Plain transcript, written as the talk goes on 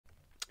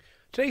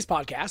Today's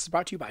podcast is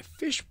brought to you by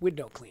Fish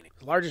Window Cleaning,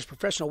 the largest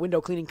professional window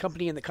cleaning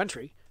company in the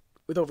country.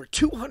 With over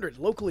 200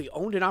 locally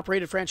owned and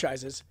operated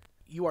franchises,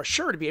 you are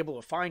sure to be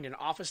able to find an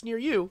office near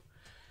you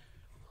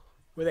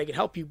where they can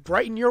help you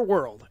brighten your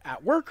world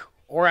at work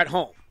or at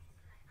home.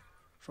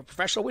 For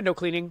professional window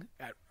cleaning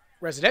at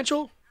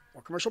residential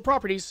or commercial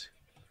properties,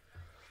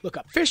 look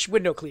up Fish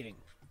Window Cleaning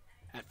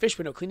at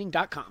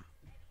fishwindowcleaning.com.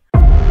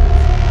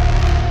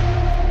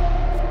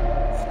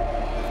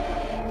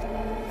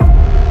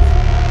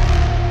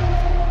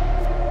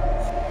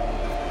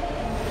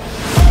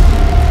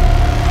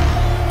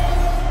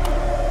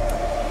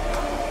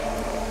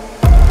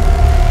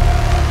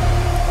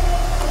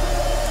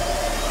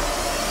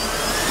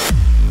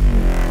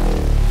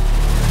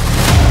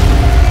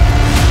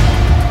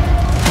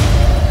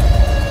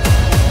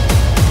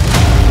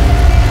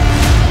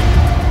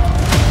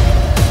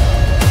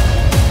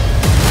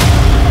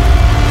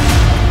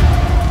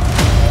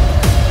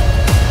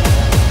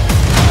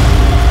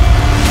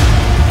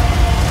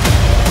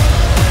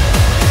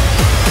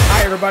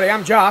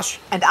 I'm Josh.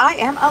 And I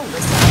am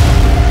Alyssa.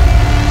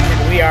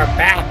 And we are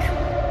back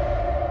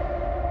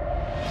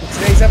with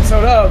today's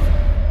episode of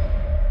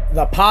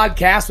The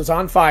Podcast Was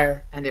on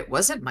Fire. And it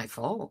wasn't my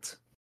fault.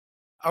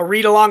 A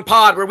read-along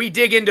pod where we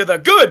dig into the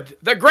good,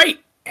 the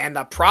great, and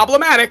the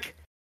problematic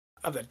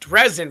of the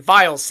Dresden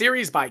Files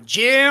series by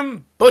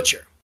Jim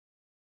Butcher.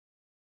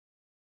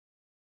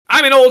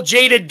 I'm an old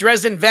jaded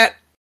Dresden vet.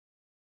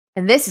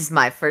 And this is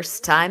my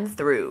first time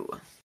through.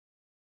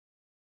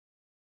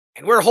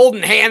 And we're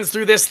holding hands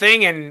through this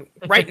thing, and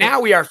right now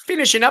we are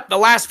finishing up the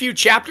last few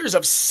chapters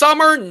of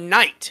Summer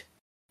Night.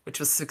 Which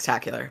was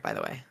spectacular, by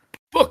the way.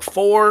 Book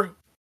 4.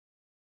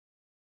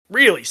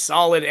 Really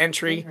solid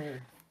entry. Mm-hmm.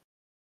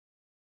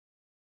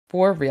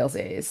 For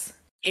realsies.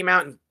 Came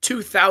out in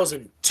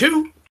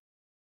 2002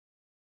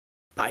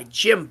 by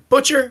Jim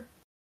Butcher.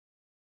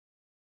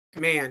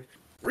 Man,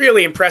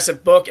 really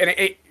impressive book. And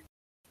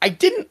I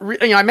didn't,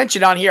 I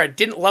mentioned on here, I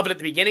didn't love it at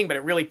the beginning, but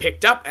it really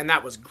picked up, and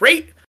that was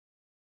great.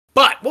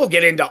 But we'll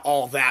get into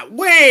all that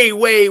way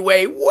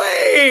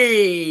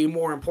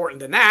more important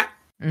than that.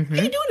 Mm-hmm.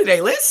 How you doing today,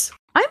 Liz?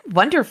 I'm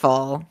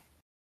wonderful.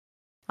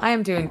 I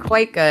am doing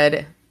quite good.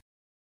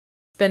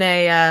 It's been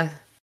a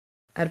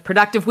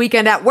productive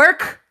weekend at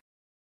work.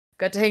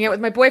 Got to hang out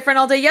with my boyfriend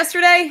all day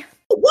yesterday.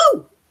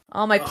 Woo!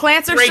 All my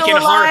plants are still breaking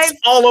alive. Hearts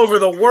all over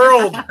the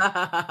world.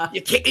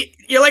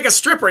 You're like a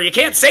stripper. You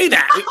can't say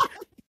that.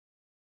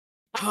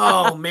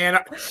 Oh man,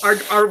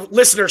 our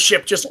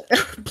listenership just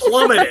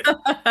plummeted.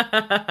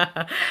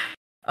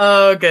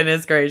 Oh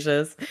goodness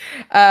gracious.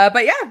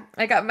 But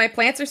yeah, my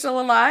plants are still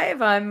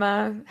alive.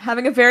 I'm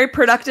having a very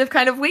productive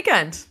kind of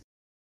weekend.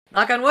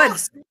 Knock on wood.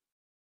 Awesome.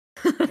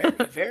 Very,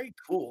 very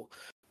cool.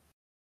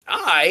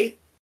 I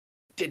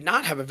did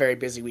not have a very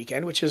busy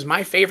weekend, which is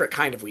my favorite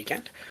kind of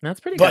weekend.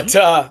 That's pretty good.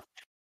 But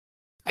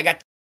I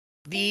got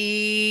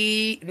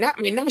the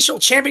national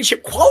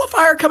championship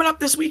qualifier coming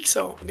up this week,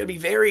 so I'm going to be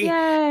very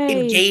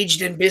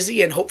engaged and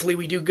busy, and hopefully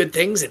we do good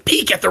things and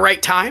peak at the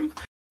right time.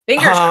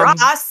 Fingers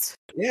crossed.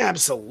 Yeah,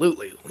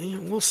 absolutely.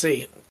 We'll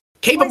see.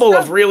 Capable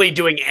of really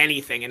doing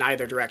anything in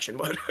either direction,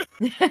 but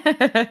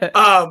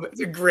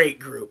it's a great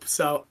group.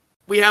 So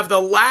we have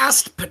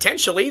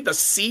potentially the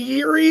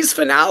series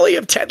finale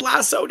of Ted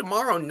Lasso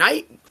tomorrow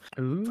night.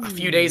 Ooh. A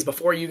few days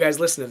before you guys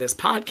listen to this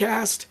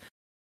podcast.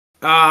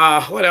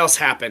 What else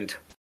happened?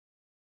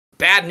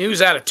 Bad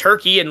news out of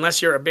Turkey,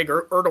 unless you're a big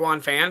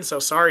Erdogan fan, so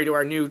sorry to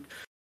our new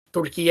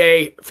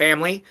Turkiye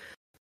family.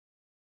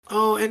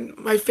 Oh, and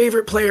my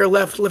favorite player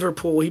left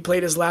Liverpool. He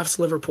played his last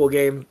Liverpool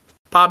game.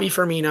 Bobby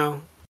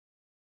Firmino.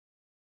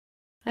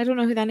 I don't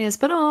know who that is,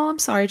 but I'm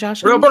sorry,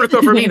 Josh.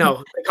 Roberto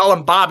Firmino. They call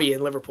him Bobby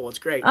in Liverpool. It's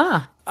great.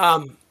 That's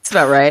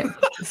about right.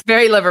 It's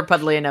very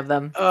Liverpudlian of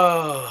them.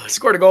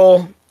 Scored a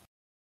goal.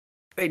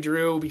 They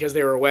drew because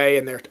they were away,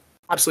 and they're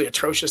absolutely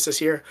atrocious this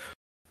year.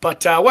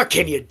 But what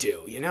can you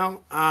do, you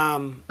know?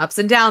 Ups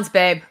and downs,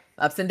 babe.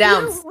 Ups and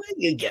downs.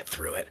 You get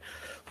through it.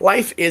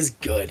 Life is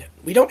good.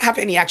 We don't have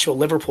any actual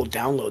Liverpool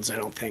downloads, I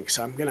don't think.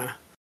 So I'm going to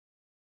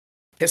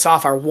piss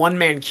off our one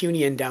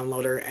Mancunian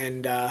downloader,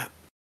 and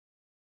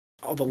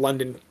all the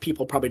London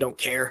people probably don't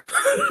care.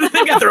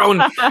 They've got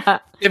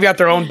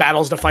their own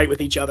battles to fight with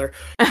each other.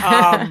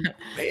 But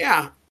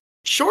yeah,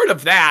 short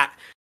of that,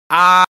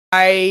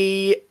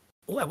 I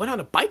went on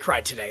a bike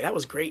ride today. That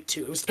was great,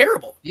 too. It was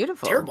terrible.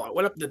 Beautiful. Terrible. I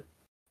went up the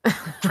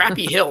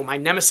crappy hill, my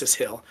nemesis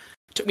hill.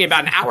 It took me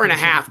about an hour and a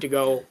half to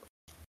go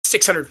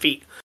 600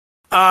 feet.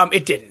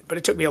 It didn't, but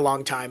it took me a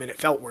long time, and it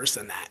felt worse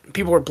than that.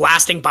 People were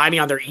blasting by me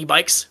on their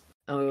e-bikes.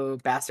 Oh,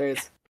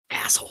 bastards.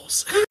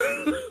 Assholes.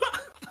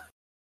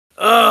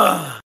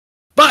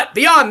 But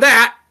beyond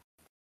that,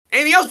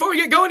 anything else before we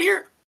get going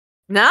here?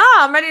 No,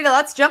 I'm ready to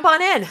let's jump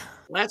on in.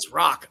 Let's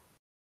rock.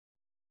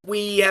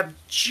 We have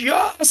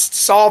just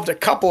solved a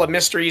couple of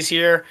mysteries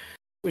here.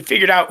 We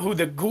figured out who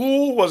the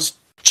ghoul was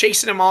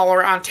chasing him all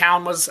around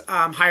town was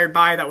hired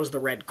by. That was the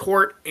Red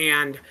Court.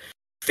 And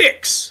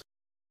Fix.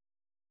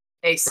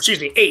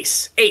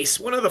 Ace,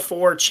 one of the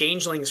 4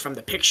 changelings from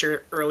the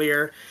picture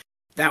earlier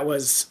that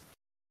was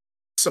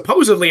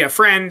supposedly a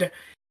friend.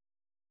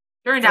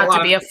 Turned out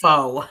to be a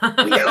foe.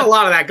 We got a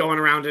lot of that going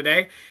around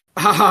today.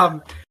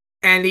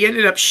 And he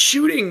ended up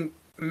shooting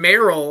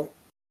Meryl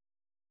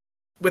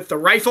with the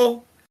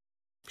rifle.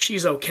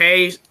 She's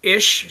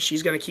okay-ish.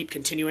 She's going to keep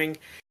continuing.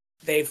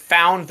 They've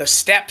found the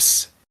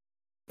steps,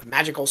 the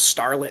magical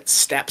starlit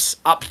steps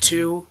up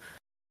to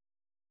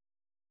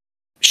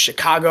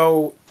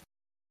Chicago,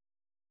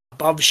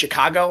 above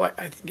Chicago,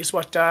 I think is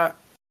what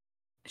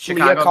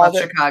Chicago above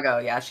Chicago.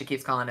 Yeah, she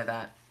keeps calling it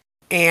that.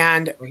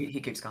 And he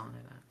keeps calling it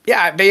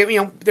that.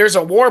 Yeah, there's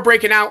a war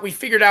breaking out. We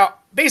figured out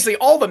basically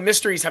all the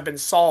mysteries have been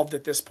solved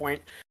at this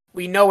point.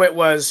 We know it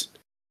was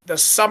the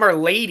Summer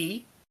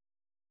Lady,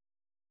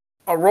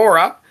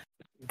 Aurora,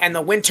 and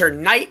the Winter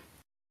Knight,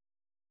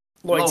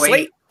 Lloyd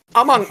Slate,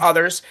 among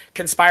others,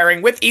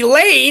 conspiring with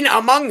Elaine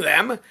among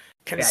them,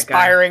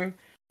 conspiring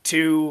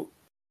to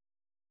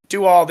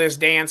do all this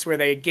dance where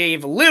they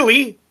gave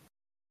Lily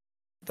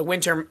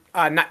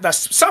the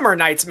Summer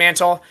Knight's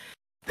mantle.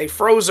 They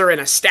froze her in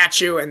a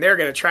statue, and they're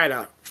going to try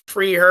to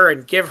free her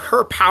and give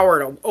her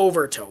power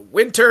over to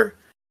Winter.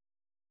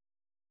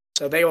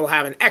 So they will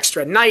have an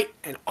extra night,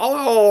 and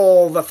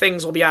all the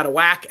things will be out of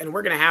whack, and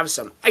we're going to have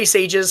some ice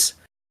ages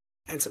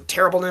and some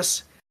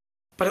terribleness.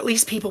 But at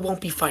least people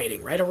won't be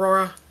fighting, right,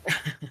 Aurora?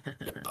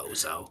 You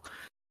bozo.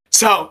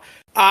 So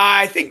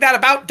I think that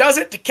about does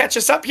it to catch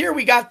us up here.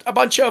 We got a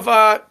bunch of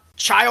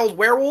child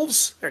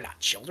werewolves. They're not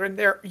children.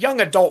 They're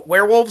young adult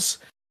werewolves.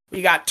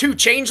 We got 2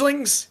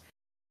 changelings.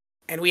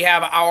 And we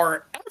have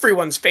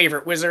everyone's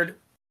favorite wizard,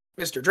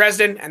 Mr.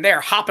 Dresden, and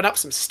they're hopping up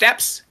some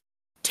steps.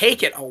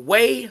 Take it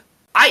away,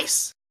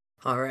 Ice.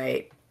 All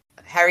right.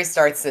 Harry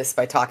starts this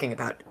by talking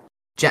about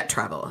jet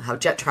travel, how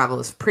jet travel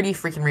is pretty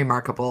freaking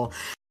remarkable.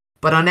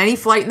 But on any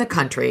flight in the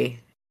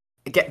country,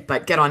 get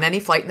on any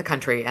flight in the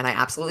country, and I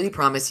absolutely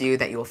promise you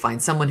that you will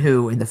find someone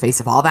who, in the face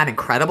of all that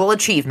incredible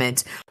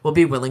achievement, will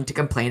be willing to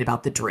complain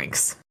about the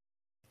drinks.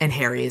 And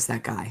Harry is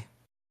that guy.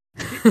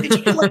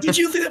 Did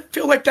you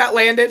feel like that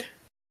landed?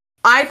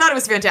 I thought it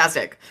was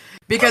fantastic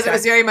because it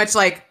was very much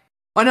like,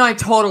 oh no, I'm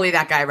totally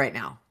that guy right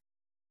now.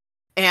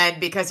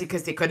 And because he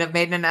couldn't have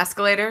made an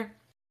escalator.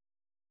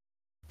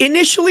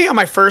 Initially, on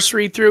my first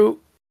read through,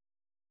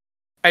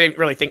 I didn't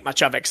really think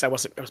much of it because I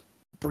was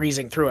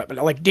breezing through it, but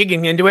like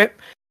digging into it,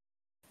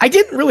 I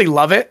didn't really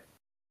love it.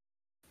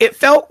 It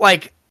felt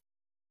like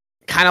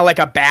kind of like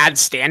a bad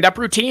stand-up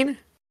routine.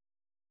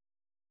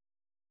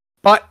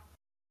 But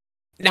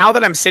now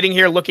that I'm sitting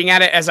here looking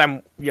at it as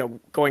I'm,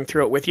 going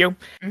through it with you,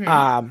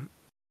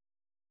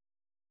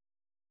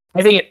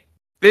 I think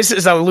this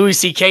is a Louis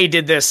C.K.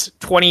 did this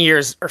 20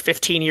 years or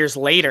 15 years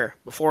later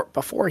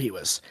before he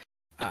was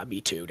Me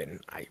Too'd,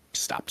 and I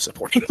stopped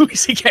supporting Louis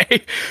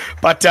C.K.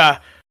 But a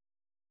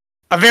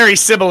very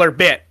similar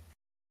bit.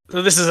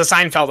 So this is a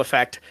Seinfeld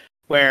effect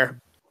where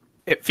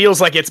it feels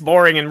like it's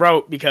boring and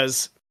rote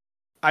because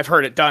I've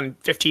heard it done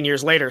 15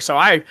 years later. So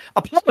I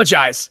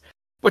apologize.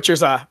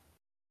 Butcher's a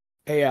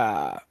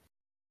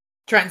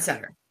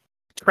trendsetter,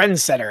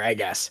 I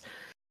guess.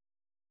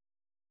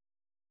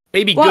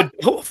 Maybe good.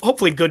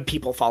 Hopefully, good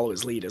people follow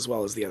his lead as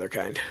well as the other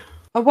kind.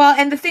 Well,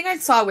 and the thing I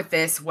saw with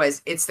this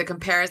was it's the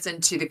comparison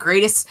to the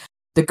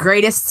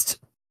greatest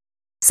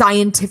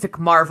scientific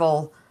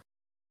marvel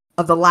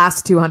of the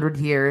last 200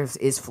 years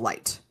is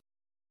flight.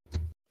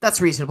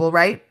 That's reasonable,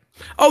 right?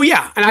 Oh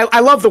yeah, and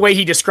I love the way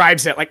he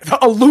describes it, like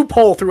a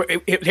loophole through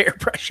air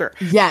pressure.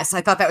 Yes,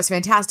 I thought that was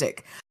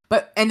fantastic.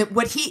 But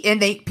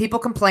people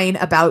complain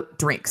about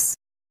drinks.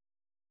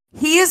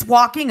 He is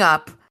walking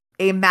up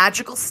a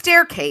magical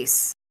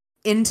staircase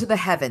into the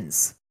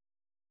heavens.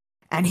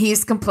 And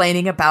he's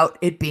complaining about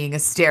it being a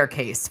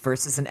staircase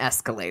versus an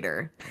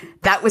escalator.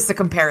 That was the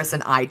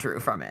comparison I drew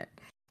from it.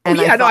 And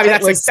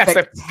that's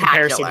the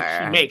comparison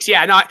he makes.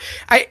 Yeah, no,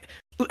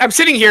 I'm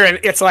sitting here and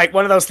it's like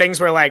one of those things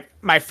where like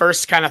my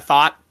first kind of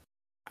thought,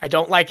 I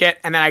don't like it,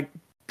 and then I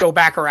go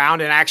back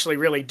around and actually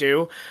really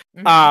do.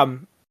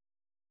 Mm-hmm.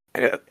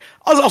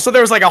 Also,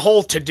 there was like a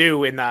whole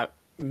to-do in the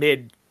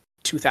mid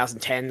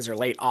 2010s or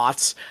late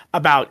aughts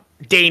about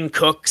Dane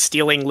Cook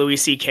stealing Louis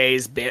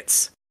C.K.'s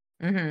bits.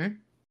 Mm-hmm.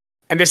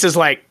 And this is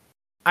like,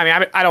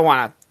 I don't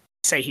want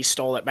to say he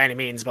stole it by any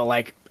means, but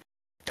like,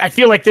 I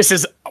feel like this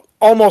is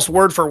almost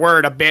word for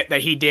word a bit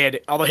that he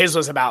did, although his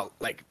was about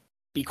like,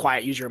 be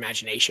quiet, use your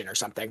imagination or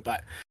something,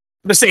 but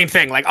the same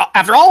thing. Like,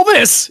 after all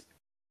this,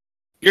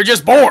 you're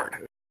just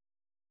bored.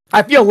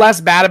 I feel less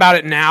bad about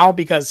it now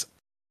because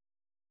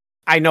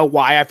I know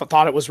why I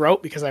thought it was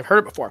rote, because I've heard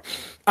it before.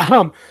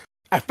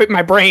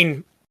 My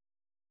brain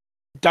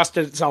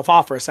dusted itself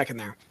off for a second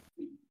there.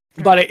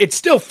 But it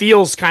still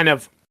feels kind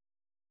of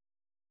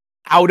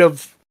out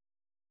of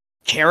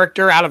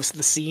character, out of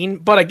the scene.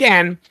 But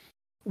again,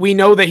 we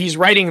know that he's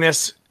writing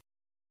this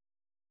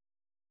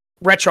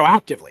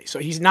retroactively. So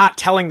he's not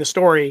telling the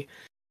story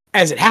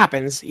as it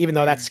happens, even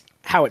though that's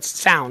how it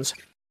sounds.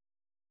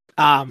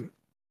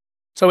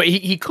 So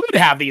he could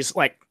have these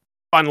like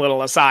fun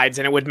little asides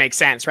and it would make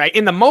sense, right?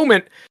 In the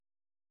moment,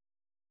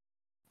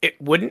 it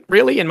wouldn't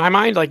really, in my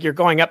mind. Like, you're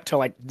going up to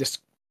like this,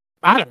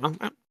 I don't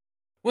know.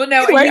 Well,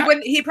 no, Anyway, he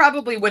wouldn't. He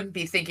probably wouldn't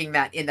be thinking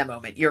that in the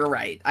moment. You're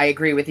right. I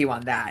agree with you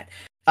on that.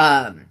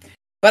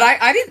 But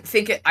I didn't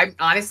think it. I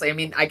honestly, I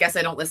mean, I guess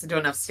I don't listen to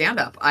enough stand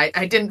up.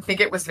 I didn't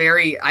think it was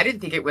very. I didn't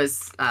think it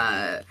was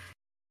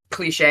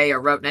cliche or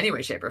rote in any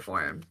way, shape, or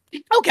form.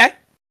 Okay.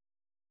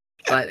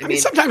 But I mean,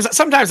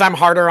 sometimes I'm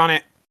harder on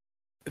it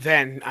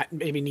than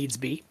maybe needs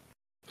be.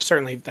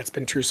 Certainly, that's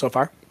been true so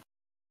far.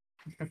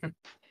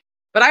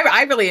 But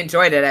I really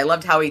enjoyed it. I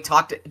loved how he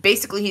talked.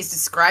 Basically, he's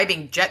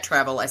describing jet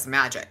travel as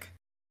magic.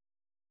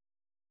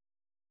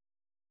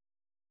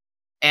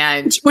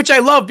 And which I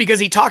love because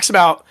he talks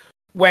about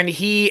when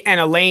he and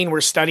Elaine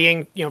were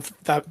studying,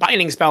 the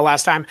binding spell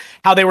last time,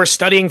 how they were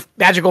studying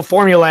magical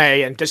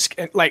formulae and just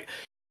like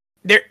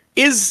there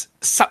is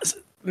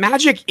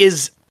magic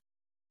is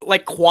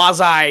like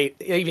quasi.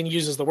 It even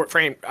uses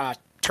the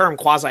term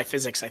quasi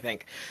physics. I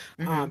think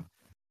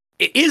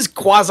it is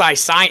quasi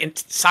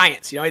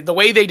science. The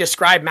way they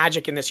describe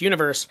magic in this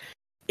universe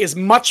is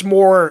much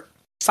more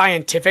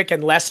scientific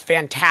and less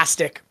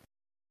fantastic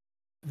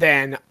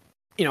than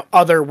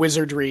other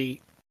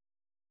wizardry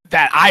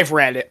that I've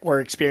read or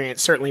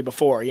experienced certainly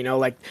before.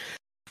 Like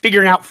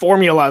figuring out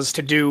formulas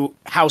to do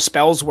how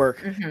spells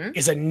work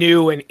is a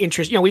new and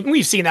interesting.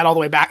 We've seen that all the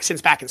way back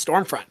since back in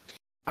Stormfront,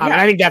 and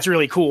I think that's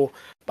really cool.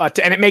 But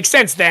and it makes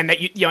sense then that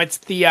it's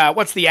the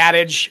what's the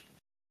adage?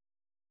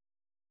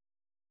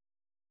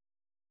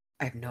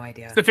 I have no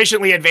idea.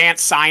 Sufficiently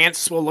advanced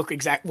science will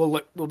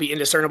be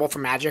indiscernible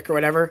from magic or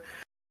whatever.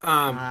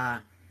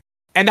 And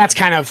that's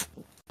kind of.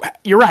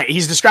 You're right.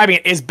 He's describing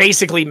it as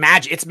basically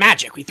magic. It's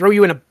magic. We throw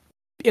you in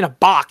a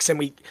box and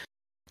we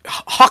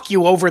huck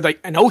you over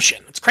an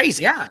ocean. It's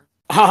crazy. Yeah.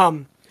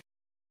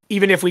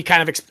 Even if we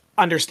kind of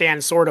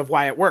understand sort of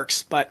why it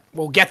works, but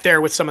we'll get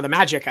there with some of the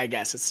magic. I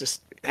guess it's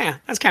just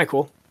that's kind of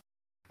cool.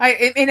 I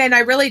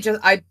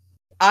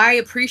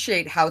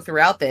appreciate how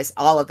throughout this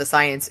all of the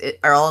science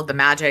or all of the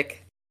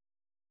magic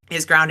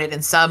is grounded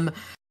in some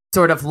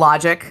sort of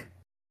logic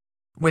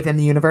within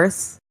the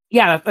universe.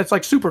 Yeah, that's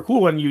like super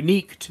cool and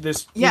unique to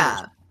this. Yeah,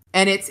 universe.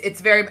 And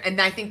it's very, and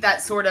I think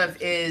that sort of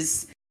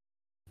is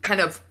kind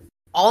of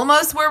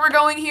almost where we're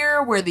going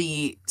here, where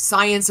the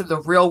science of the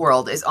real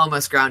world is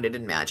almost grounded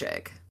in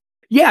magic.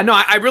 Yeah, no,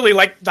 I really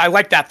like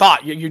that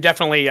thought. You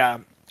definitely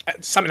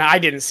something I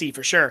didn't see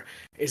for sure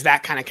is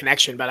that kind of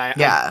connection. But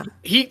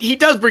he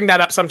does bring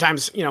that up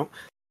sometimes.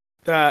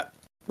 The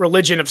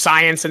religion of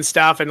science and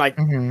stuff, and like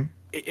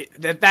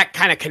that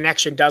kind of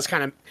connection does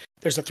kind of.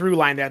 There's a through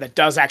line there that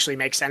does actually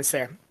make sense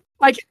there.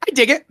 Like, I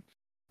dig it.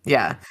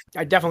 Yeah.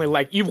 I definitely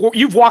like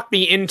you've walked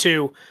me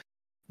into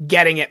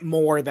getting it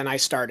more than I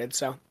started.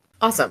 So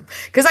awesome.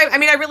 Because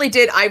I really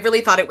did. I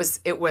really thought it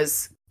was a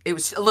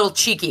little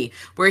cheeky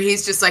where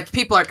he's just like,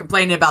 people are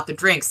complaining about the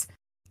drinks.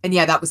 And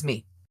yeah, that was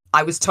me.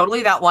 I was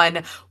totally that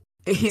one.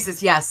 He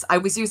says, yes, I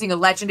was using a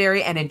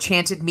legendary and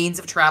enchanted means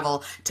of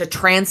travel to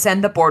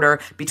transcend the border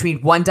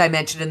between one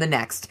dimension and the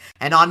next,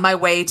 and on my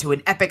way to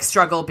an epic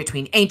struggle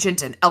between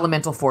ancient and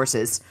elemental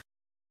forces.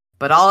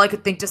 But all I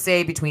could think to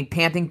say between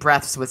panting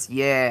breaths was,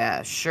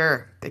 yeah,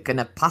 sure, they couldn't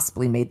have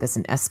possibly made this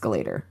an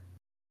escalator.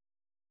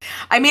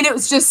 I mean, it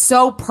was just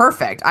so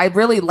perfect. I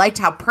really liked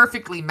how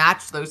perfectly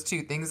matched those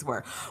two things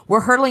were. We're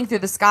hurtling through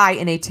the sky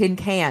in a tin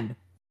can,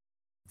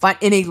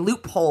 in a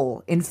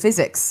loophole in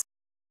physics.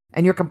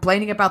 And you're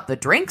complaining about the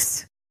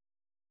drinks?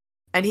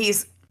 And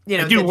he's,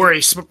 I do worry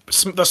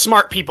the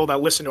smart people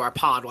that listen to our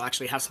pod will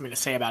actually have something to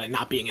say about it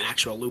not being an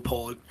actual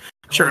loophole. I'm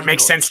sure it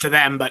makes sense to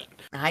them, but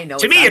I know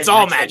to me it's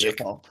all magic.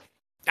 Loophole.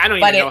 I don't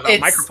even know how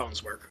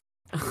microphones work.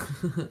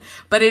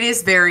 But it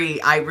is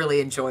I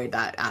really enjoyed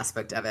that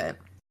aspect of it.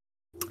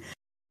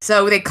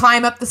 So they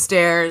climb up the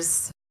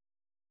stairs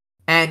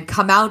and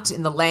come out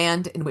in the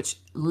land in which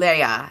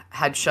Leia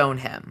had shown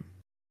him.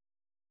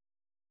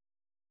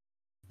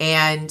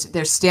 And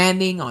they're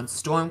standing on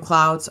storm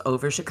clouds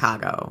over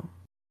Chicago.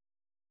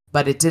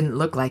 But it didn't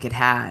look like it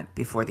had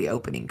before the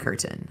opening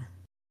curtain.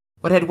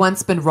 What had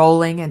once been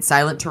rolling and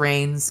silent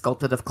terrain,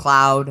 sculpted of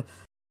cloud,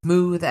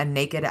 smooth and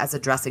naked as a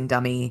dressing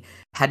dummy,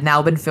 had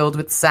now been filled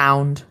with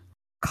sound,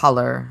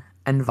 color,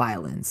 and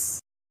violence.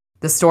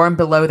 The storm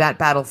below that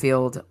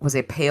battlefield was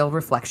a pale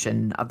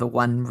reflection of the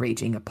one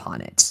raging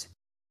upon it.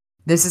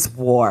 This is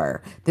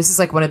war. This is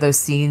like one of those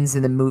scenes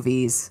in the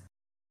movies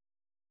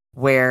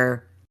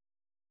where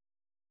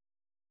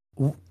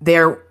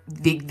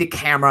the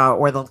camera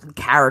or the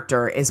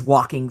character is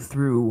walking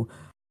through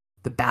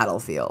the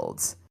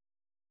battlefield,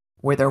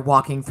 where they're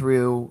walking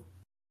through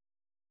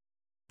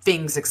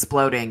things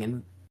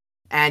exploding.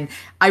 And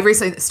I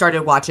recently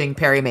started watching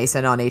Perry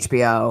Mason on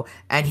HBO,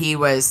 and he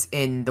was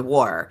in the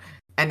war.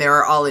 And there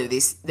are all of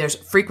these, there's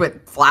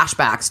frequent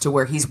flashbacks to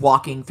where he's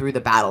walking through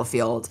the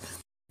battlefield.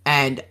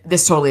 And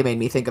this totally made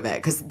me think of it,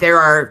 because there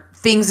are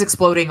things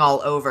exploding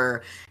all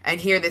over.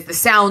 And here the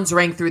sounds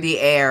rang through the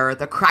air,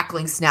 the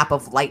crackling snap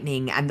of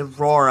lightning and the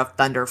roar of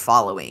thunder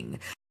following.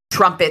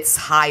 Trumpets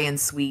high and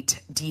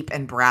sweet, deep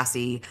and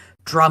brassy.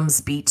 Drums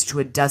beat to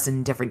a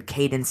dozen different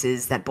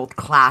cadences that both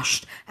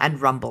clashed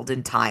and rumbled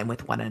in time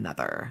with one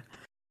another.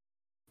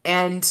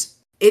 And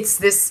it's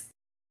this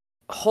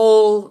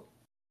whole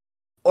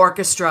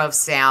orchestra of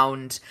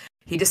sound.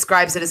 He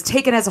describes it as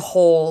taken as a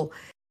whole.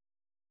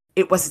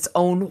 It was its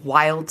own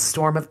wild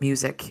storm of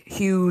music,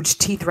 huge,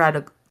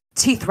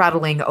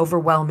 teeth-rattling,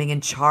 overwhelming,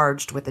 and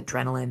charged with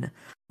adrenaline.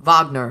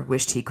 Wagner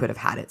wished he could have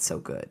had it so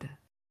good.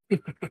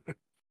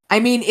 I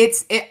mean,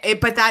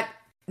 but that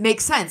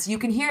makes sense. You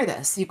can hear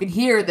this. You can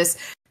hear this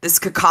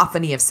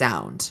cacophony of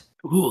sound.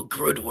 Ooh,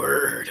 good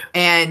word.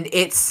 And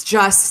it's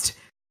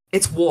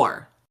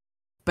war.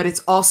 But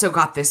it's also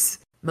got this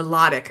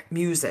melodic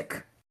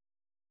music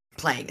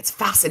playing. It's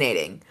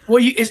fascinating.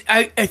 Well,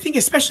 I think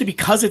especially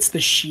because it's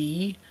the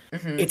she,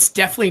 it's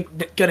definitely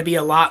going to be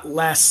a lot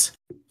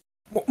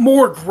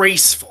more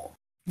graceful.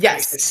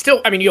 Yes. It's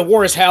still, I mean,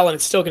 war is hell and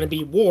it's still going to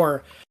be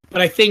war.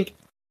 But I think,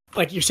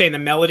 like you're saying, the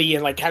melody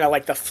and like kind of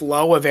like the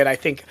flow of it, I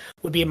think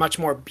would be much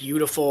more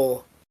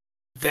beautiful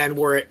than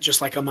were it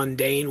just like a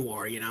mundane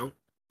war, you know?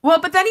 Well,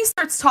 but then he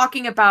starts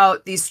talking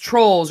about these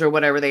trolls or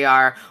whatever they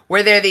are,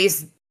 where they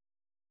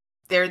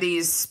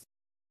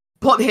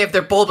have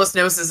their bulbous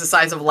noses the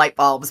size of light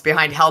bulbs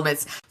behind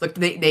helmets. Look,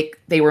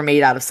 they were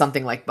made out of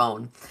something like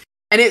bone.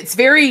 And it's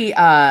very,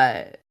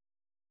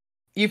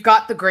 you've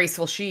got the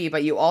graceful she,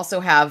 but you also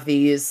have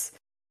these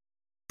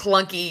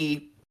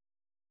clunky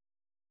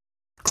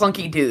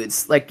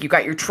dudes. Like, you've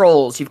got your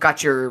trolls, you've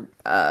got your,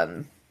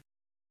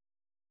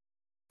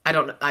 I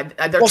don't know.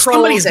 They're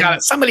somebody's got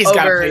to play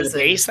the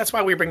bass. That's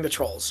why we bring the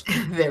trolls.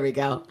 There we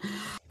go.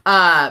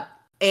 And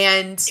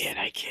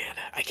I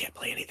can't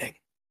play anything.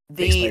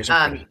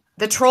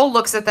 The troll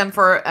looks at them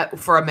for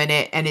a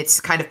minute, and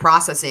it's kind of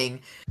processing,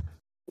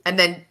 and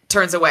then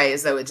turns away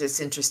as though it's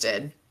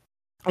disinterested.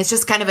 It's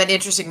just kind of an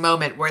interesting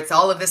moment where it's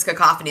all of this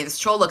cacophony. This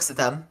troll looks at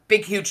them,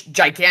 big, huge,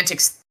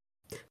 gigantic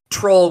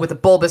troll with a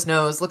bulbous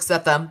nose, looks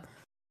at them,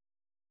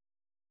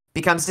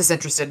 becomes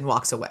disinterested, and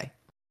walks away.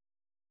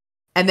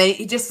 And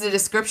then just a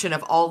description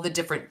of all the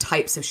different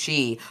types of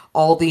she,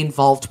 all the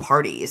involved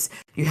parties.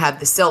 You have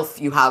the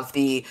sylph, you have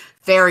the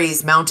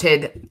fairies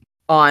mounted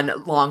on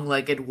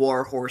long-legged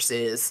war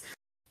horses.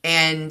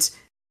 And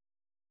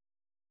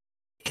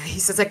he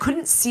says, I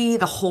couldn't see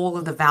the whole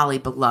of the valley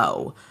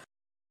below.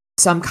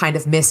 Some kind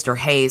of mist or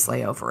haze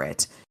lay over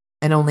it,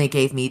 and only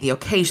gave me the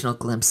occasional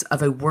glimpse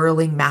of a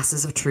whirling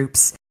masses of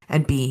troops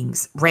and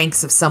beings,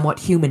 ranks of somewhat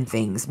human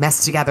things,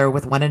 messed together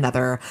with one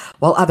another,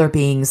 while other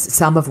beings,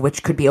 some of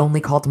which could be only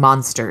called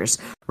monsters,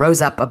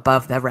 rose up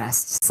above the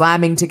rest,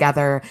 slamming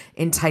together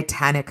in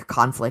titanic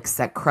conflicts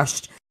that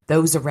crushed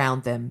those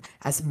around them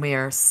as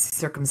mere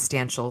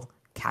circumstantial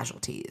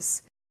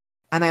casualties.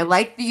 And I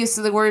like the use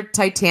of the word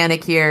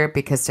Titanic here,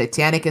 because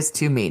Titanic has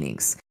two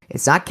meanings.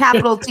 It's not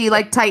capital T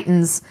like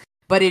Titans,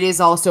 but it is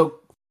also,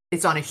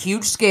 it's on a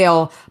huge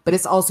scale, but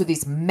it's also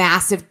these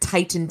massive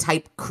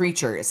Titan-type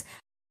creatures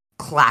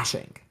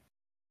clashing.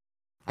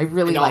 I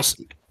really like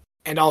it.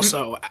 And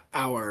also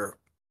our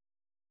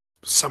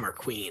summer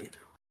queen,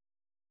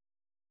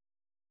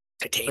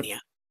 Titania.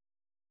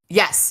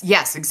 Yes,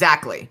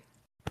 exactly.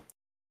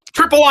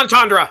 Triple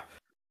entendre.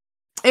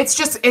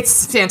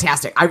 It's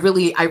fantastic. I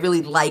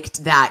really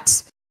liked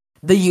that,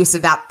 the use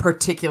of that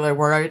particular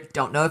word.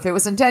 Don't know if it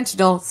was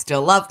intentional.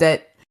 Still loved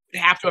it. You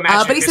have to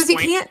imagine. But he says he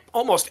can't.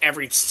 Almost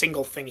every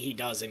single thing he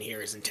does in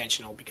here is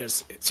intentional,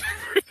 because it's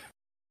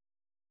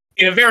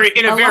in a very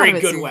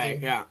good way.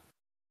 Yeah.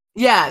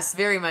 Yes,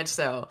 very much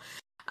so.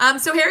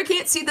 So Harry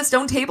can't see the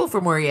stone table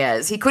from where he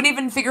is. He couldn't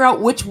even figure out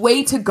which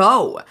way to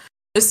go.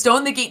 The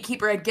stone the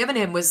gatekeeper had given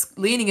him was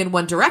leaning in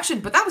one direction,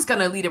 but that was going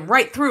to lead him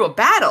right through a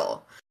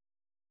battle.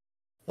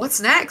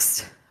 What's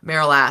next?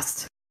 Meryl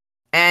asked.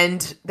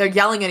 And they're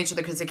yelling at each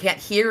other because they can't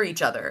hear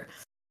each other.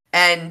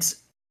 And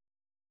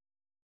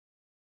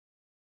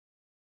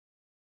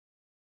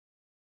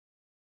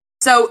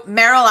so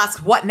Meryl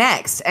asks, what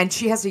next? And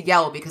she has to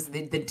yell because of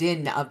the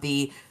din of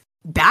the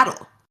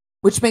battle,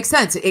 which makes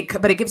sense.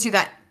 But it gives you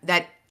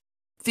that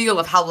feel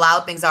of how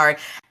loud things are.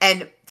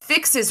 And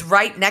Fix is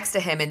right next to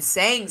him and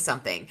saying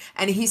something.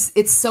 And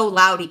it's so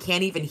loud he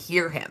can't even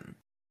hear him.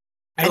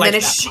 I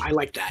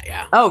like that,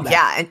 yeah. Oh,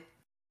 yeah.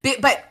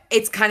 But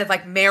it's kind of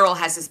like Meryl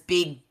has this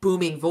big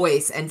booming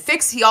voice, and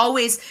Fix, he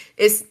always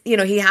is,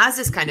 he has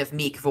this kind of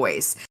meek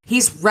voice.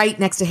 He's right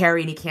next to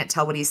Harry and he can't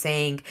tell what he's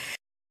saying.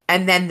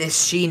 And then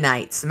this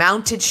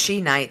mounted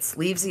she-knights,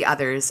 leaves the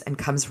others and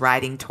comes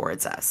riding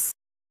towards us.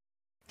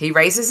 He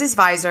raises his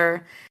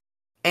visor,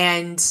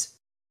 and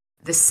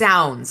the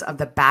sounds of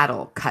the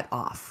battle cut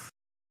off.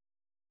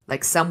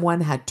 Like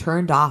someone had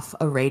turned off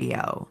a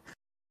radio,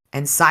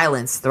 and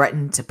silence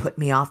threatened to put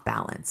me off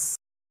balance.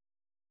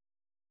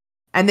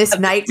 And this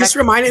knight... This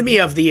reminded me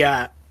of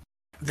the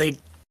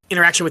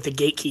interaction with the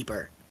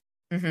gatekeeper.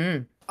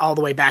 Mm-hmm. All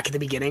the way back at the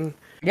beginning.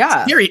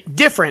 Yeah. It's very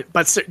different,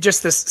 but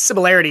just this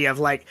similarity of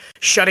like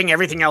shutting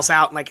everything else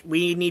out. Like,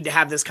 we need to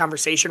have this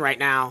conversation right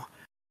now.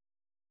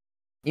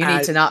 You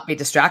need to not be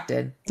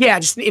distracted. Yeah,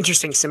 just an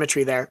interesting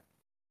symmetry there.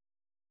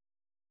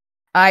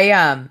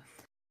 I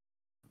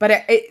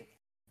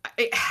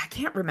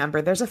can't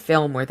remember. There's a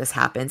film where this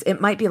happens.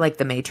 It might be like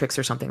The Matrix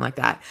or something like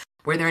that,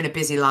 where they're in a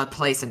busy, loud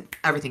place and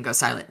everything goes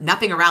silent.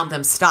 Nothing around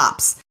them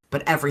stops,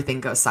 but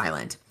everything goes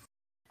silent.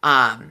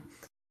 And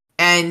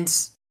And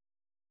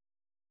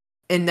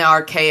in the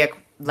archaic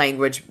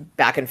language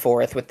back and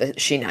forth with the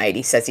she knight,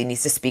 he says he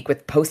needs to speak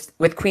with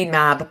Queen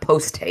Mab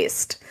post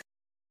haste.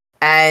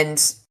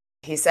 And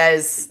he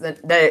says the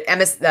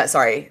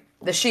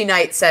she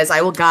knight says,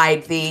 "I will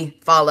guide thee,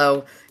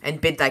 follow,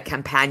 and bid thy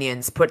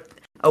companions put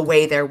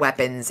away their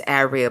weapons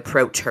ere we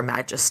approach her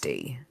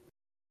majesty."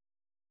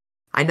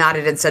 I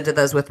nodded and said to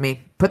those with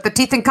me, "Put the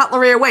teeth and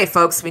cutlery away,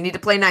 folks. We need to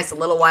play nice a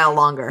little while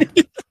longer."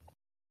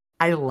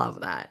 I love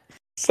that.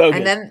 So good.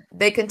 And then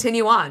they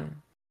continue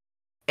on.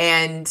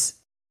 And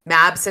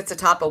Mab sits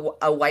atop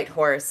a white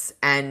horse,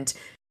 and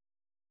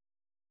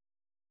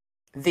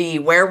the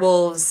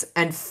werewolves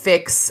and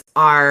Fix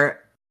are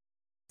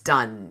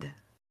stunned.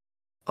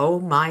 "Oh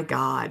my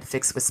God,"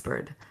 Fix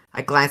whispered.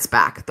 I glanced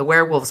back. The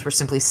werewolves were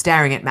simply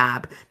staring at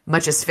Mab,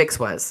 much as Fix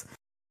was.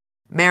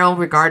 Meryl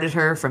regarded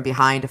her from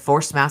behind a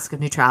forced mask of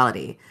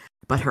neutrality,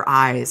 but her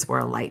eyes were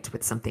alight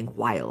with something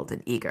wild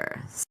and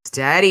eager.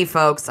 "Steady,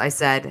 folks," I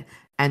said,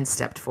 and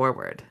stepped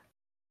forward.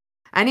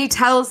 And he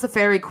tells the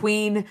fairy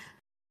queen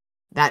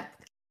that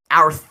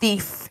our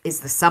thief is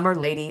the summer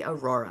lady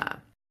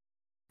Aurora.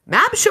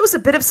 Mab shows a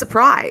bit of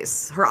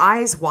surprise. Her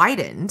eyes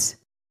widened,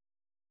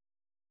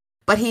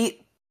 but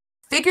he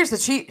figures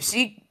that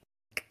she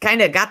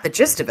kind of got the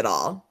gist of it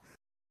all.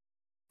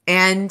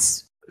 And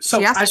so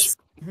she asks,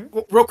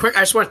 real quick,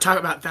 I just want to talk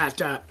about that.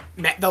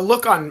 The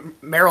look on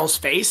Meryl's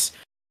face.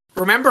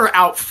 Remember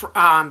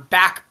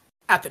back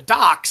at the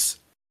docks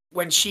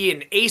when she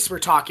and Ace were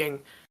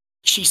talking,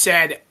 she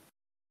said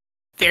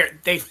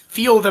they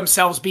feel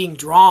themselves being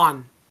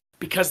drawn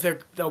because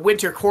the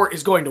Winter Court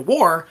is going to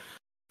war.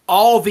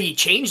 All the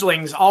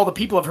changelings, all the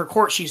people of her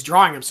court, she's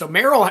drawing them. So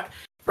Meryl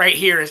right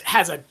here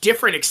has a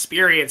different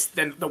experience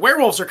than the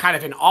werewolves are kind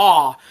of in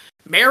awe.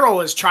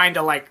 Meryl is trying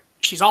to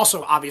she's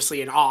also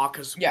obviously in awe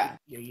because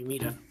you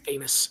meet a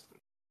famous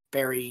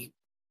fairy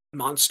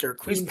monster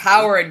queen. Who's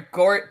power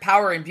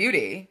and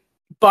beauty.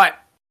 But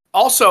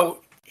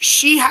also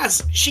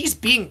she's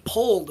being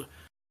pulled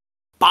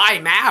by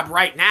Mab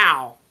right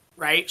now,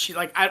 right? She's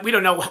we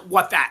don't know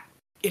what that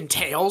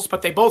entails,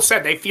 but they both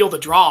said they feel the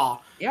draw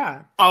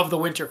of the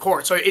Winter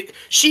Court. So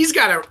she's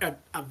got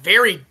a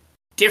very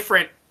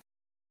different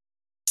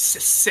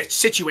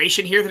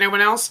situation here than anyone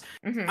else.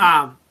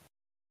 Mm-hmm.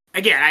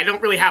 Again, I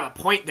don't really have a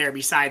point there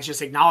besides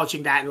just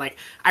acknowledging that. And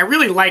I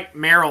really like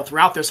Meryl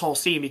throughout this whole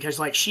scene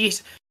because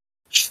she's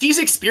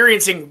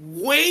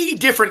experiencing way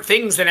different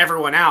things than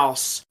everyone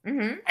else.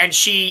 Mm-hmm. And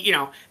she,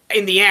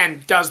 in the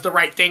end does the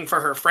right thing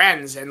for her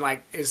friends and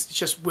is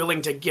just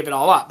willing to give it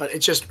all up. But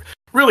it's just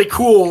really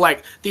cool.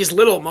 These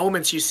little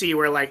moments you see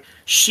where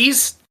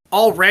she's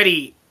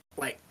already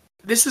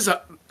this is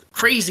a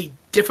crazy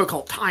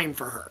difficult time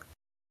for her.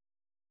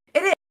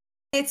 It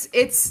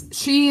is.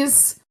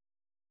 She's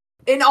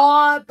in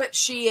awe, but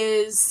she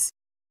is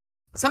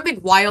something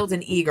wild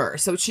and eager.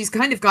 So she's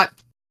kind of got,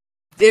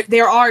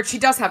 she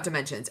does have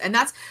dimensions. And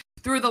that's,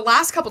 through the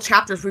last couple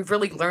chapters, we've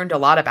really learned a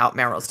lot about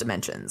Meryl's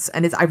dimensions.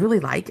 And I really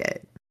like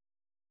it.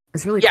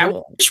 It's really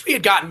cool. I wish we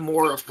had gotten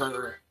more of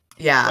her.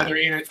 Yeah. Whether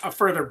in a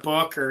further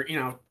book or,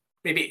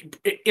 maybe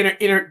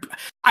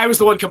I was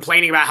the one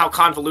complaining about how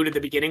convoluted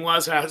the beginning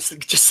was. And I was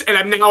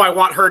now I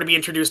want her to be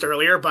introduced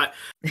earlier, but,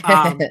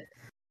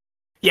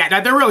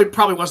 there really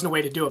probably wasn't a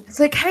way to do it.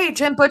 It's hey,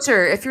 Jen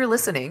Butcher, if you're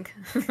listening,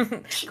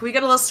 can we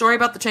get a little story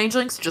about the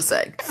changelings? Just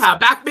saying.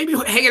 Back maybe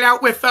hanging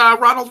out with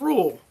Ronald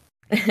Rule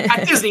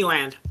at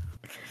Disneyland.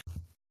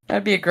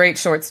 That'd be a great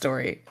short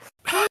story.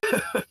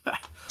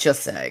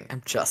 Just saying.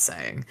 I'm just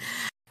saying.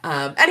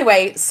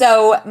 Anyway,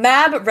 so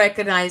Mab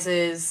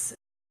recognizes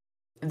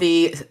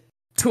the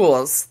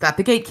tools that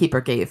the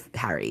gatekeeper gave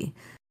Harry.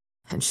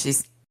 And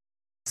she's,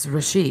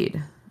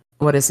 "Rashid,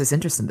 what is his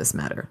interest in this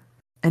matter?"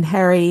 And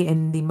Harry,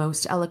 in the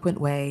most eloquent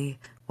way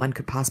one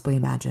could possibly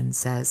imagine,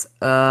 says,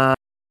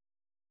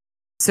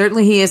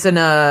 certainly he isn't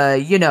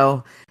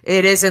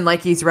it isn't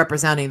like he's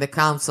representing the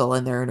council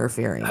and they're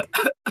interfering.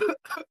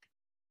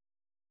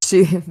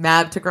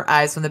 Mab took her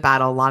eyes from the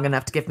battle long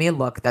enough to give me a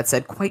look that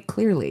said quite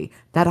clearly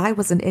that I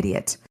was an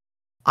idiot.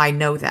 "I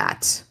know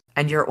that.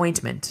 And your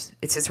ointment,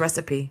 it's his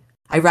recipe.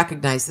 I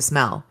recognize the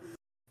smell.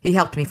 He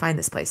helped me find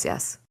this place,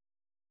 yes.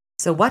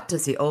 So what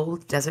does the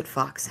old desert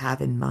fox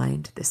have in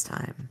mind this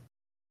time?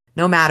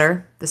 No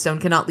matter, the stone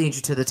cannot lead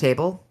you to the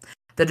table.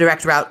 The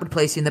direct route would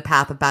place you in the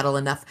path of battle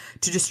enough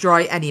to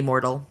destroy any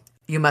mortal.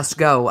 You must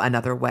go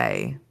another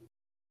way."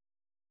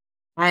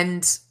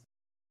 And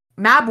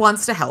Mab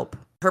wants to help.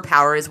 Her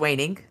power is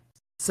waning,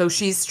 so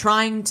she's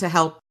trying to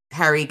help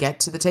Harry get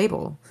to the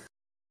table.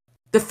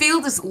 The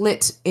field is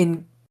lit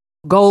in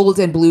gold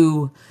and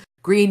blue,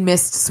 green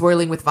mist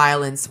swirling with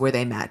violence where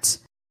they met.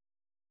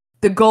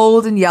 The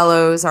gold and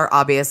yellows are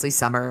obviously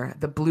summer.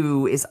 The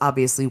blue is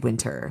obviously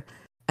winter.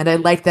 And I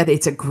like that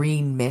it's a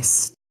green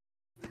mist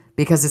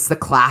because it's the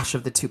clash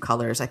of the two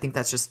colors. I think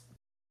that's just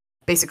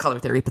basic color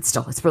theory, but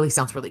still, it really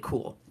sounds really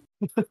cool.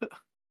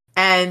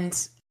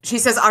 And she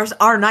says,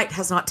 our knight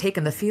has not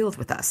taken the field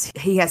with us.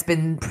 He has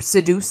been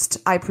seduced,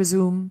 I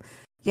presume.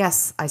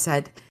 Yes, I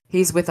said.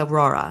 He's with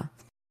Aurora.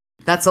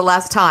 That's the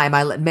last time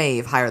I let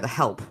Maeve hire the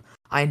help.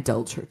 I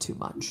indulge her too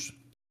much.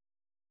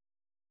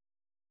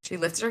 She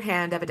lifts her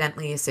hand,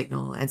 evidently a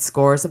signal, and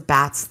scores of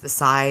bats the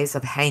size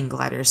of hang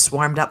gliders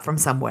swarmed up from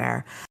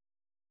somewhere,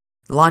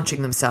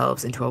 launching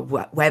themselves into a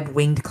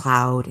web-winged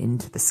cloud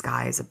into the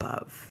skies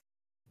above.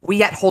 We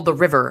yet hold the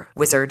river,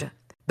 wizard,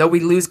 though we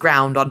lose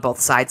ground on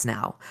both sides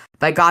now.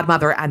 Thy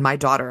godmother and my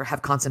daughter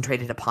have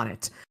concentrated upon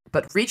it.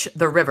 But reach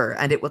the river,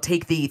 and it will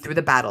take thee through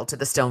the battle to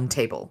the stone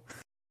table.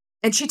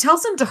 And she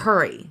tells him to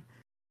hurry.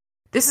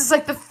 This is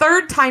like the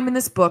third time in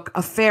this book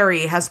a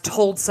fairy has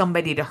told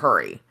somebody to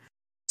hurry.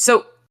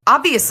 So,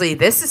 obviously,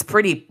 this is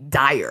pretty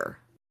dire.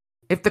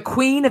 If the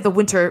queen of the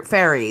winter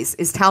fairies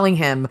is telling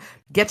him,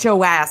 get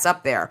your ass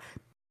up there,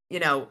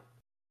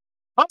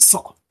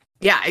 hustle.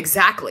 Yeah,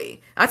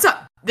 exactly.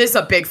 This is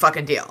a big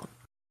fucking deal.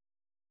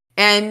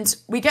 And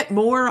we get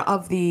more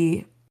of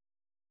the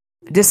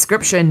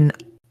description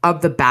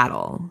of the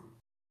battle.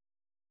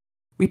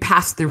 We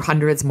pass through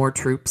hundreds more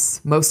troops,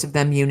 most of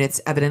them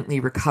units evidently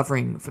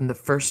recovering from the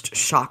first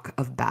shock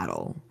of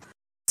battle.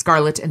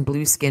 Scarlet and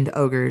blue-skinned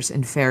ogres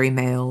in fairy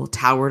mail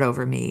towered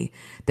over me,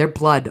 their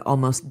blood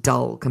almost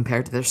dull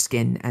compared to their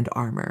skin and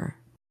armor.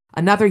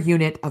 Another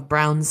unit of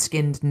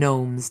brown-skinned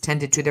gnomes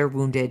tended to their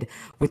wounded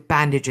with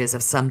bandages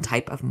of some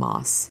type of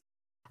moss.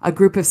 A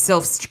group of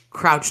sylphs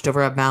crouched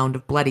over a mound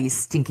of bloody,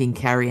 stinking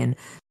carrion,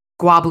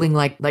 squabbling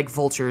like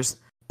vultures,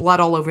 blood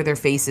all over their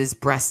faces,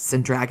 breasts,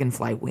 and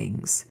dragonfly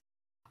wings.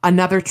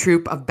 Another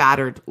troop of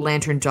battered,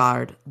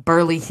 lantern-jawed,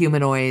 burly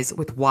humanoids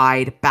with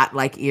wide,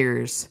 bat-like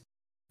ears,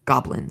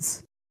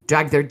 goblins,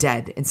 dragged their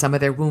dead and some of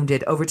their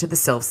wounded over to the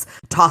sylphs,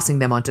 tossing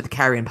them onto the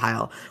carrion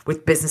pile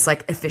with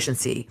businesslike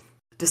efficiency,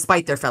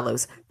 despite their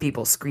fellows'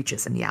 feeble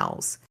screeches and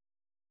yowls.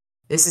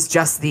 This is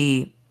just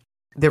the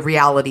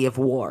reality of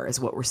war, is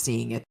what we're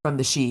seeing it from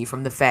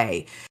the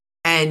Fae.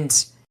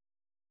 And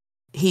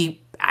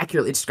he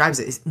accurately describes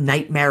it as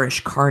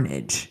nightmarish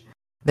carnage.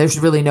 There's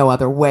really no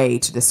other way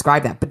to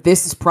describe that. But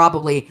this is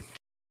probably,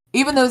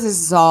 even though this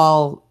is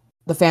all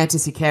the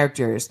fantasy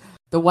characters,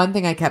 the one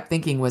thing I kept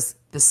thinking was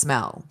the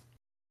smell.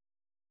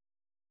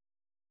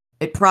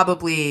 It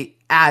probably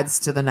adds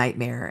to the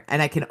nightmare.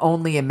 And I can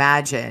only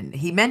imagine,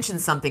 he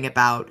mentioned something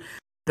about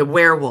the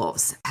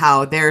werewolves,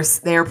 how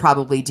they're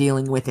probably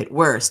dealing with it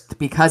worst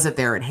because of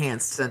their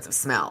enhanced sense of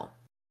smell.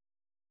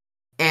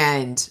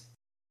 And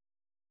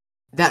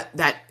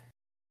that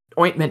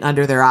ointment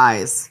under their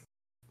eyes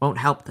won't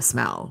help the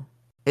smell.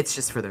 It's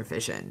just for their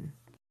vision.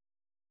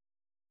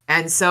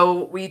 And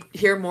so we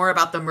hear more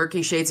about the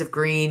murky shades of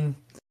green,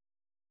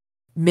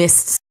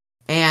 mists,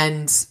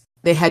 and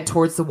they head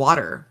towards the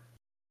water.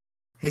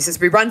 He says,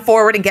 we run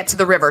forward and get to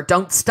the river.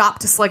 Don't stop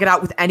to slug it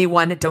out with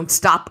anyone. Don't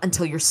stop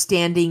until you're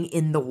standing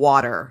in the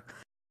water.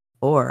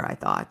 Or, I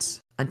thought,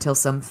 until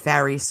some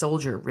fairy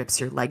soldier rips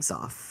your legs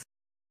off.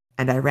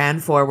 And I ran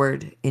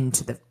forward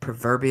into the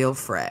proverbial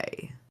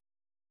fray.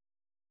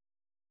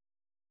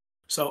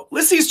 So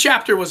Lissy's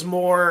chapter was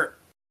more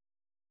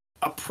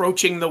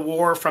approaching the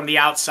war from the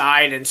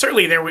outside, and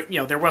certainly there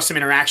was some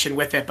interaction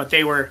with it, but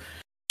they were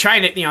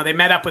trying to, they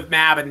met up with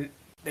Mab and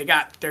they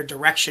got their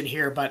direction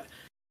here, but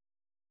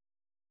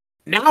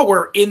now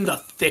we're in the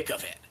thick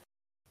of it,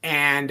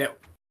 and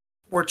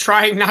we're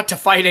trying not to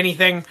fight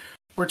anything.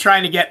 We're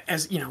trying to get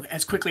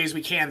as quickly as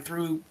we can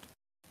through,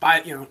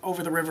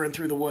 over the river and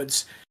through the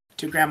woods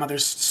to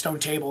grandmother's stone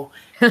table.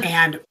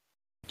 And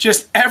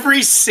just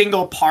every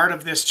single part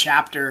of this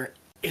chapter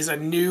is a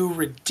new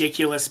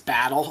ridiculous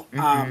battle.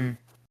 Mm-hmm.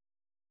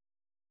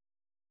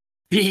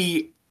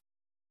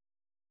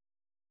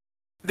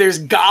 There's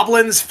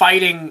goblins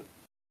fighting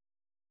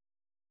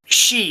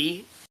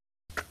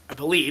I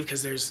believe,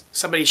 because there's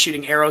somebody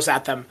shooting arrows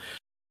at them.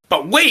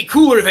 But way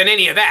cooler than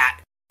any of that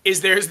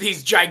is there's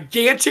these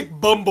gigantic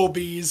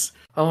bumblebees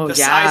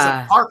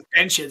size of park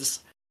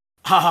benches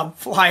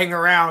flying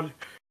around,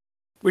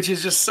 which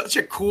is just such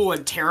a cool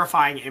and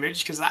terrifying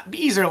image, because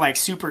bees are like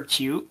super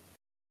cute,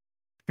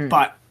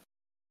 but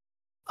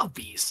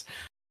bees.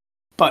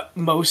 But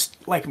most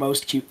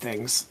cute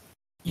things,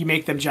 you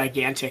make them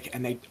gigantic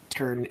and they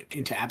turn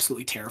into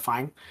absolutely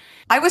terrifying.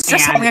 I was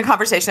just having a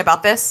conversation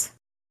about this.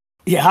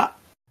 Yeah.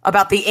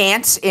 About the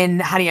ant in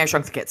Honey, I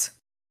Shrunk the Kids.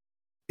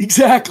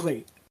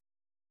 Exactly.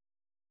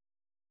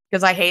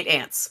 Because I hate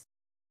ants.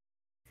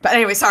 But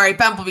anyway, sorry,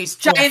 bumblebees.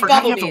 Giant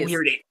bumblebees.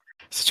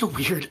 Such a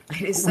weird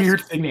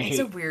thing to hate. It's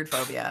a weird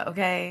phobia,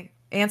 okay?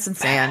 Ants and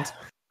sand.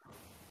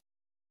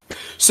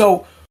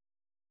 So,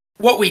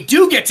 what we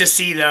do get to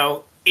see,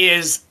 though,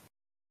 is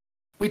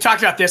we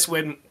talked about this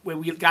when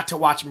we got to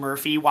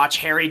watch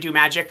Harry do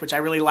magic, which I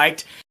really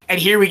liked. And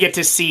here we get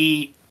to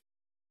see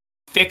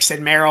Fix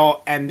and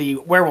Meryl and the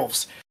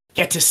werewolves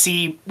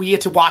we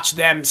get to watch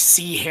them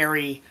see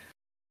Harry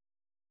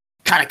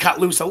kind of cut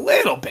loose a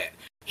little bit.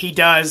 He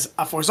does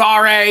a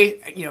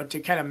forzare, to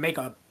kind of make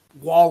a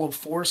wall of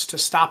force to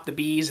stop the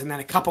bees, and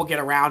then a couple get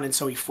around, and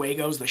so he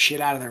fuegos the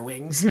shit out of their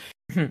wings.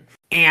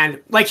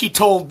 And like he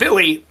told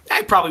Billy,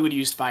 I probably would have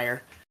used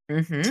fire.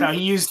 Mm-hmm. So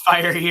he used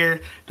fire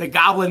here. The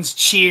goblins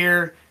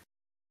cheer.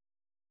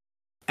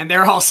 And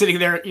they're all sitting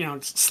there,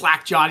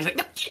 slack jawed. He's like,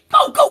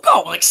 no,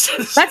 go. Like,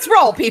 let's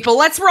roll, people.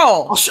 Let's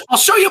roll. I'll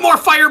show you more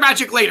fire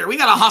magic later. We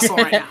got to hustle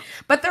right now.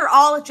 But they're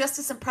all just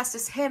as impressed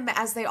as him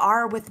as they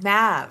are with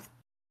Mav.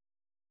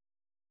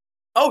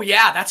 Oh,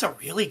 yeah, that's a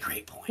really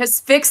great point. Because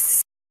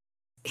Fix,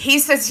 he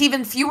says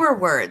even fewer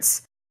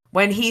words.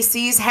 When he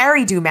sees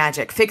Harry do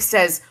magic, Fix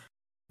says,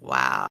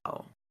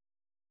 wow.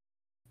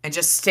 And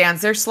just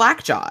stands there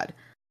slack-jawed.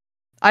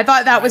 I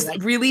thought that was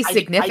really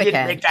significant. I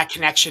didn't make that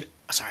connection.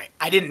 Sorry,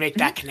 I didn't make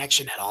that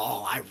connection at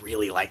all. I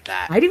really like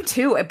that. I do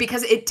too,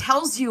 because it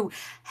tells you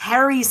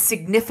Harry's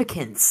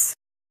significance.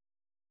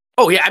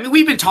 Oh, yeah. I mean,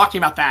 we've been talking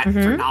about that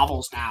for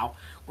novels now,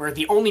 where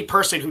the only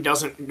person who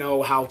doesn't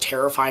know how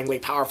terrifyingly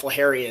powerful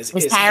Harry is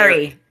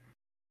Harry.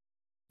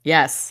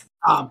 Yes.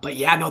 But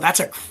yeah, no,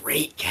 that's a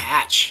great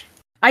catch.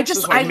 I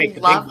love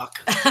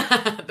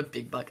the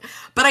big buck.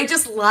 But I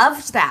just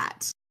loved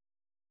that.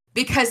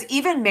 Because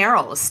even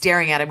Meryl was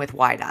staring at him with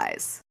wide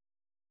eyes.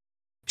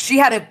 She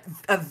had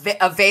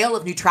a veil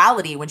of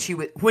neutrality when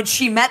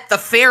she met the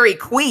fairy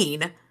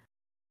queen.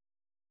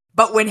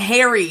 But when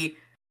Harry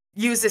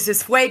uses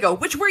his fuego,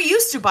 which we're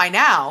used to by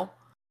now.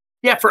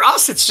 Yeah, for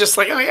us, it's just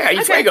like, oh yeah, he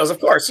fuegos,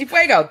 of course. He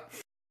fuego.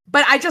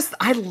 But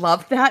I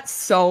loved that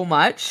so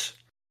much.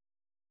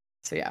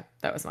 So yeah,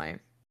 that was my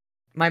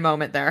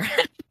moment there.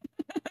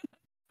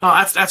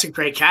 Oh, that's a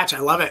great catch. I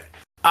love it.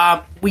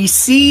 We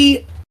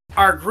see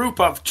our group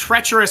of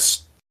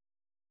treacherous,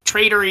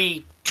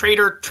 traders.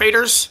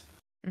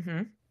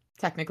 Mm-hmm.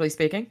 Technically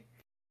speaking,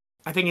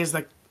 I think is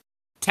the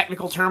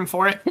technical term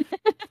for it.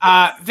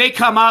 They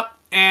come up,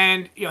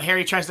 and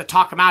Harry tries to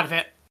talk him out of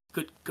it.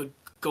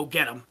 Go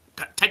get them.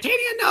 Titania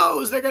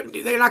knows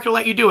they're not gonna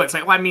let you do it. It's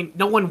like, well, I mean,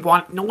 no one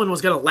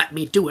was gonna let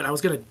me do it. I was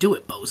gonna do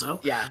it,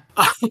 bozo. Yeah.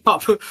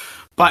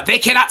 But they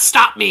cannot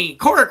stop me.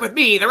 Cork with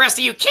me. The rest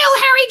of you, kill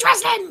Harry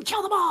Dresden.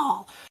 Kill them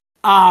all.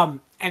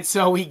 And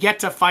so we get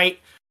to fight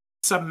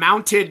some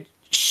mounted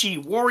she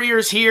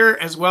warriors here,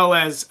 as well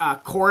as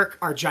Cork,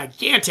 our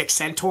gigantic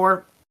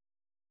centaur,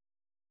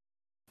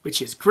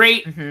 which is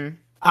great.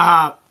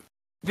 Mm-hmm.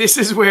 This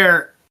is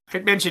where I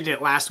mentioned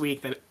it last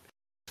week that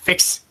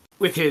Fix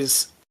with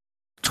his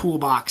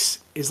toolbox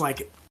is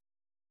like,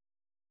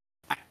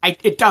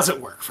 it doesn't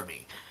work for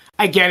me.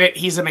 I get it.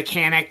 He's a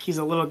mechanic. He's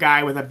a little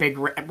guy with a big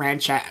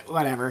wrench,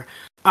 whatever.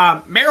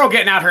 Meryl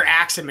getting out her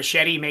axe and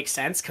machete makes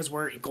sense because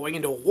we're going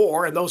into a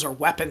war, and those are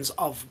weapons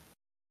of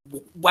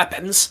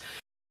weapons.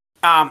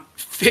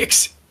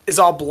 Fix is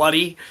all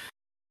bloody,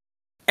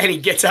 and he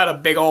gets out a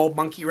big old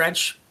monkey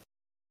wrench.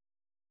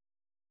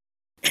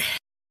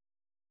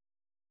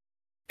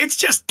 It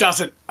just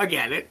doesn't,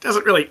 again, it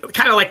doesn't really,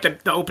 kind of like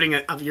the opening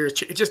of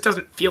yours, it just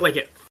doesn't feel like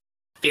it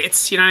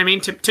fits, you know what I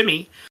mean, to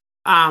me.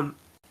 Well,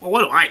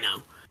 what do I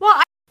know? Well,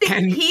 I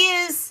think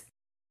he's,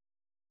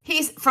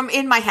 from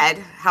in my head,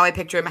 how I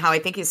picture him, how I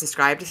think he's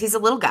described, he's a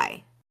little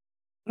guy.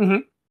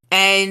 Mm-hmm.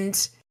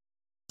 And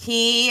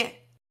he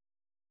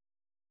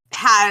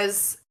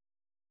has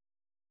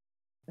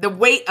the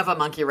weight of a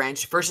monkey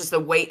wrench versus the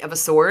weight of a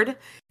sword.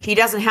 He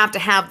doesn't have to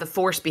have the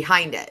force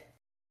behind it.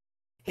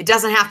 It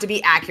doesn't have to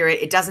be accurate.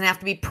 It doesn't have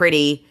to be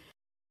pretty.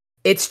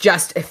 It's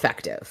just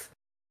effective.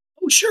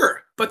 Oh,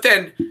 sure. But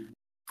then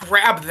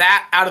grab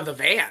that out of the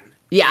van.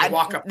 Yeah. And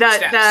walk up the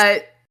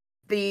steps.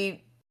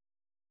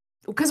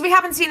 Because we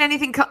haven't seen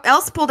anything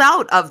else pulled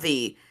out of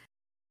the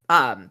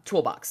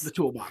toolbox. The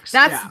toolbox.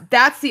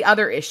 That's the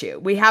other issue.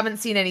 We haven't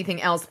seen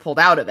anything else pulled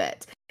out of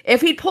it. If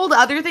he'd pulled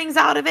other things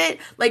out of it,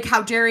 like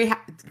how Harry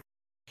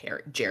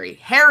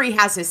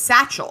has his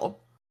satchel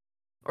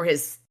or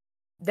his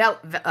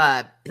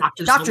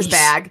doctor's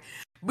bag,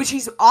 which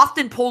he's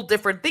often pulled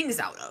different things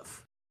out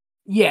of.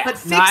 Yeah. But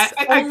Fix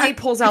only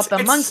pulls out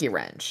the monkey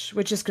wrench,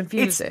 which is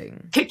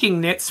confusing. It's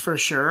kicking nits for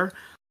sure,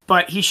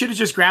 but he should have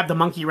just grabbed the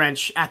monkey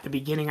wrench at the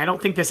beginning. I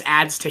don't think this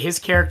adds to his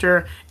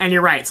character. And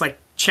you're right. It's like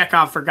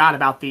Chekhov forgot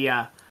about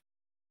the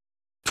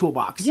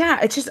toolbox. Yeah,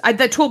 it's just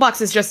the toolbox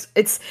is just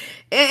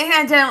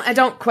I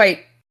don't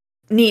quite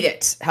need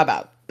it. How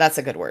about that's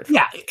a good word.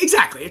 Yeah,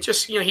 exactly. It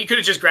just he could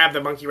have just grabbed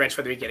the monkey wrench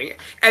for the beginning,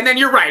 and then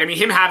you're right. I mean,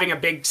 him having a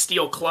big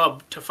steel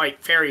club to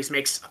fight fairies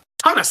makes a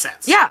ton of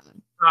sense. Yeah.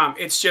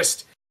 It's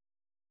just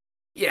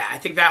I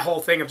think that whole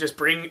thing of just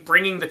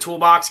bringing the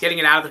toolbox, getting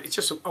it out of it's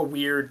just a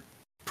weird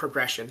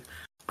progression.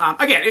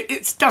 Again,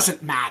 it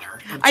doesn't matter.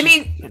 I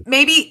mean,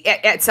 maybe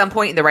at some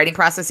point in the writing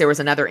process, there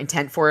was another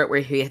intent for it where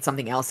he had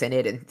something else in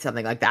it and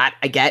something like that.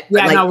 I get.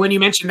 Yeah, no, when you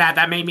mentioned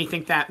that made me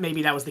think that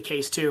maybe that was the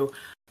case too.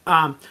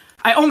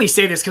 I only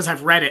say this because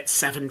I've read it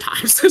 7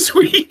 times this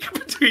week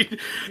between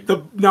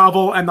the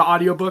novel and the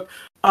audiobook.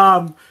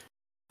 But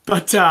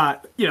that's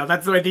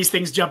the way these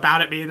things jump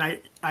out at me and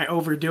I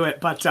overdo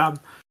it. But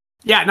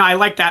I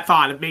like that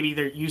thought. Maybe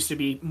there used to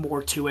be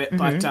more to it,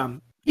 but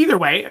either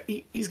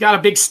way, he's got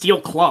a big steel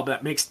club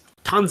that makes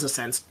tons of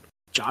sense,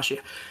 Josh.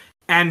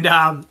 And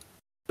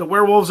the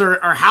werewolves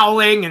are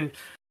howling, and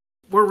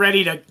we're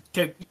ready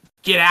to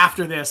get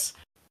after this.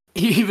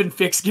 Even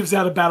Fix gives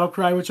out a battle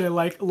cry, which I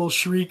like, a little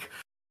shriek.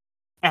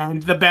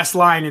 And the best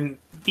line in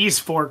these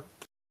 4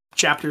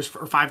 chapters,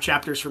 or 5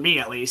 chapters for me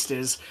at least,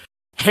 is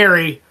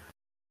Harry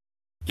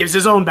gives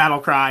his own battle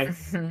cry.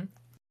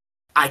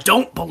 I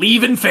don't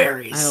believe in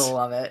fairies. I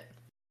love it.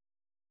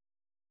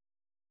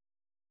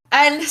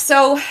 And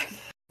so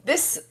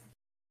this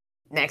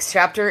next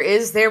chapter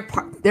is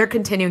they're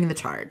continuing the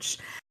charge.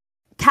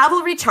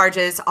 Cavalry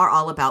charges are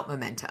all about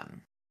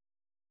momentum.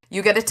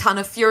 You get a ton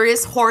of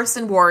furious horse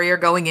and warrior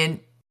going in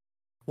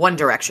one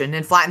direction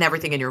and flatten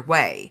everything in your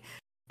way.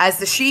 As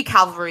the She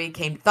cavalry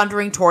came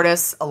thundering toward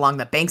us along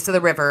the banks of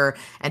the river,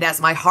 and as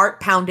my heart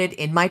pounded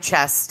in my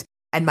chest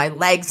and my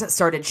legs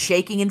started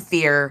shaking in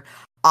fear,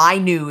 I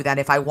knew that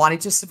if I wanted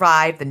to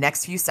survive the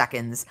next few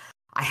seconds,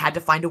 I had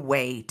to find a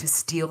way to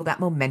steal that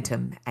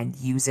momentum and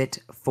use it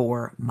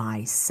for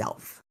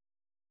myself.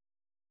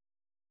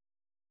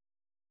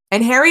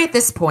 And Harry, at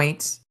this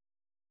point,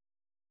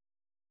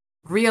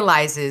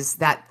 realizes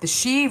that the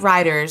She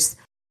riders,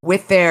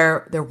 with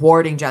their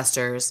warding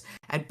gestures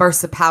and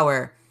bursts of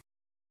power,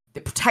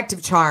 the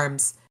protective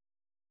charms,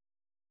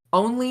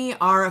 only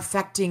are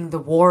affecting the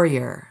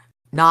warrior,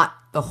 not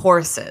the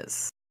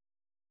horses.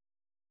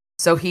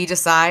 So he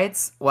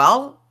decides,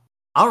 well,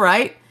 all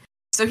right.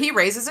 So he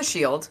raises a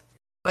shield,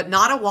 but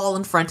not a wall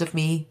in front of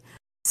me.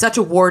 Such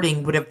a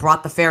warding would have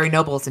brought the fairy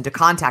nobles into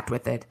contact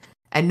with it,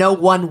 and no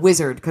one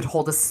wizard could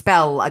hold a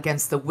spell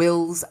against the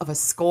wills of a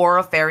score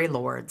of fairy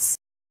lords.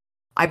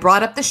 I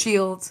brought up the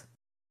shield,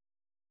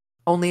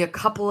 only a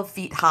couple of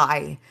feet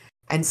high,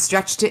 and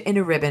stretched it in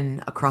a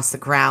ribbon across the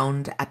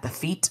ground at the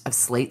feet of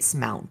Slate's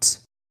mount.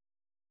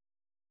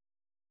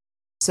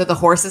 So the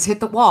horses hit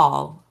the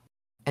wall,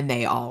 and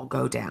they all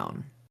go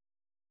down.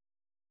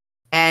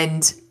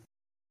 And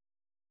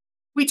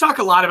we talk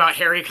a lot about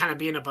Harry kind of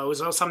being a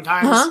bozo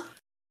sometimes,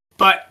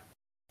 but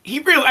he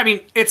really, I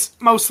mean, it's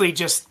mostly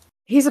just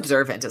he's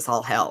observant as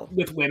all hell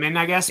with women,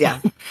 I guess. Yeah.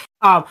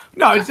 No,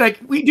 it's like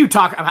we do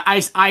talk.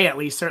 I at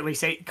least certainly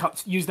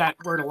use that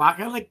word a lot.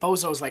 Like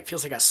bozo is like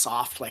feels like a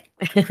soft like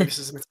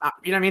criticism. It's not,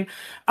 you know what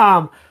I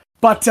mean?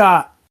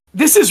 But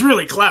this is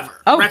really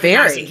clever. Oh,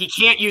 recognizing very. He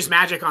can't use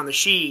magic on the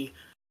She,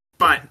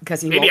 but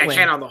because maybe I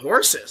can on the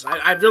horses.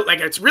 I really like.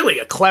 It's really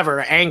a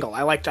clever angle.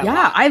 I like that.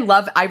 Yeah,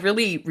 I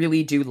really,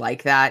 really do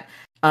like that.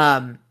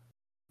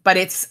 But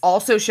it's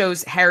also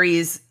shows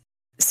Harry's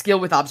skill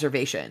with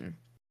observation.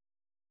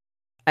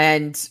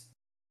 And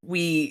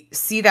we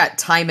see that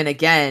time and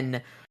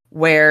again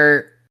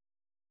where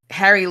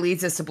Harry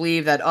leads us to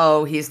believe that,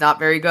 oh, he's not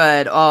very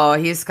good. Oh,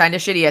 he's kind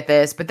of shitty at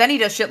this. But then he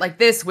does shit like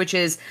this, which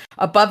is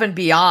above and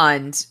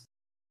beyond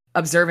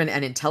observant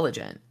and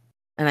intelligent.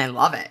 And I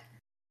love it.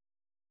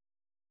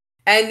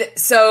 And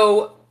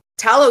so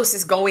Talos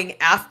is going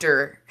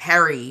after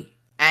Harry,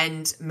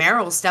 and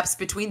Meryl steps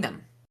between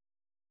them.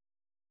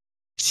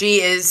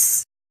 She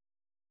is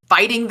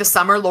fighting the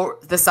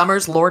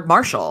Summer's Lord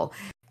Marshal,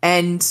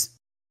 and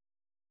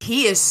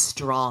he is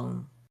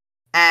strong.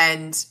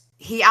 And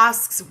he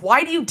asks,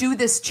 "Why do you do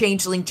this,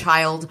 changeling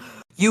child?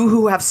 You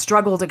who have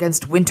struggled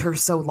against winter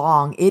so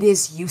long, it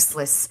is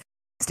useless.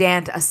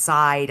 Stand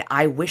aside.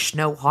 I wish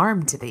no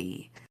harm to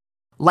thee."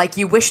 "Like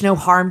you wish no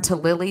harm to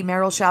Lily,"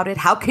 Meryl shouted.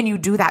 "How can you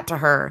do that to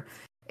her?"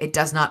 "It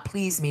does not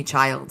please me,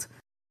 child.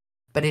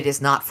 But it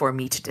is not for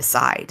me to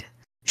decide.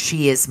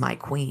 She is my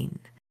queen."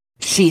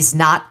 "She's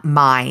not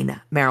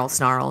mine," Meryl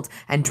snarled,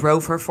 and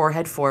drove her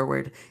forehead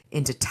forward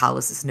into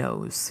Talos's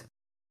nose.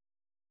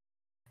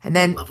 And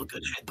then... I love a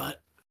good headbutt.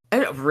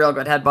 A real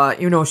good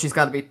headbutt. You know she's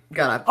got to be...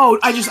 Oh,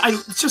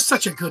 it's just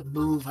such a good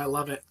move. I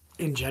love it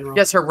in general.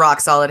 Just her rock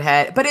solid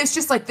head. But it's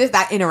just like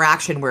that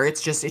interaction where it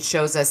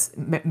shows us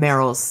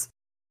Meryl's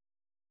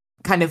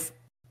kind of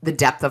the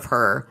depth of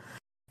her.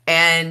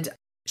 And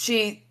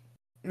she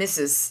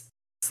misses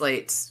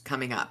Slate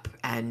coming up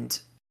and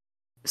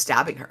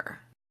stabbing her.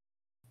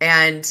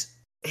 And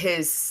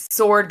his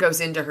sword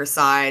goes into her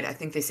side. I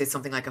think they say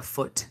something like a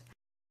foot.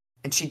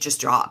 And she just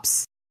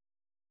drops.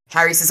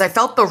 Harry says, "I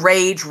felt the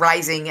rage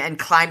rising and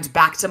climbed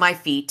back to my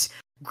feet,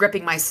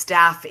 gripping my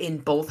staff in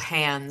both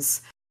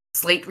hands."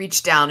 Slate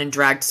reached down and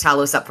dragged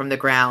Talos up from the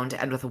ground,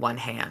 and with one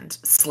hand.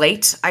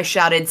 "Slate," I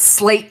shouted.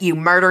 "Slate, you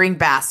murdering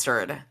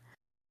bastard."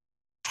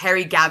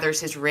 Harry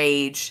gathers his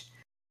rage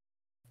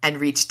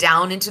and reached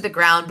down into the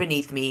ground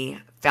beneath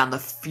me, found the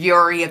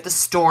fury of the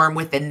storm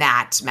within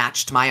that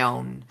matched my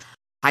own.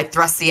 I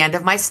thrust the end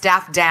of my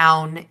staff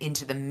down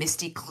into the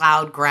misty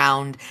cloud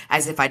ground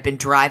as if I'd been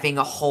driving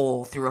a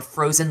hole through a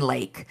frozen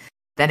lake,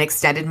 then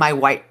extended my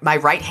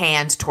right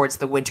hand towards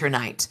the winter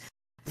night.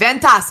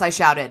 "Ventas," I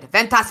shouted.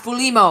 "Ventas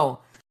fulimo!"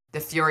 The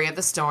fury of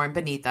the storm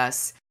beneath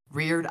us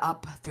reared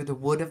up through the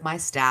wood of my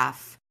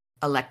staff,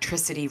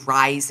 electricity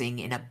rising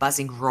in a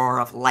buzzing roar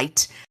of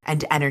light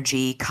and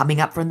energy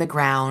coming up from the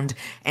ground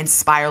and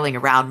spiraling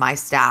around my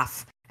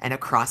staff and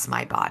across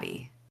my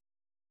body.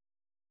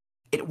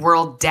 It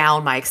whirled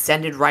down my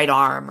extended right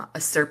arm,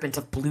 a serpent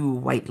of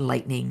blue-white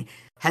lightning,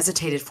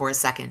 hesitated for a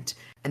second,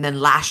 and then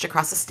lashed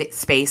across the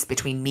space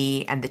between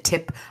me and the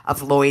tip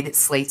of Lloyd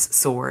Slate's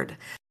sword,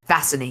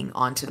 fastening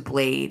onto the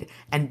blade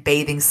and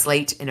bathing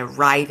Slate in a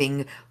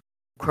writhing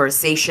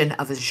coruscation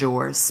of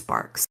azure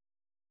sparks.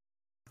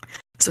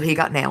 So he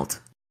got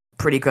nailed.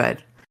 Pretty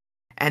good.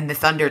 and the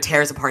thunder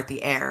tears apart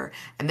the air,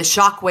 and the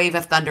shock wave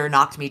of thunder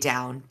knocked me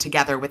down,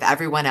 together with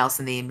everyone else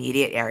in the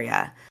immediate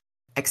area,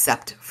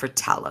 except for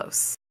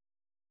Talos.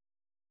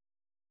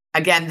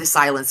 Again, the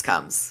silence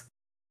comes.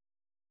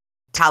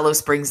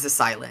 Talos brings the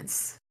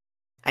silence,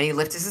 and he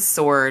lifts his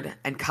sword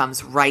and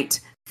comes right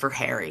for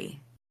Harry.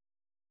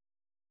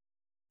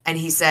 And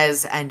he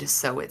says, and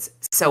so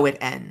it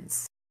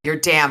ends. You're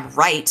damn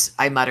right,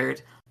 I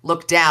muttered.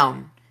 Look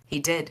down. He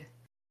did.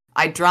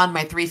 I'd drawn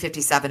my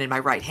 .357 in my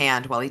right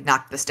hand while he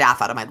knocked the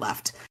staff out of my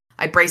left.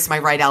 I braced my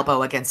right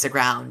elbow against the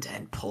ground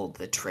and pulled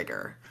the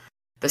trigger.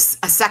 A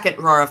second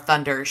roar of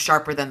thunder,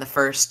 sharper than the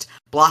first,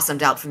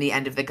 blossomed out from the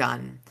end of the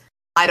gun.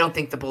 I don't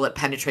think the bullet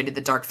penetrated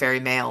the dark fairy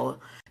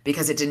male,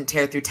 because it didn't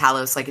tear through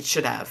Talos like it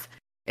should have.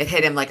 It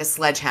hit him like a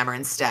sledgehammer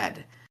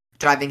instead,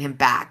 driving him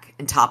back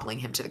and toppling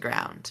him to the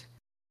ground.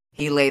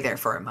 He lay there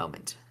for a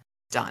moment,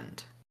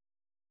 stunned.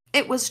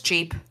 It was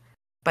cheap,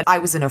 but I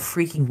was in a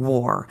freaking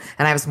war,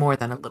 and I was more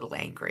than a little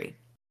angry.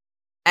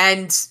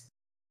 And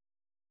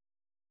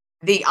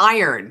the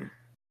iron,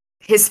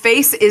 his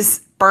face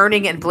is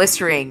burning and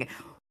blistering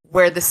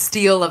where the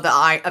steel of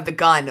the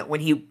gun,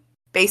 when he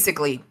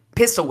basically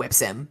pistol whips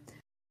him.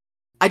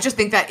 I just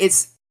think that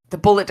the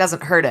bullet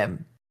doesn't hurt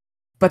him,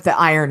 but the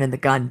iron in the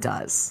gun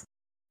does.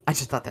 I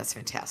just thought that's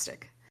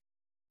fantastic.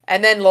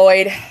 And then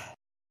Lloyd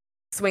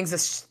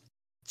swings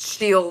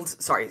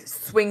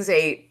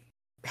a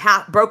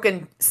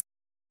broken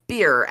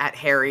spear at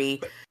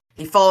Harry.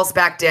 He falls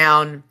back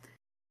down,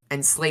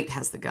 and Slate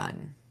has the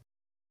gun.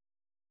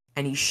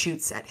 And he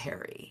shoots at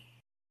Harry.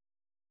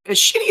 As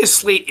shitty as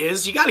Slate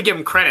is, you got to give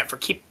him credit for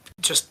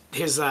just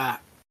his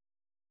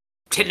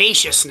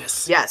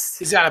tenaciousness. Yes.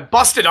 He's got a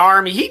busted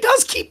arm. He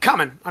does keep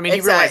coming. I mean,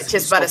 he realizes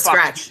just but a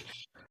scratch.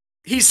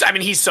 He's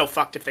so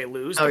fucked if they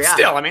lose. Oh, but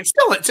yeah.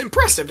 Still, it's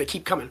impressive to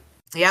keep coming.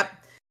 Yep.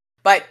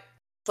 But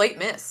Slate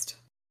missed.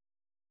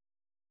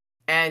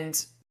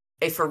 And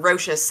a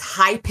ferocious,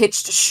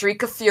 high-pitched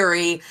shriek of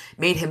fury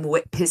made him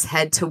whip his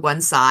head to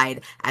one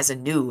side as a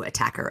new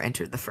attacker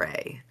entered the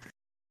fray.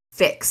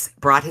 Fix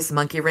brought his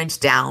monkey wrench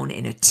down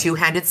in a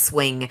two-handed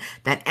swing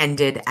that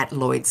ended at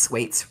Lloyd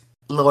Slate's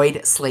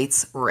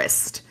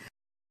wrist.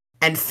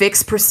 And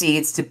Fix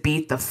proceeds to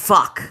beat the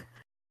fuck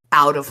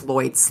out of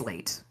Lloyd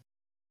Slate.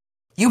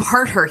 You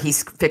hurt her,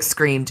 Fix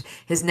screamed.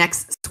 His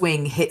next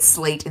swing hit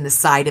Slate in the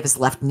side of his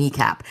left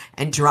kneecap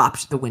and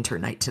dropped the Winter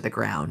Knight to the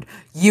ground.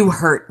 You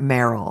hurt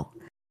Meryl.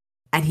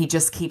 And he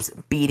just keeps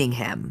beating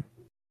him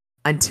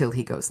until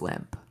he goes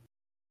limp.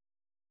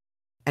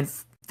 And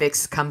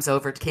Fix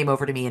came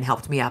over to me and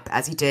helped me up.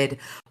 As he did,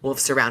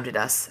 wolves surrounded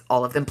us,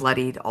 all of them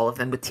bloodied, all of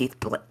them with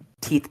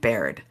teeth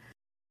bared.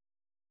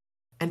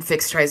 And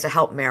Fix tries to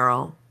help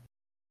Meryl.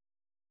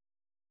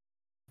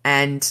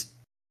 And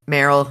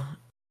Meryl,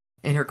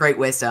 in her great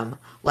wisdom,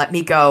 let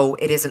me go.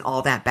 It isn't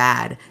all that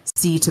bad.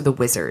 See to the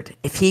wizard.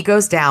 If he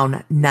goes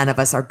down, none of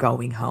us are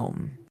going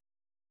home.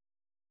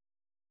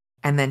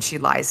 And then she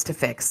lies to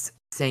Fix,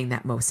 saying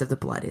that most of the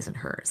blood isn't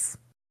hers.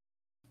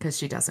 Because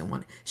she doesn't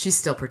want it. She's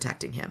still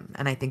protecting him.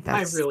 And I think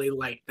that's... I really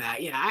like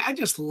that. Yeah, I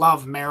just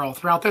love Meryl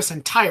throughout this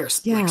entire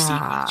sequence.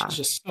 She's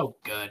just so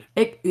good.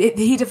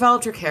 He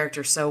developed her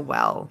character so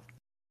well.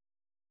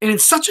 And in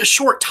such a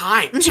short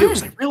time, too. Mm-hmm. It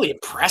was really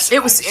impressive.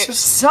 It was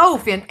so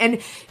fun.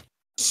 And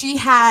she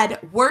had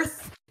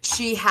worth.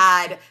 She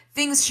had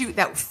things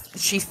that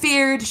she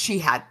feared. She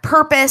had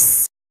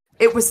purpose.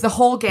 It was the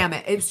whole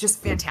gamut. It was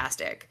just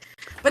fantastic.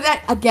 But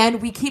that, again,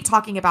 we keep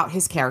talking about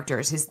his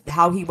characters,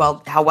 how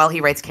well he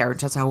writes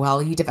characters, how well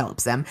he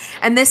develops them.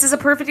 And this is a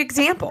perfect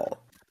example.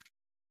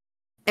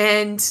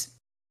 And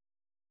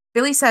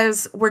Billy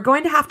says, we're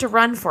going to have to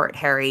run for it,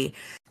 Harry.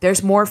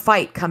 There's more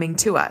fight coming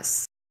to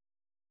us.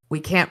 We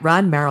can't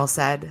run, Meryl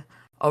said.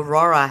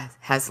 Aurora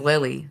has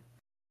Lily.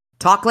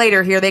 Talk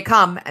later, here they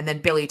come. And then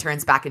Billy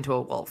turns back into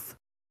a wolf.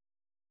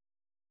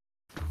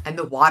 And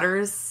the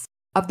waters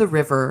of the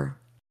river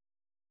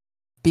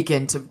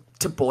begin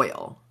to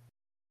boil.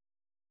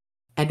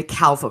 And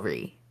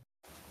cavalry,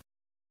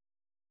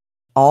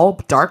 all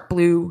dark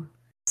blue,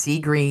 sea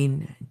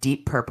green,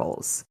 deep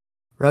purples,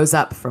 rose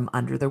up from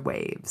under the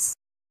waves.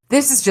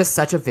 This is just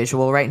such a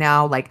visual right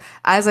now. Like,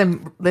 as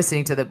when I was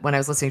listening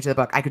to the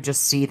book, I could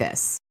just see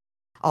this.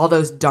 All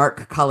those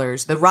dark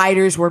colors. The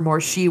riders were more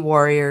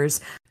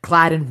she-warriors,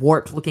 clad in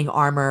warped-looking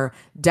armor,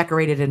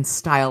 decorated in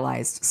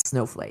stylized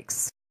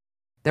snowflakes.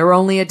 There were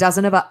only a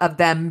dozen of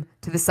them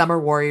to the Summer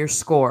Warriors'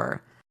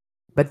 score,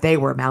 but they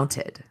were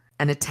mounted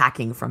and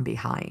attacking from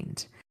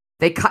behind.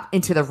 They cut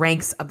into the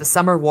ranks of the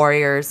Summer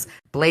Warriors,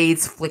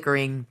 blades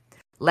flickering,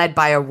 led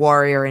by a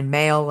warrior in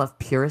mail of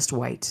purest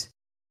white,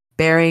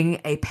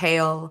 bearing a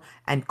pale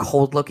and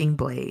cold-looking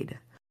blade.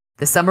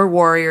 The Summer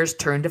Warriors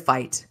turned to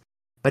fight,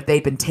 but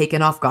they'd been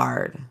taken off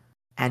guard,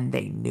 and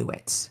they knew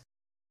it.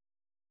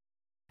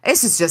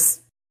 This is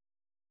just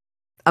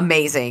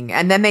amazing.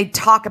 And then they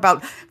talk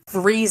about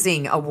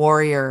freezing a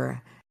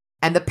warrior,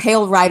 and the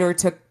Pale Rider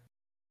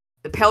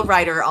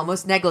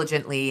almost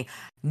negligently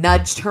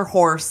nudged her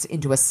horse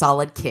into a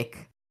solid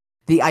kick.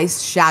 The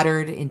ice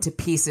shattered into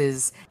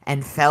pieces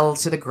and fell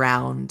to the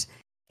ground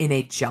in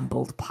a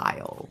jumbled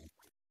pile.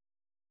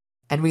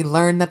 And we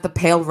learn that the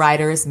pale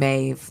rider is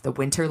Maeve, the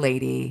Winter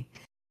Lady.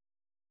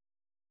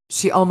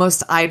 She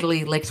almost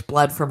idly licked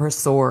blood from her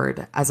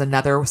sword as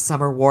another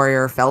summer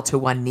warrior fell to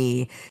one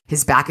knee,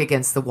 his back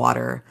against the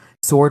water,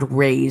 sword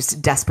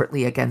raised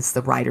desperately against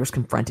the riders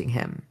confronting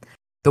him.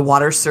 The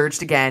water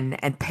surged again,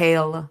 and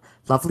pale,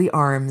 lovely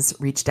arms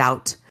reached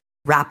out,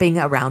 wrapping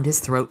around his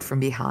throat from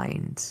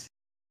behind.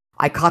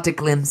 I caught a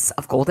glimpse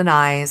of golden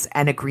eyes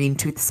and a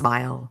green-toothed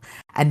smile,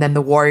 and then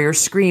the warrior's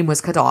scream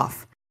was cut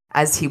off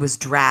as he was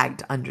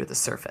dragged under the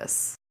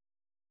surface.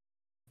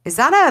 Is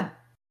that a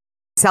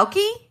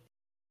Selkie?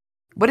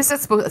 What is that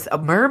supposed to be? A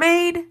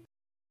mermaid?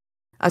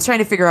 I was trying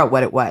to figure out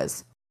what it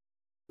was.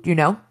 Do you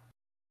know?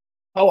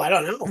 Oh, I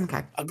don't know.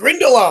 Okay. A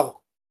Grindylow.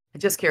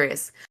 Just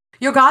curious.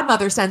 Your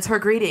godmother sends her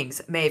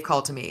greetings, Maeve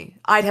called to me.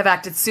 I'd have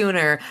acted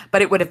sooner,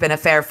 but it would have been a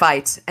fair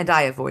fight, and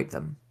I avoid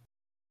them.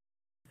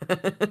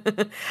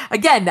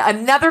 Again,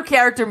 another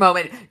character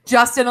moment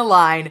just in a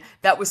line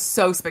that was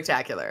so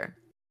spectacular.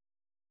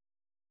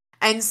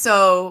 And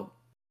so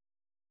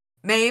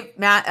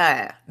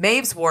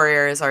Maeve's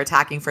warriors are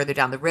attacking further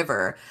down the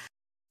river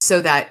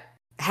so that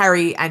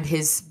Harry and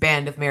his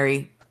band of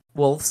merry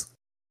wolves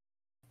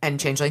and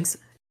changelings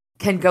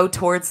can go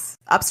towards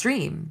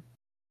upstream.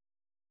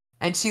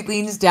 And she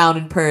leans down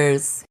and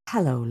purrs,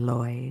 "Hello,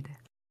 Lloyd.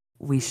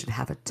 We should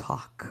have a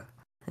talk."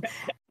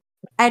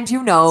 And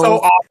you know, So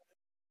awesome.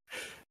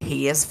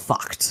 He is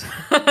fucked.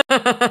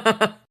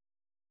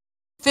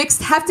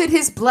 Fix hefted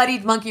his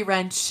bloodied monkey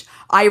wrench.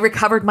 I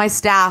recovered my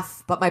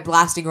staff, but my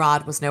blasting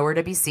rod was nowhere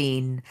to be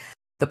seen.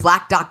 The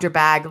black doctor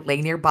bag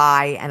lay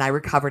nearby, and I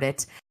recovered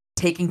it,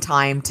 taking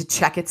time to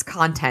check its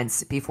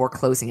contents before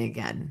closing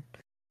again.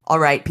 All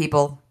right,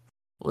 people,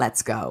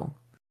 let's go.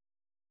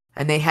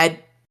 And they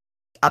head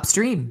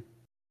upstream.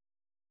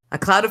 A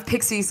cloud of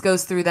pixies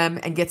goes through them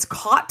and gets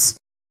caught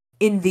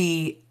in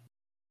the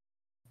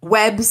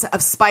webs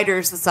of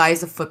spiders the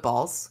size of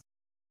footballs.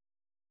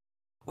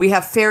 We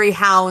have fairy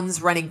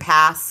hounds running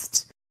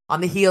past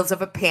on the heels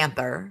of a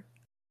panther.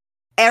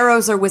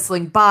 Arrows are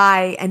whistling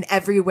by, and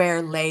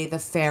everywhere lay the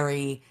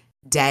fairy,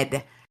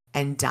 dead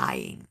and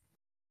dying.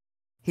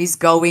 He's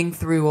going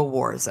through a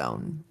war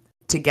zone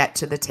to get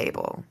to the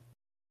table.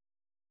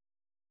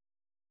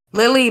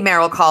 Lily,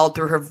 Meryl called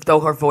through her, though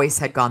her voice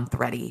had gone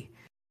thready.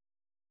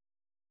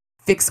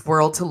 Fix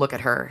whirled to look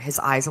at her, his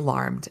eyes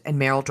alarmed, and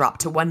Meryl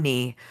dropped to one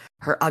knee,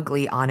 her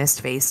ugly,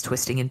 honest face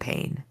twisting in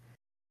pain.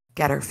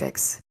 Get her,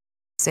 Fix.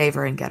 Save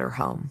her and get her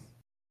home.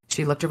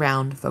 She looked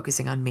around,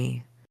 focusing on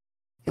me.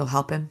 You'll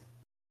help him?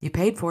 You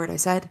paid for it, I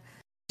said.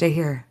 Stay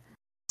here.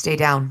 Stay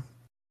down.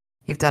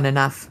 You've done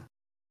enough.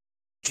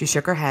 She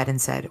shook her head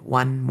and said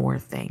one more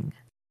thing.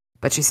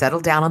 But she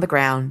settled down on the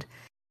ground,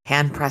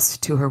 hand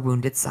pressed to her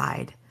wounded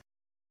side,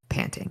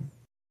 panting.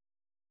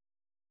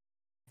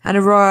 And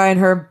Aurora and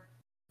her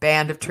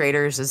band of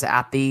traitors is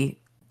at the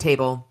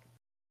table.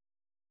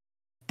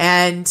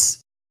 And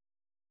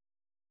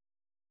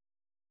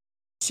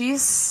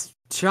she's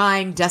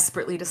trying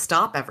desperately to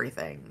stop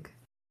everything.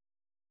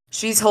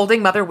 She's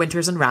holding Mother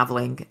Winter's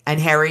unraveling, and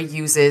Harry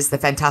uses the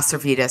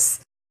Fantastic Vitus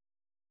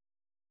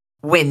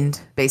wind,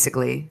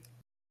 basically,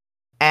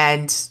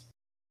 and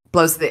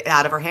blows it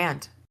out of her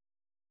hand.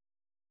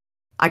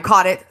 I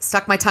caught it,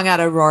 stuck my tongue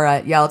out at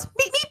Aurora, yelled,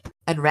 "Meep, meep,"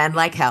 and ran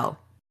like hell.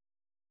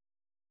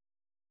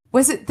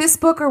 Was it this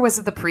book or was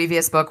it the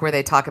previous book where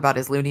they talk about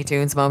his Looney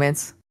Tunes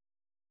moments?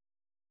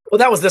 Well,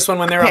 that was this one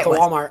when they were at the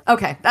Walmart.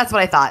 Okay, that's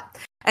what I thought.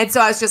 And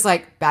so I was just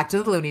like, back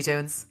to the Looney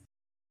Tunes.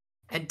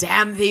 And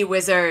damn thee,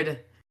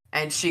 wizard.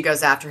 And she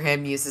goes after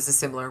him, uses a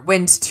similar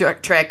wind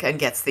trick, and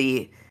gets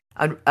the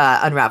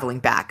unraveling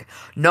back.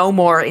 No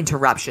more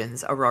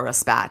interruptions, Aurora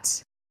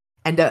spat.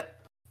 And a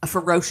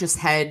ferocious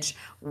hedge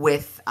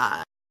with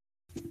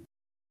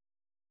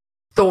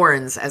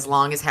thorns as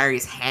long as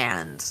Harry's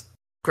hand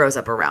grows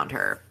up around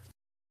her.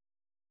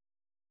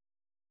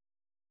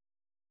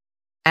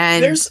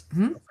 And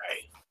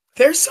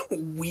there's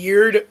some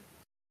weird,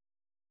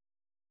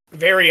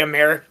 very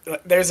American.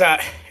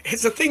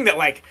 It's a thing that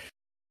like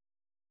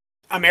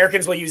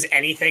Americans will use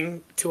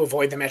anything to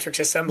avoid the metric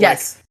system.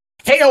 Yes,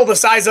 like, hail the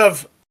size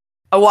of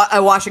a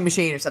washing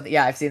machine or something.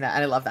 Yeah, I've seen that,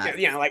 and I love that.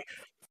 Yeah,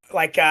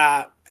 like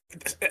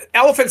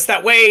elephants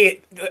that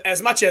weigh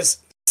as much as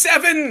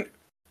 7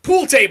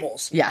 pool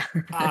tables. Yeah,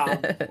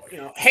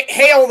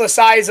 hail the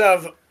size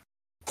of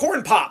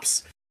corn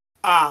pops.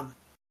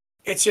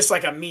 It's just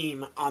like a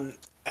meme on.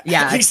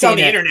 Yeah, at least on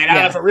the internet. I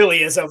don't know if it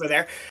really is over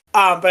there.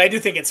 But I do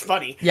think it's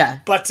funny. Yeah.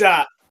 But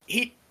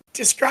he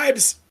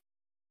describes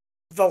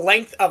the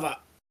length of a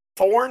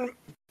thorn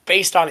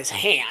based on his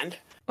hand.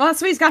 Well, that's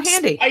what he's got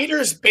handy.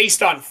 Spiders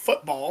based on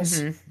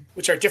footballs,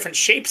 which are different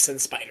shapes than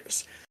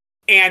spiders.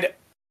 And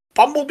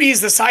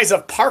bumblebees the size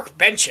of park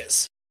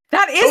benches.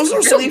 That is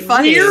Those really are some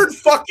funny. Weird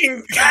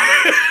fucking.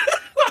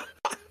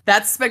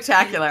 That's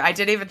spectacular. I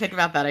didn't even think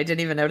about that. I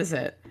didn't even notice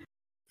it.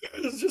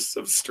 There's just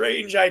some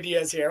strange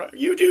ideas here.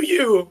 You do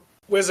you,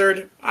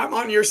 wizard. I'm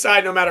on your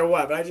side no matter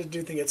what, but I just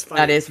do think it's funny.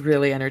 That is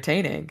really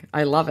entertaining.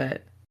 I love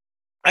it.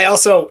 I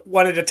also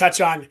wanted to touch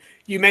on,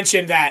 you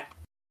mentioned that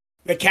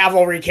the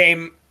cavalry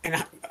came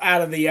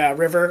out of the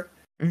river,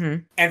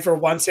 and for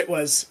once it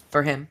was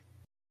for him.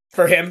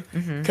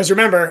 Because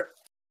remember,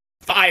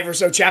 5 or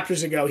so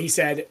chapters ago, he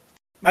said,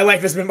 "My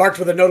life has been marked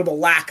with a notable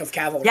lack of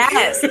cavalry."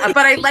 Yes, but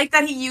I like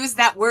that he used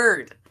that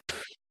word.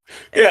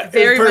 Yeah,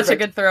 very much a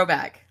good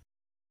throwback.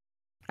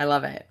 I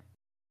love it.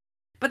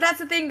 But that's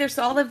the thing. There's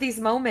all of these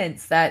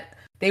moments that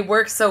they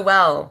work so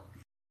well.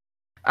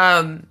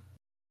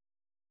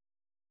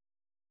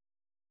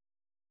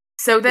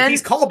 So then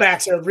these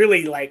callbacks are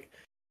really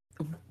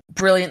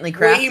brilliantly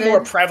crafted, way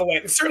more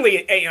prevalent. And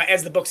certainly,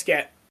 as the books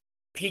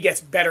he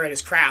gets better at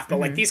his craft.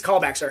 But these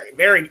callbacks are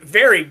very,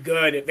 very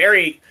good,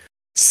 very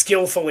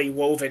skillfully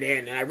woven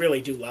in, and I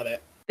really do love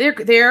it.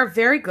 They're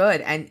very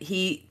good, and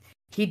he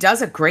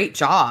does a great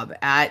job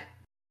at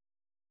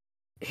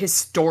his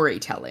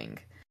storytelling.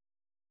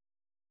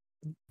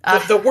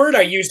 The word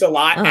I used a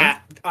lot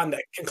on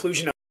the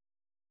conclusion of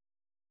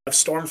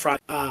Stormfront,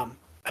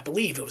 I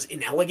believe it was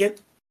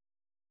inelegant.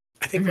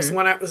 I think was the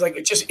one I was like,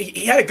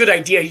 he had a good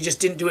idea, he just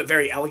didn't do it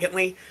very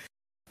elegantly.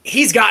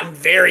 He's gotten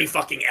very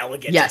fucking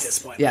elegant at this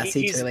point. Yes,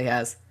 he really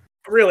has.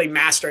 Really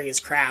mastering his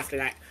craft,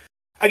 and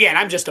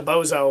I'm just a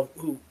bozo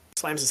who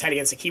slams his head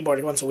against the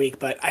keyboard once a week,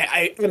 but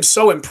I am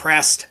so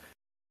impressed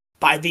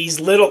by these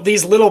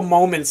little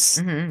moments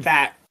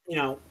that,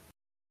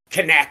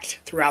 connect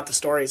throughout the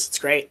stories. It's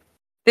great.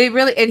 They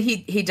really, and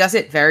he does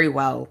it very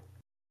well.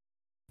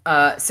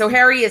 So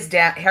Harry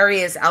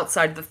is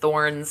outside the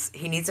thorns.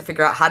 He needs to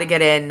figure out how to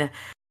get in,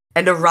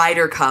 and a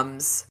rider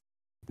comes.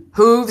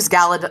 Hooves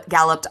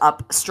galloped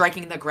up,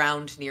 striking the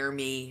ground near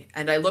me,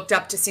 and I looked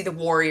up to see the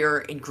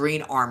warrior in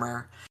green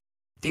armor,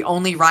 the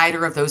only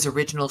rider of those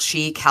original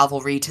She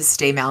cavalry to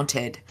stay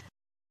mounted,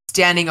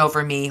 standing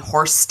over me,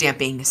 horse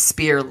stamping,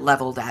 spear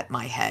leveled at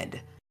my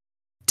head.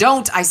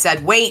 "Don't," I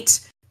said,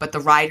 "wait!" But the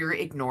rider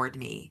ignored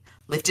me,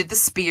 lifted the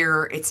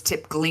spear, its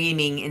tip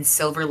gleaming in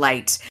silver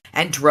light,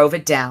 and drove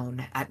it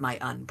down at my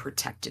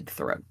unprotected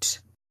throat.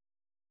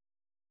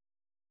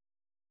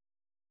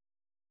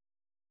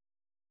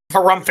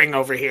 Harumphing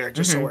over here,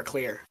 just so we're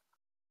clear.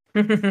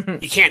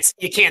 You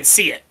can't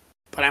see it,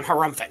 but I'm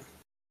harumphing.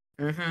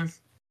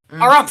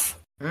 Harumph!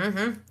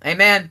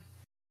 Amen.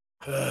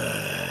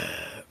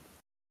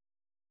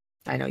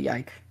 I know,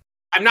 yike.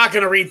 I'm not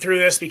going to read through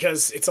this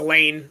because it's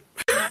Elaine.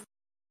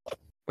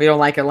 We don't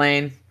like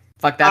Elaine.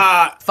 Fuck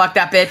that. Fuck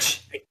that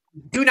bitch.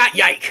 Do not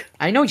yike.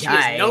 I know,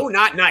 yike. No,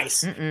 not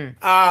nice.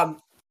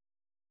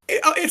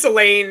 It's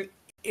Elaine.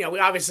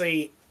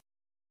 Obviously,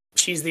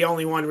 she's the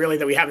only one really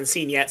that we haven't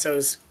seen yet, so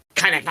it's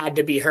kind of had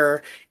to be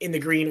her in the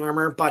green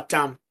armor. But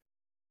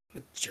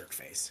jerk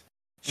face.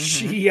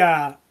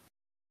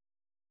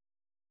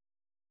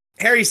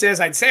 Harry says,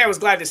 "I'd say I was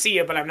glad to see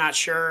you, but I'm not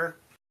sure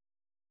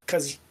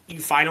because you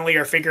finally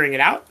are figuring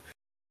it out.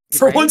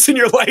 For once in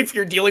your life,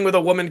 you're dealing with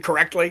a woman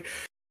correctly."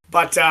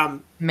 But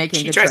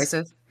making good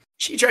choices.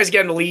 She tries to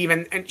get him to leave,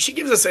 and she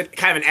gives us a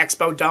kind of an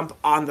expo dump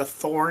on the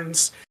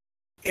thorns.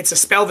 It's a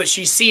spell that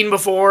she's seen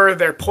before.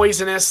 They're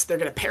poisonous. They're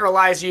going to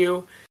paralyze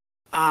you.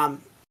 2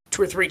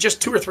 or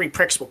 3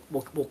 pricks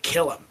will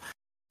kill him.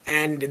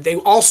 And they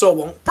also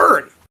won't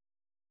burn.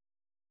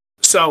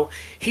 So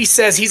he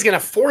says he's going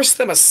to force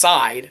them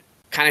aside,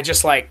 kind of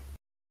just like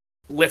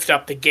lift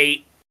up the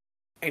gate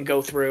and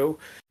go through.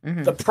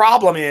 The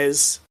problem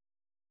is,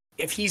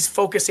 if he's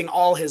focusing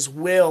all his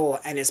will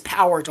and his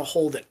power to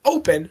hold it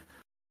open,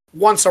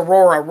 once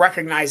Aurora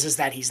recognizes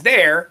that he's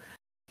there,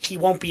 he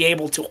won't be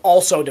able to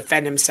also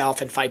defend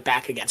himself and fight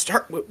back against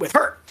her with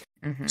her.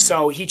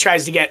 So he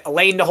tries to get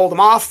Elaine to hold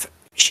him off.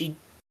 She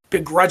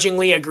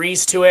begrudgingly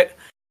agrees to it,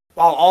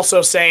 while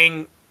also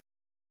saying,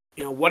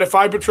 "What if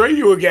I betray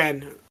you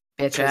again?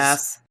 Bitch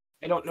ass."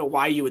 I don't know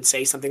why you would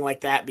say something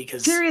like that,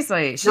 because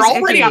seriously, you're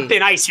already on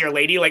thin ice here,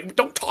 lady. Like,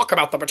 don't talk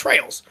about the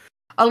betrayals.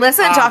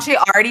 Alyssa and Joshi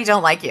already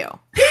don't like you.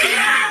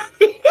 I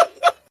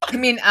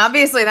mean,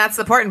 obviously that's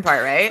the important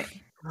part, right?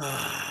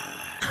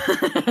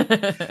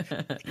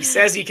 He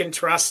says he can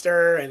trust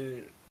her,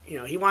 and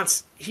he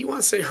wants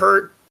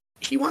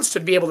to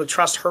be able to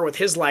trust her with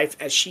his life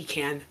as she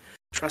can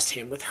trust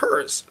him with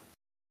hers.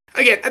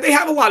 Again, they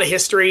have a lot of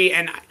history,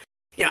 and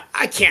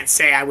I can't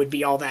say I would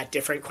be all that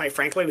different, quite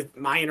frankly, with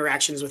my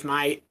interactions with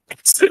my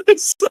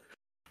exes.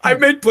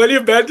 I've made plenty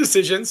of bad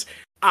decisions.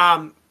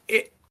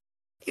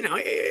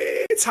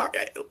 It's hard.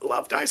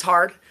 Love dies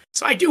hard.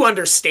 So I do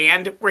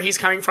understand where he's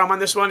coming from on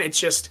this one. It's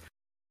just,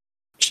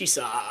 she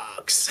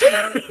sucks.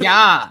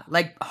 Yeah,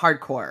 like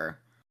hardcore.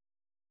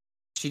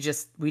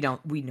 We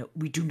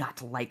do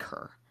not like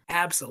her.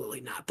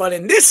 Absolutely not. But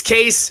in this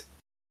case,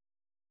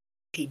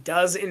 she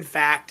does in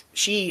fact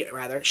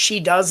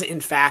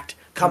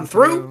come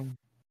through.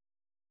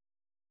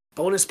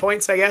 Bonus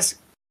points, I guess.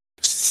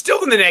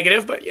 Still in the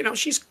negative, but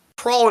she's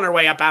crawling her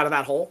way up out of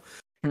that hole.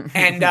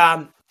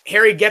 And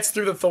Harry gets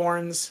through the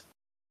thorns,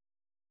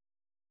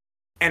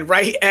 and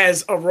right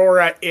as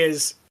Aurora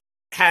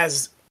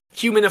has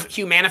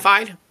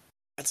humanified,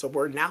 that's a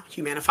word now,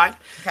 humanified.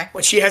 Okay.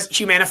 When she has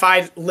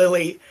humanified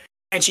Lily,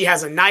 and she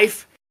has a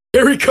knife,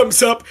 Harry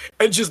comes up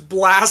and just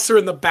blasts her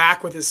in the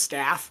back with his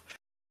staff,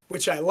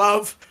 which I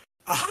love.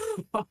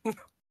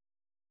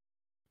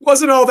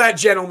 Wasn't all that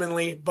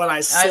gentlemanly, but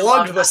I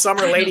slugged the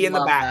summer lady in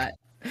the back.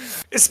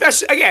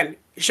 Especially, again,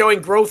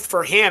 showing growth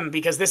for him,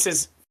 because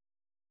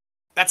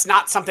that's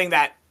not something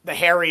that the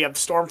Harry of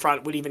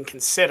Stormfront would even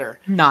consider.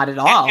 Not at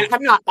all. And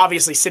I'm not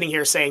obviously sitting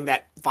here saying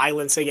that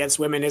violence against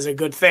women is a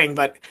good thing,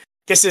 but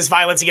this is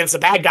violence against the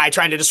bad guy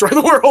trying to destroy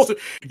the world.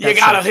 You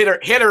gotta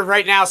hit her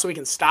right now so we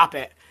can stop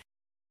it.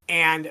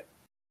 And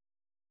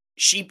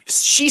she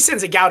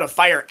sends a gout of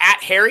fire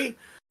at Harry,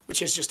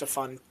 which is just a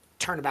fun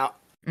turnabout.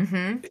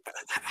 Mm-hmm.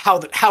 How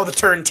the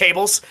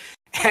turntables.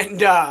 And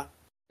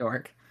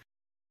dork.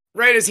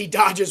 Right as he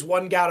dodges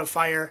one gout of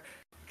fire,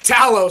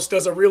 Talos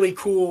does a really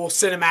cool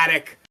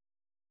cinematic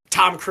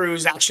Tom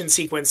Cruise action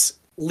sequence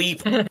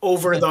leap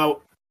over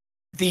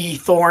the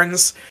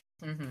thorns.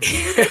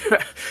 Mm-hmm.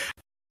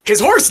 His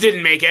horse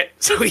didn't make it,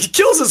 so he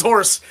kills his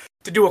horse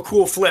to do a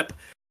cool flip.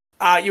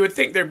 You would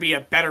think there'd be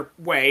a better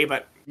way,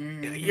 but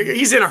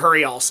he's in a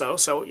hurry also,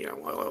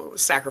 so,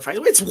 sacrifice.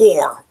 It's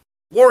war.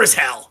 War is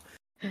hell.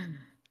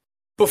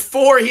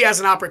 Before he has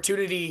an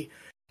opportunity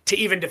to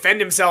even defend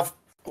himself,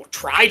 or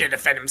try to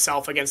defend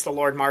himself against the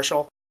Lord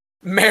Marshal,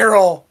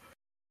 Meryl,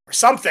 or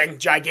something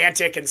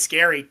gigantic and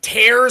scary,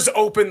 tears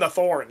open the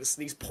thorns,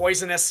 these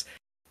poisonous,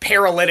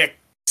 paralytic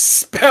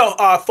spell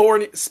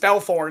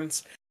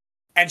thorns,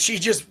 and she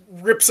just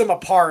rips them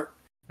apart.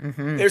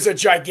 Mm-hmm. There's a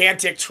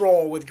gigantic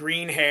troll with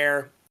green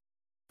hair.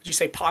 Did you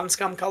say pond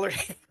scum colored?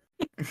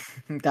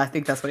 I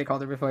think that's what he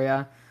called her before,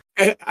 yeah.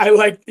 And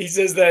he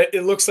says that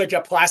it looks like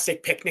a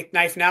plastic picnic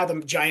knife now,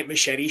 the giant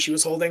machete she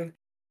was holding.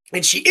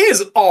 And she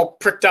is all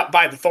pricked up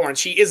by the thorns.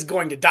 She is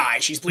going to die.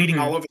 She's bleeding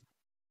all over.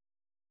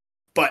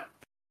 But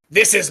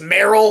this is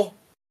Meryl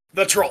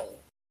the troll.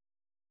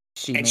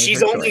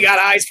 She's only got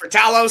eyes for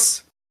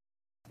Talos.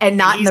 And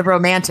not in the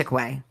romantic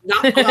way.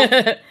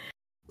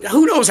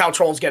 Who knows how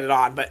trolls get it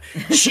on, but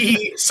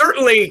she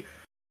certainly,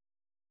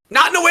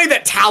 not in a way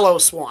that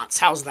Talos wants.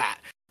 How's that?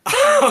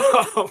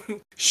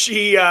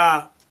 She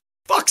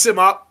fucks him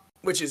up,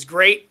 which is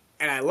great,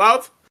 and I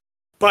love.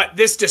 But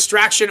this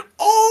distraction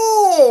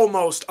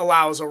almost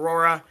allows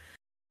Aurora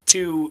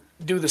to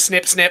do the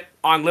snip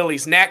on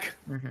Lily's neck.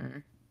 Mm-hmm.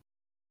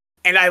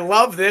 And I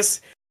love this.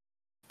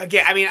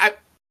 Again, I mean,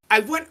 I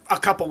went a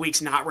couple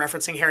weeks not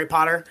referencing Harry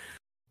Potter.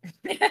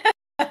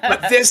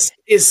 But this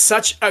is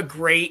such a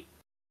great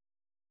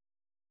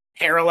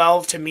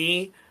parallel to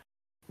me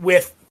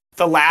with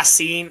the last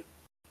scene,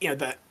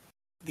 the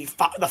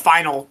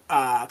final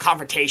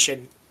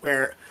confrontation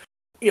where,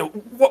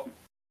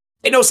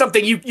 I know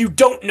something you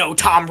don't know,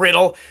 Tom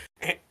Riddle.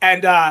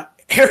 And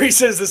Harry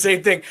says the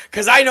same thing,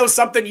 because I know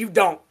something you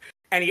don't.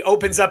 And he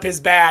opens up his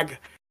bag,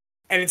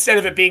 and instead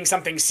of it being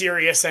something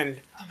serious and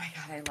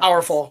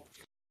powerful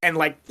and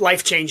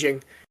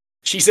life-changing,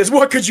 she says,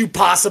 "What could you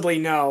possibly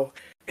know?"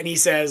 And he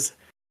says,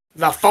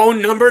 "The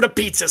phone number to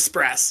Pizza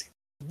Express.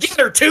 Get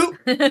her, too."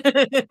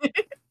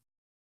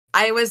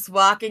 I was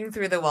walking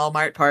through the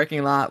Walmart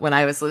parking lot when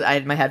I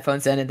had my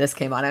headphones in and this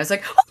came on. I was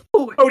like,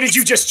 "Oh, did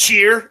you just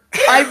cheer?"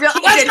 I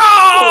really Let's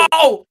did.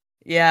 go!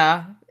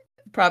 Yeah,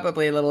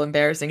 probably a little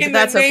embarrassing, but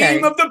that's okay. In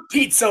the name of the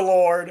Pizza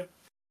Lord,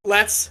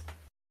 let's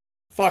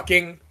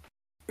fucking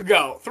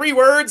go. 3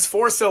 words,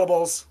 4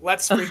 syllables.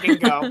 Let's freaking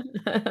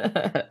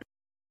go.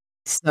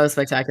 So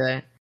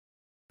spectacular.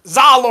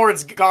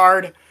 Zalord's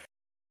guard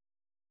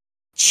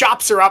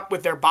chops her up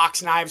with their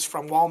box knives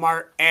from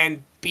Walmart,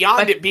 and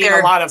beyond it being a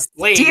lot of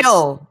blades,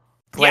 beyond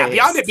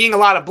it being a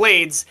lot of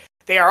blades,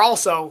 they are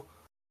also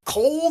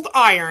cold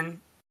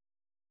iron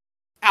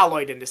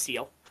alloyed into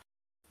steel.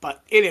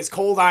 But it is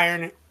cold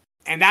iron,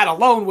 and that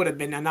alone would have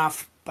been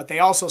enough. But they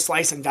also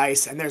slice and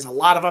dice, and there's a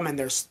lot of them, and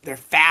they're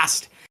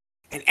fast,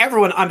 and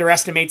everyone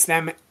underestimates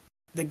them,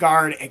 the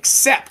guard,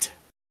 except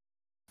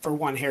for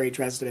one Harry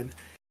Dresden.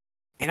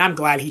 And I'm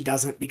glad he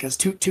doesn't, because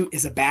Toot Toot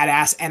is a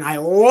badass, and I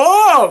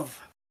love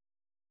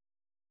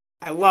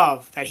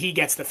that he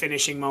gets the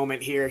finishing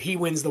moment here. He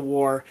wins the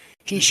war.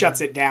 He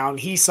shuts it down.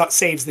 He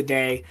saves the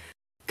day,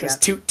 because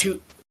Toot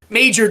Toot,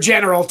 Major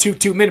General Toot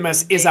Toot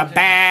Minimus, is a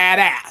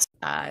badass.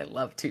 I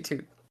love Toot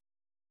Toot.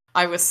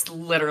 I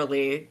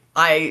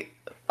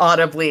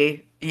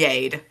audibly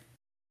yayed.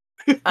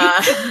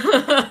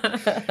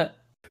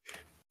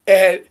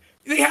 And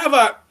they have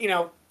a,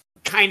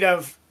 kind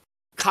of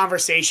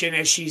conversation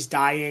as she's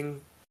dying.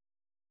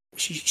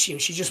 She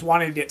just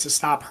wanted it to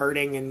stop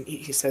hurting, and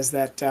he says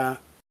that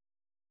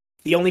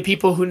the only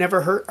people who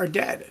never hurt are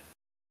dead.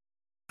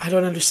 I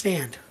don't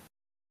understand.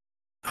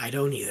 I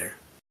don't either.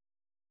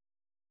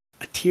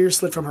 A tear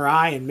slid from her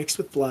eye and mixed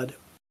with blood.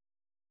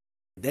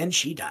 Then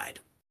she died.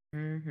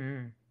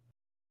 Mm-hmm.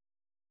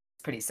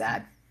 Pretty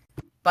sad.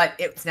 But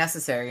it was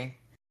necessary.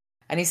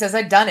 And he says,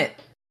 I'd done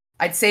it.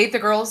 I'd saved the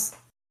girls,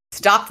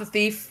 stopped the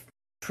thief,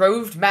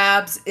 proved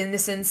Mab's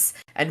innocence,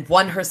 and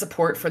won her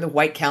support for the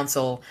White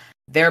Council,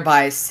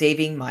 thereby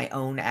saving my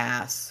own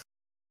ass.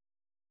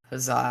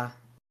 Huzzah.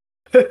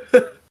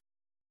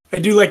 I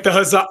do like the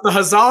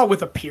huzzah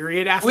with a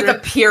period after with a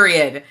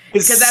period.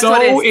 It's because that's so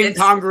what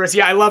incongruous.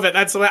 Yeah, I love it.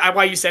 That's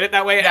why you said it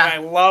that way, Yeah. and I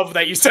love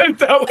that you said it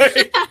that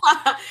way.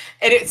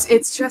 And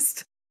it's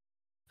just,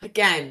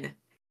 again,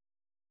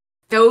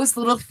 those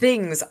little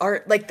things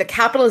are like the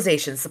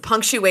capitalizations, the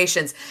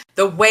punctuations,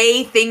 the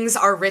way things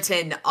are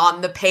written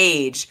on the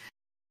page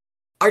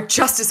are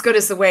just as good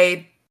as the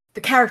way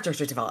the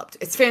characters are developed.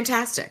 It's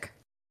fantastic.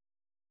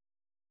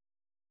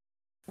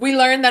 We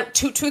learn that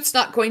Toot Toot's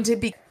not going to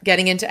be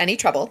getting into any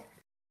trouble.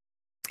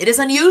 It is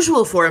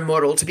unusual for a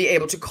mortal to be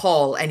able to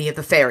call any of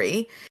the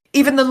fairy,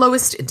 even the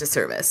lowest, into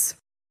service.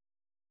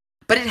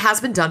 But it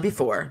has been done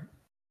before.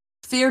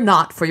 Fear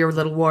not for your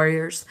little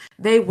warriors.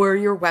 They were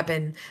your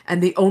weapon,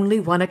 and the only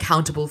one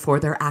accountable for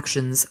their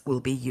actions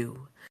will be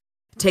you.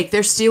 Take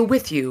their steel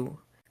with you,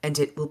 and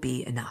it will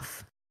be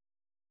enough.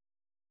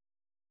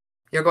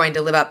 You're going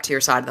to live up to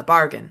your side of the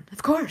bargain.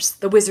 Of course,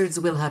 the wizards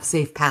will have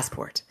safe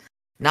passport.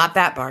 Not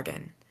that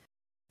bargain.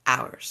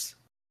 Ours.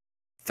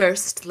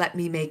 First, let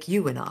me make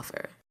you an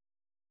offer.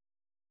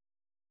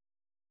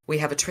 We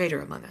have a traitor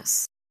among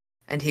us,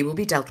 and he will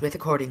be dealt with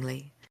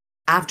accordingly,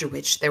 after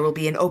which there will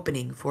be an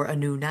opening for a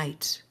new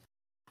knight.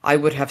 I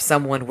would have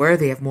someone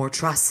worthy of more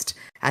trust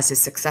as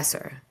his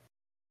successor.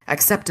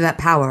 Accept that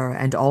power,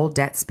 and all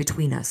debts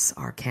between us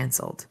are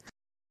cancelled.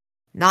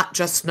 Not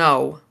just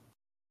no.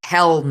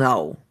 Hell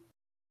no.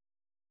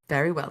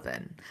 Very well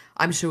then.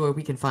 I'm sure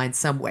we can find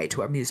some way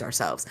to amuse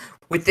ourselves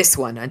with this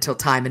one until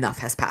time enough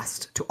has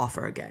passed to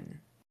offer again.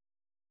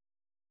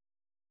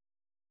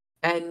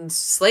 And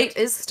Slate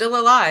is still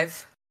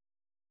alive.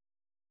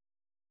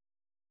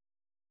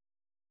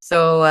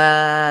 So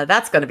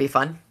that's going to be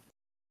fun.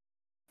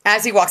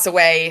 As he walks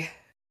away,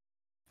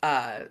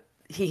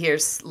 he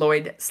hears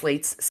Lloyd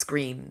Slate's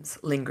screams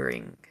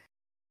lingering.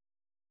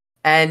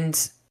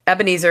 And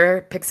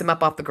Ebenezer picks him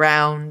up off the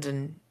ground,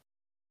 and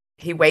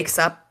he wakes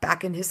up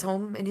back in his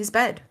home in his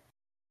bed.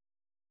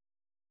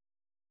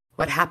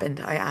 What happened?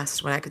 I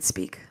asked when I could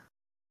speak.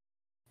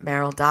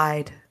 Meryl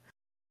died.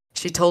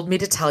 She told me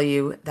to tell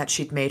you that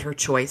she'd made her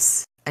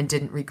choice and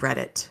didn't regret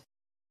it.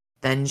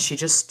 Then she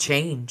just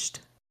changed.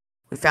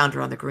 We found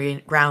her on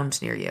the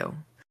ground near you.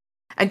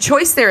 And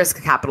choice there is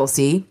capital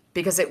C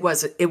because it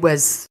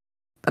was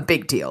a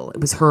big deal. It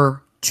was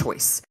her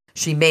choice.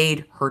 She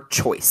made her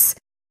choice.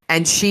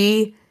 And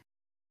I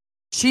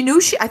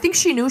think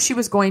she knew she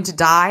was going to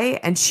die,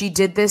 and she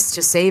did this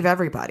to save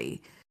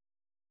everybody.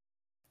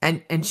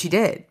 And she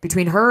did.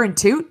 Between her and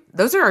Toot,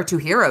 those are our two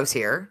heroes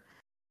here.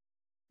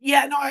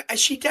 Yeah, no,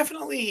 she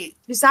definitely...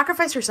 She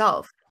sacrificed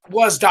herself.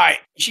 Was dying.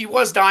 She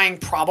was dying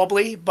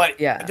probably, but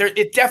yeah.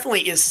 It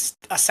definitely is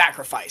a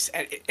sacrifice.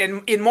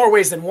 And in more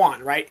ways than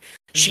one, right?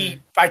 Mm-hmm.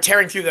 She, by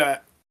tearing through the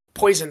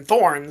poison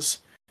thorns,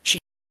 she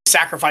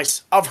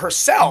sacrificed of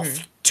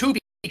herself to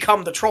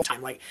become the troll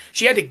time. Like,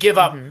 she had to give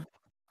up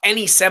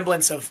any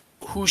semblance of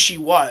who she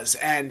was.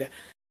 And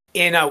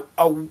in a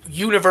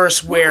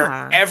universe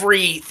where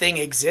everything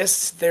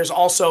exists, there's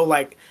also,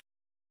 like,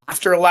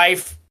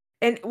 afterlife.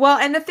 And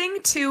the thing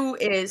too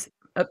is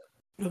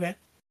okay.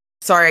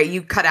 Sorry,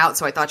 you cut out,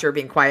 so I thought you were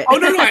being quiet. Oh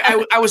no,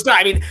 I was not.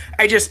 I mean,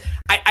 I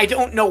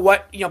don't know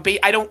what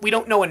we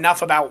don't know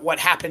enough about what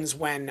happens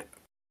when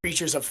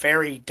creatures of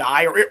fairy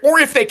die, or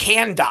if they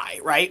can die,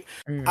 right?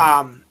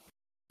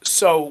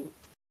 So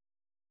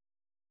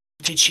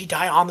did she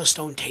die on the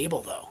stone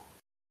table though?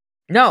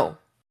 No,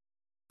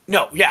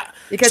 yeah,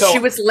 because she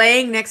was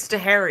laying next to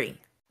Harry.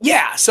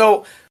 Yeah,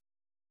 so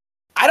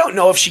I don't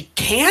know if she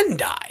can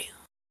die.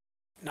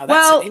 No,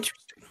 that's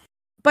interesting.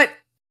 But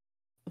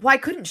why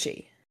couldn't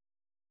she?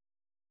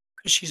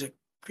 Because she's a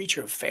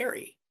creature of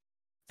fairy.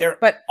 They're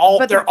but all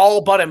but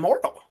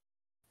immortal.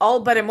 All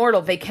but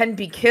immortal. They can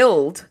be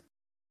killed.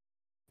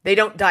 They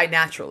don't die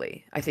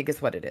naturally, I think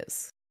is what it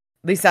is.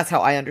 At least that's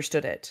how I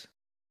understood it.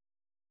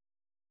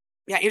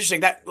 Yeah, interesting.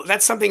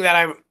 That's something that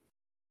I'm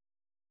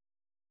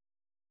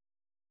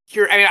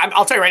here. I mean,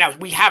 I'll tell you right now,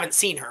 we haven't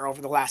seen her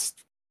over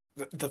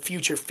the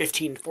future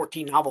 15,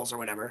 14 novels or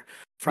whatever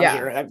from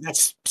here.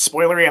 That's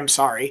spoilery. I'm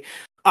sorry.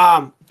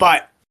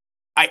 But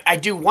I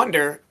do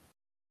wonder.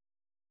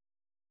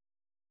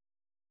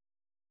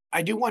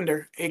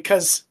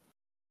 Because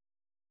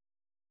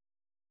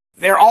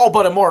they're all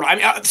but immortal. I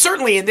mean,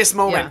 certainly in this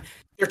moment,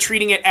 they're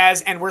treating it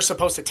as, and we're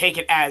supposed to take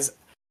it as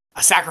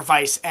a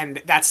sacrifice,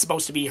 and that's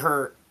supposed to be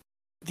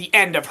the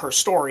end of her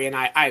story. And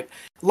I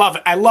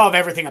love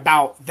everything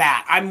about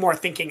that. I'm more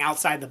thinking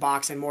outside the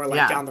box and more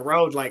like down the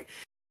road. Like,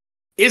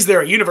 is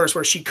there a universe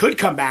where she could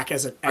come back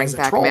as a troll? Bring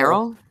back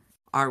Meryl?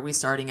 Are we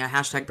starting a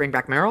hashtag Bring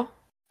Back Meryl?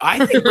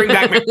 I think bring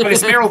back Meryl, but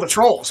it's Meryl the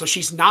troll, so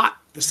she's not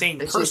the same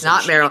person. She's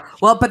not Meryl.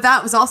 Well, but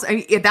that was also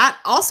that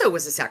also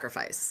was a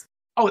sacrifice.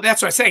 Oh,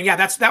 that's what I'm saying. Yeah,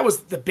 that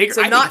was the bigger.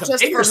 So not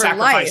just for her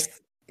sacrifice.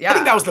 Life. Yeah, I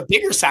think that was the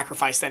bigger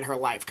sacrifice than her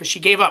life, because she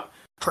gave up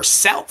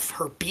herself,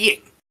 her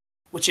being,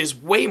 which is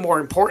way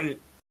more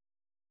important.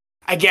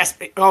 I guess.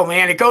 Oh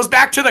man, it goes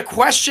back to the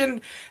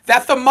question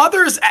that the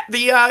mothers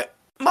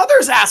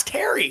asked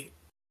Harry.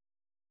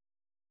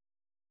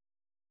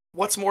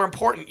 What's more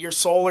important, your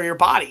soul or your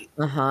body?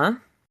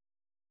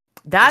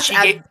 That's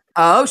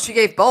Oh, she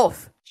gave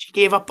both. She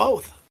gave up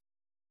both.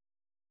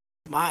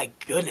 My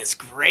goodness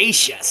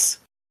gracious.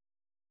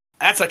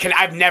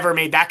 I've never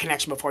made that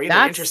connection before either.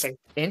 Interesting.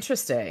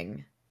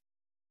 Interesting.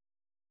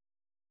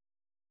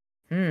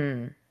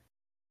 I'm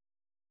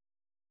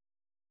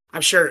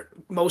sure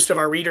most of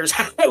our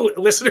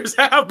listeners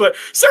have, but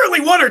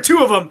certainly one or two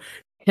of them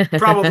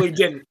probably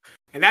didn't.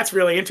 And that's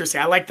really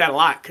interesting. I like that a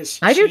lot because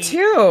I do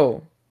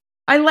too.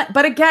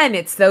 But again,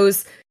 it's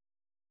those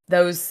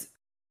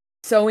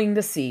sowing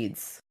the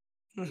seeds.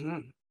 Mm-hmm.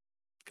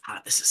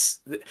 God,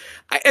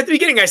 at the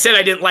beginning I said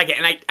I didn't like it,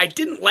 and I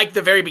didn't like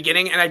the very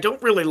beginning, and I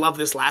don't really love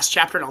this last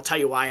chapter, and I'll tell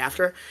you why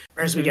after,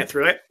 or as we get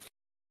through it.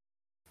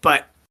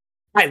 But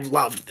I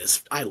loved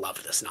this. I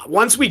loved this novel.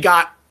 Once we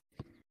got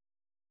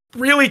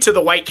really to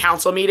the White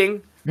Council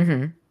meeting,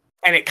 and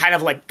it kind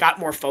of like got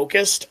more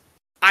focused,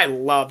 I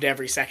loved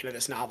every second of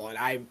this novel, and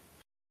I'm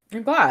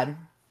glad.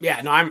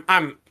 Yeah, no,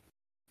 I'm.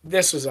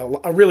 This was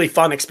a really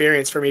fun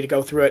experience for me to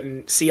go through it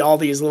and see all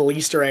these little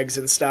Easter eggs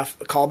and stuff,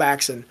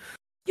 callbacks and.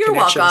 You're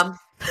welcome.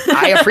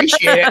 I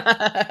appreciate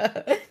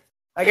it.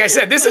 Like I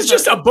said, this is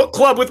just a book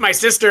club with my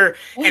sister,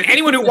 and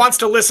anyone who wants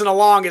to listen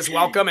along is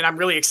welcome, and I'm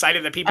really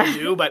excited that people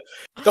do. But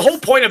the whole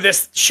point of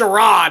this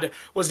charade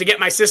was to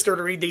get my sister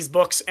to read these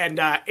books and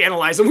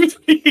analyze them with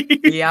me.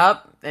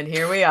 Yep, and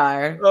here we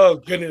are. Oh,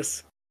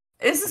 goodness.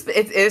 This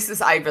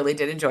is. I really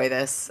did enjoy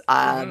this.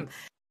 And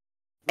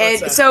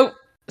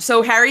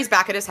so Harry's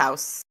back at his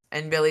house,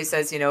 and Billy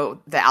says, the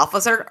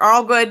alphas are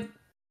all good.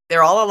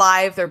 They're all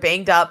alive. They're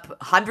banged up.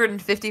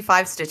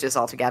 155 stitches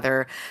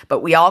altogether. But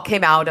we all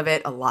came out of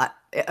it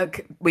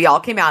we all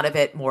came out of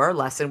it more or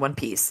less in one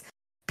piece.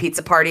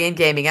 Pizza party and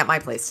gaming at my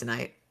place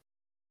tonight.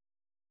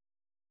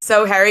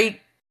 So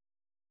Harry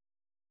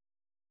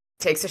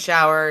takes a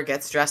shower,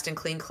 gets dressed in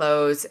clean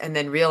clothes, and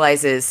then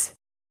realizes,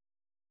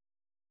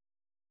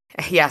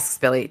 he asks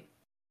Billy,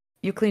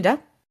 "You cleaned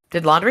up?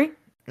 Did laundry?"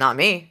 "Not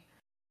me."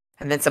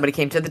 And then somebody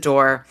came to the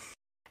door,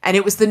 and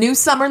it was the new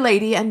summer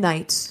lady and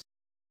knight.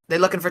 They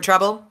looking for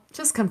trouble?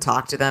 Just come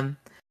talk to them.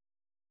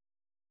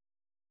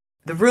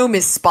 The room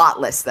is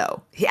spotless,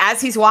 though. As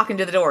he's walking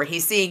to the door,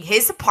 he's seeing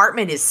his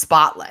apartment is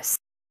spotless.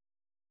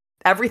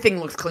 Everything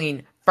looks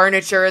clean.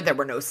 Furniture, there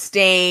were no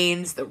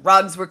stains. The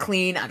rugs were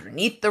clean.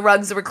 Underneath the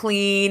rugs were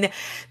clean.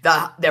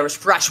 There was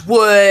fresh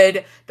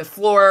wood. The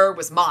floor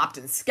was mopped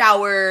and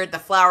scoured. The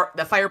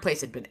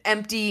fireplace had been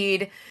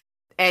emptied.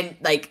 And,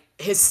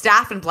 his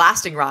staff and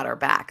blasting rod are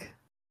back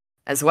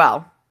as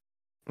well,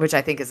 which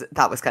I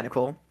thought was kind of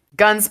cool.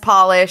 Guns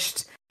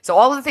polished. So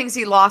all of the things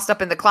he lost up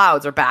in the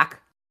clouds are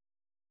back.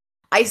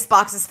 Ice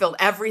boxes filled.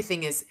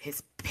 Everything is,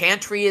 his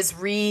pantry is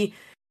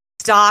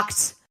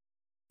restocked.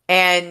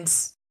 And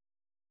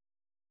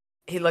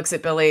he looks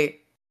at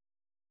Billy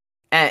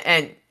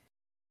Billy's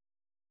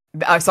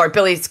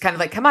kind of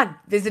like, "Come on,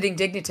 visiting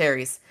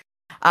dignitaries."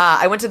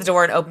 I went to the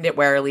door and opened it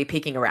warily,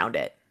 peeking around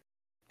it.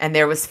 And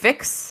there was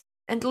Fix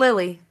and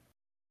Lily.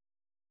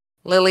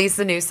 Lily's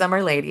the new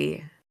summer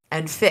lady,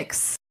 and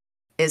Fix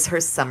is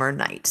her summer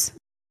knight.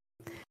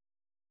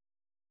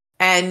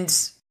 And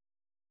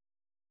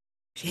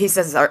he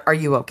says, are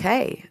you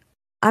okay?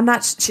 I'm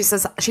not, she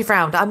says, she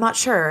frowned. "I'm not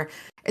sure.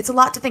 It's a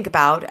lot to think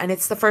about, and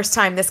it's the first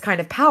time this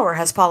kind of power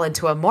has fallen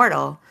to a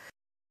mortal."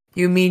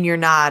 "You mean you're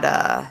not,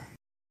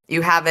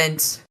 you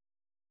haven't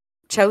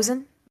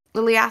chosen?"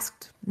 Lily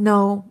asked.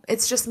 "No,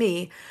 it's just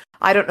me.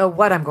 I don't know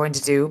what I'm going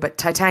to do, but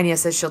Titania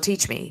says she'll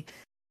teach me.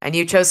 And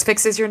you chose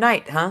Fix as your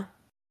knight, huh?"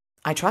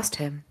 "I trust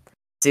him."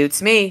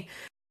 "Suits me.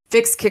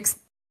 Fix kicked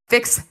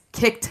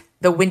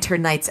the Winter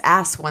Knight's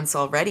ass once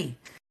already."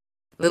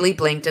 Lily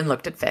blinked and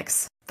looked at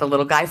Fix. The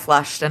little guy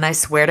flushed, and I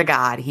swear to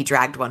God, he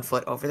dragged one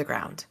foot over the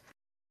ground.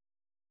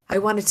 "I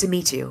wanted to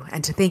meet you,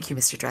 and to thank you,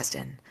 Mr.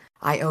 Dresden.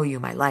 I owe you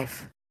my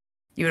life."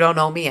 "You don't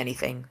owe me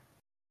anything.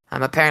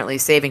 I'm apparently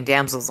saving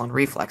damsels on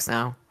reflex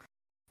now.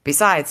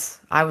 Besides,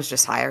 I was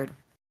just hired.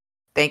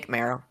 Thank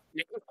Meryl."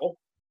 What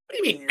do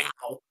you mean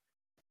now?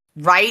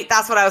 Right?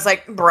 That's what I was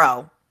like,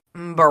 bro.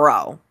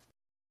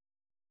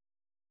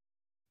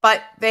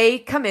 But they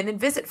come in and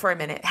visit for a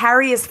minute.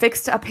 Harry has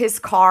fixed up his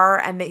car,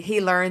 and he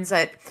learns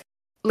that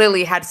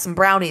Lily had some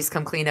brownies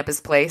come clean up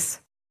his place.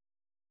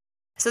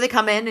 So they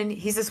come in, and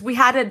he says, "We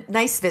had a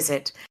nice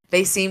visit.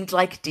 They seemed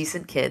like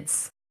decent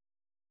kids."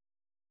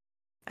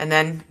 And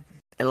then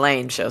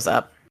Elaine shows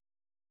up.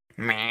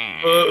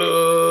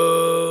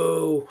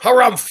 Oh,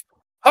 harumph.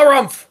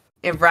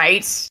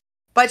 Right?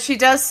 But she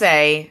does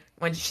say,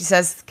 when she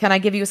says, "Can I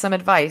give you some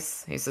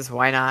advice?" He says,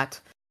 "Why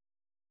not?"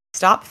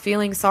 "Stop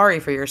feeling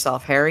sorry for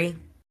yourself, Harry.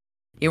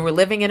 You were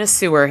living in a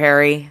sewer,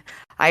 Harry.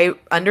 I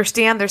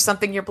understand there's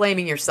something you're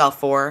blaming yourself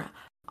for.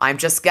 I'm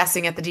just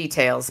guessing at the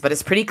details, but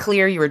it's pretty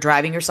clear you were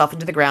driving yourself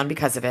into the ground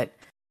because of it.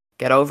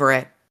 Get over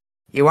it.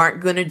 You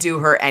aren't going to do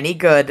her any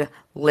good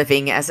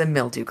living as a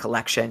mildew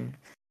collection.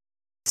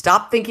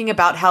 Stop thinking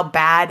about how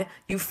bad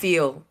you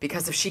feel,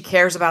 because if she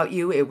cares about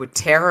you, it would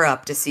tear her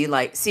up to see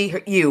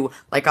you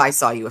like I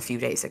saw you a few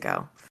days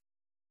ago."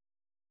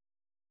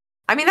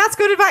 I mean, that's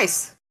good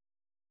advice.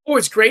 Oh,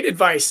 it's great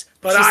advice,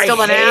 but She's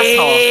still an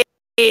asshole.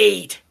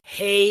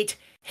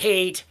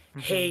 hate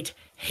hate,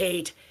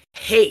 hate,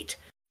 hate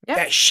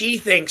that she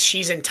thinks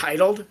she's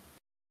entitled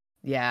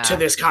to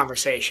this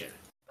conversation.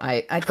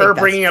 I think her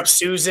bringing up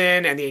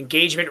Susan and the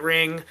engagement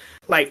ring,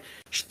 like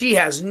she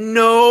has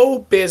no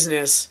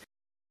business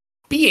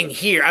being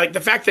here. Like the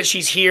fact that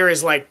she's here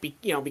is like,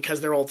 because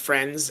they're old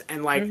friends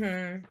and like.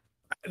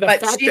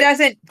 But she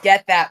doesn't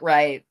get that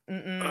right.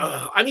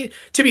 I mean,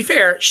 to be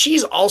fair,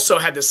 she's also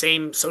had the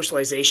same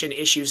socialization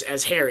issues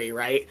as Harry,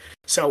 right?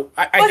 So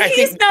I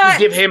think we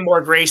give him more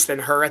grace than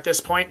her at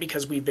this point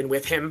because we've been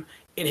with him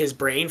in his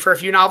brain for a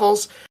few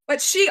novels.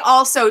 But she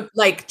also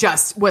like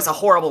just was a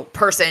horrible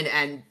person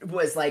and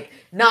was like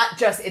not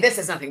just, this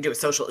has nothing to do with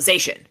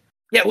socialization.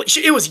 Yeah,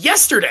 it was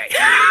yesterday.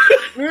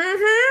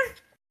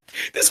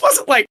 This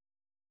wasn't like,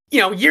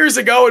 years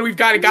ago and we've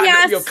got to come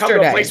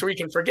to a place where we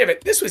can forgive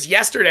it. This was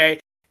yesterday.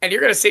 And you're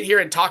going to sit here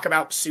and talk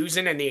about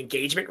Susan and the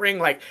engagement ring?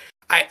 Like,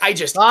 I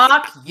just...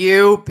 Fuck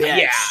you, bitch.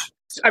 Yeah.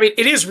 I mean,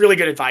 it is really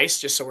good advice,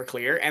 just so we're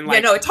clear. And like,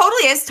 yeah, no, it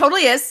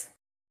totally is.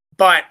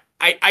 But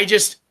I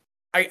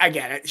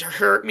get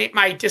it.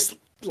 My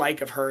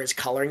dislike of her is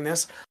coloring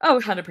this. Oh,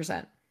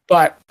 100%.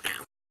 But...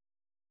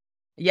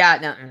 yeah,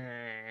 no.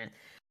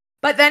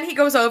 But then he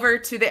goes over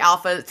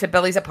to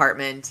Billy's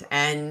apartment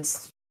and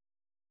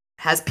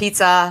has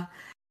pizza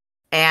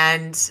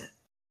and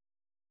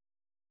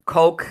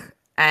Coke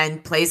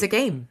and plays a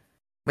game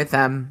with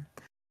them.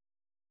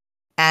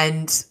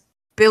 And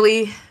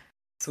Billy,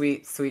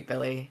 sweet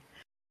Billy.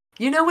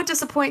 You know what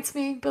disappoints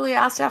me? Billy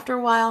asked after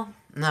a while.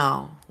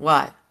 No,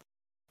 what?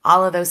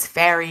 All of those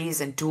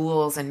fairies and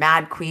duels and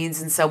mad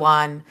queens and so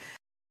on.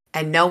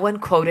 And no one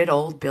quoted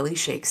old Billy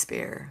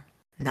Shakespeare.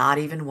 Not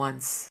even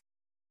once.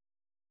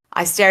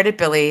 I stared at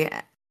Billy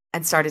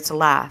and started to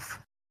laugh.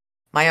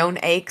 My own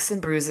aches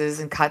and bruises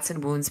and cuts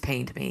and wounds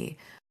pained me,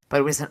 but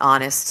it was an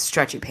honest,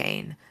 stretchy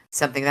pain.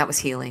 Something that was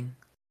healing.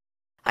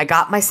 I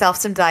got myself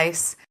some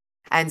dice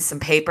and some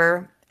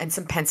paper and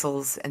some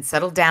pencils and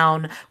settled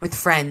down with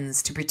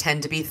friends to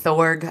pretend to be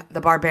Thorg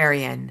the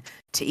Barbarian,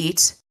 to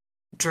eat,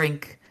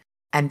 drink,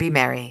 and be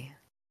merry.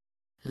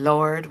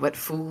 Lord, what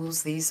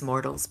fools these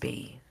mortals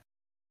be.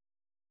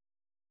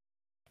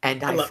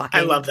 And I love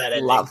that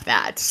ending. Love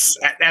that.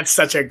 That's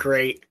such a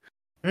great...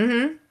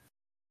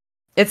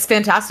 It's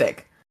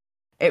fantastic.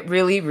 It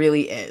really,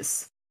 really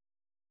is.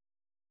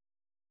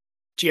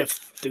 Do you have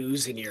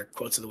thews in your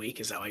quotes of the week?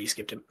 Is that why you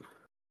skipped him?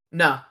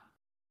 No.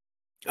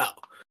 Oh,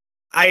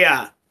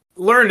 I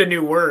learned a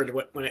new word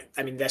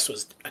this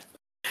was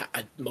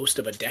most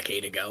of a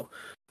decade ago.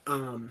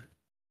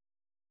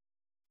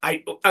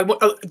 I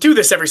do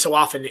this every so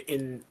often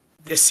in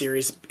this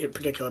series in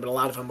particular, but a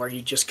lot of them where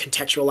you just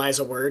contextualize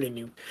a word and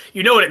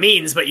you know what it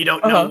means, but you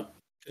don't know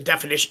the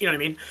definition. You know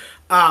what I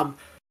mean?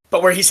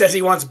 But where he says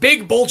he wants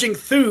big bulging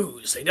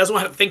thews, he doesn't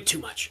want to think too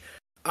much.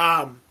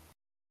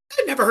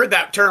 I've never heard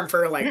that term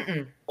for like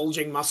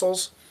bulging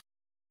muscles.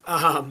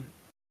 I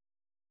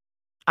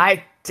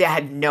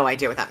had no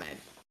idea what that meant.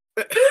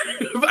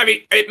 I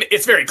mean,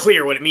 it's very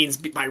clear what it means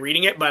by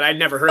reading it, but I'd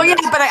never heard that.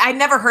 Yeah, but I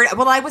never heard...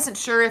 Well, I wasn't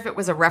sure if it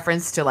was a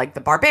reference to like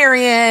the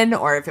barbarian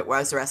or if it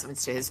was a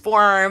reference to his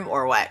form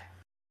or what.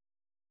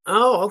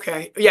 Oh,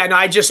 okay. Yeah, no,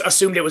 I just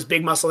assumed it was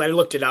big muscle. I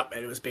looked it up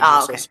and it was big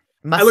muscles. Okay.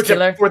 Muscular. I looked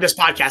it up for this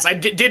podcast. I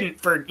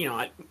didn't for,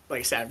 like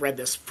I said, I've read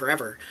this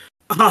forever.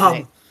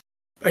 Right.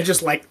 I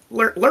just like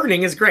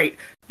learning is great.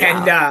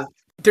 Yeah. And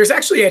there's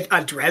actually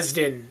a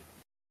Dresden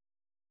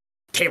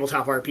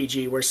tabletop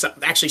RPG where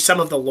some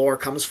of the lore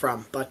comes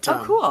from. But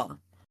cool.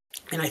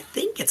 And I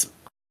think it's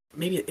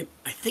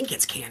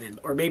canon,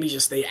 or maybe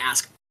just they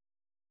ask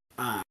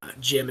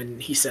Jim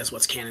and he says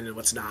what's canon and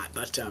what's not.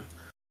 But I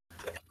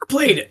never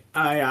played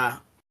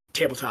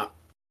tabletop.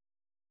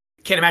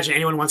 Can't imagine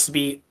anyone wants to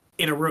be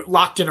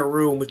locked in a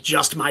room with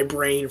just my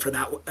brain for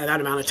that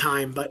amount of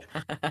time, but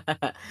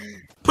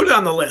put it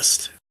on the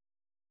list.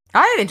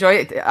 I enjoy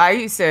it. I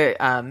used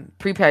to,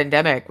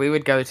 pre-pandemic, we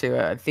would go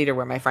to a theater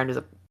where my friend was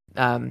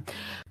a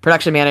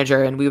production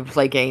manager, and we would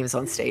play games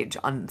on stage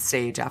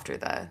after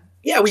the...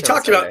 Yeah, we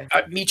talked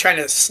about me trying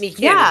to sneak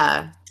in.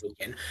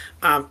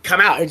 Come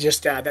out. It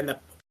just, then the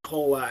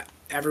whole,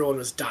 everyone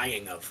was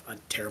dying of a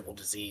terrible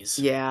disease.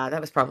 Yeah,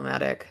 that was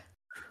problematic.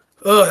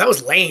 Oh, that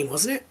was lame,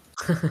 wasn't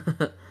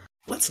it?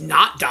 Let's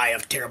not die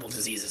of terrible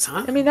diseases,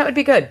 huh? I mean, that would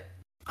be good.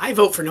 I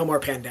vote for no more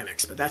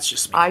pandemics, but that's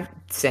just me.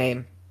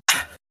 Same.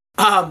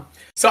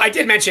 So I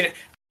did mention it.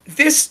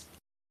 This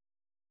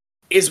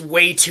is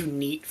way too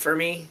neat for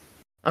me.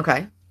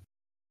 Okay.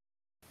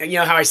 And you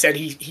know how I said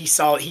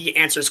he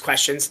answers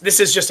questions? This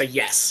is just a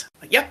yes.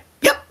 Like, yep.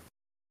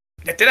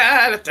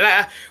 Da-da-da,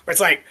 da-da-da. Where it's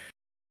like,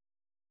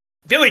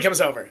 Billy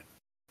comes over.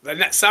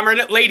 The summer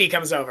lady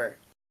comes over.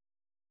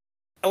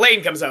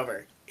 Elaine comes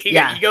over. He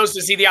goes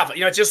to see the alpha.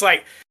 It's just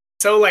like,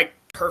 so like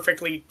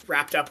perfectly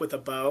wrapped up with a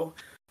bow.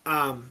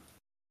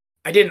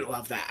 I didn't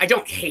love that. I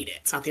don't hate it.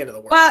 It's not the end of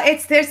the world. Well,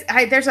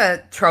 there's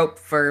a trope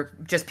for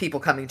just people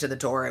coming to the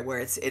door where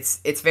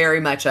it's very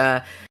much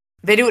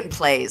they do it in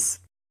plays,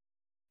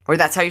 where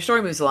that's how your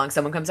story moves along.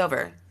 Someone comes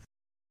over.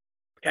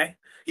 Okay.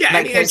 Yeah,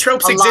 like, and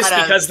tropes exist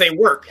because they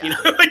work. Yeah.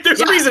 Like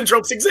there's a reason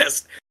tropes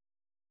exist.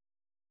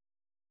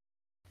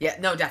 Yeah,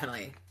 no,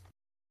 definitely.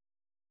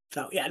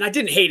 So yeah, and I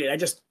didn't hate it. I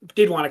just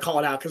did want to call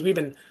it out because we've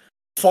been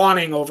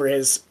fawning over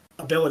his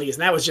abilities,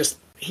 and that was just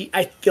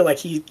I feel like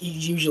he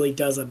usually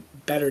does a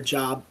better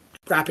job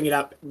wrapping it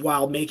up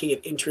while making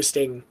it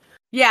interesting.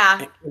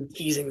 Yeah. And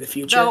teasing the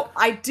future. Though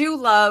I do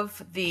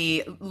love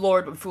the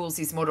Lord of Fools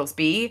These Mortals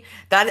Be.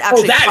 That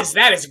actually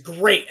that is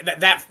great.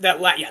 That's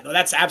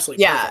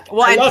absolutely perfect.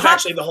 Well, I love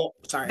actually the whole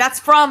That's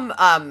from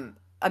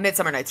A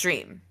Midsummer Night's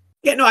Dream.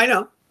 Yeah, no, I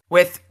know.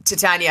 With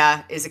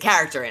Titania is a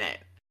character in it,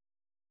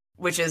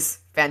 which is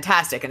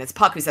fantastic, and it's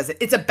Puck who says it.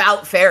 It's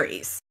about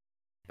fairies,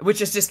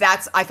 which is just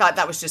I thought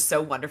that was just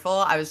so wonderful.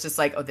 I was just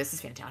like, oh, this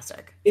is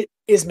fantastic.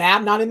 Is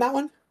Mab not in that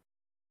one?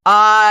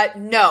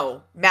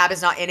 No, Mab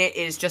is not in it.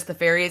 It is just the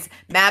fairies.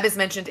 Mab is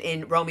mentioned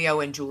in Romeo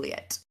and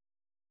Juliet.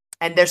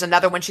 And there's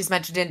another one she's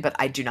mentioned in, but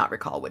I do not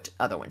recall which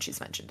other one she's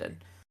mentioned in.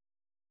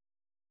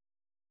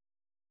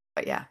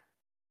 But yeah.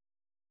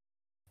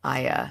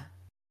 I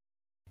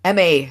am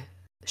a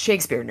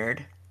Shakespeare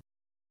nerd.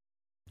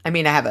 I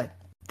mean, I have a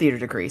theater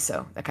degree,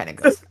 so that kind of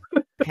goes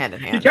hand in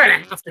hand. You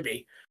kind of have to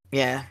be.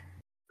 Yeah.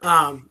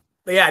 But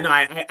yeah, no,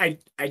 I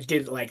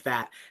did like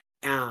that.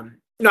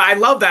 No, I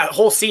love that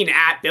whole scene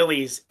at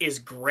Billy's is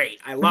great.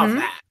 I love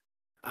that.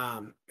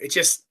 It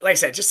just, like I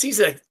said, just sees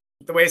the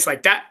way it's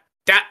like that,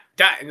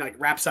 and like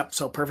wraps up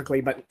so perfectly.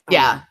 But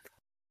yeah,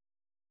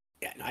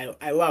 no,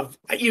 I love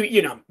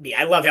you know me.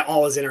 I love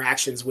all his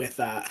interactions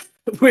with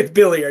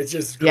Billy are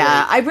just great.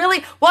 Yeah. I really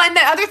and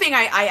the other thing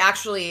I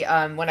actually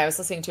when I was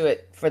listening to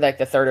it for like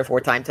the third or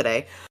fourth time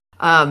today,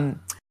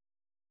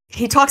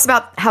 he talks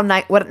about how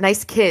what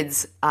nice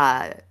kids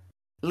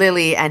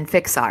Lily and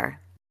Fix are.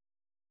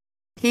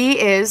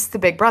 He is the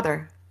big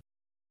brother.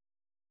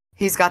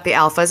 He's got the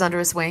alphas under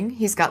his wing.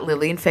 He's got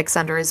Lily and Fix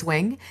under his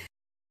wing.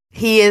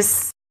 He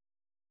is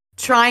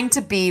trying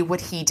to be what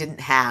he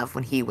didn't have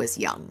when he was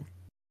young.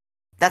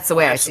 That's the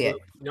way I see it.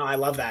 No, I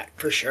love that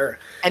for sure.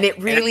 And it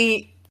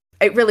really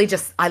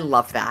just, I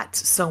love that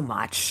so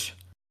much.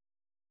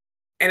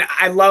 And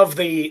I love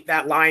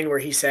that line where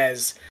he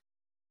says,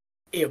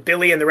 you know,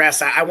 Billy and the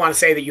rest, I want to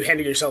say that you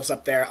handled yourselves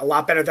up there a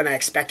lot better than I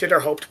expected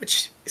or hoped,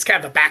 which is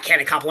kind of a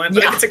backhanded compliment,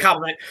 but it's a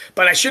compliment.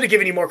 But I should have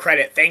given you more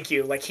credit. Thank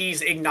you. Like,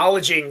 he's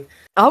acknowledging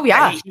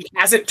he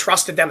hasn't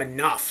trusted them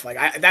enough.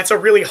 Like, that's a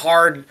really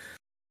hard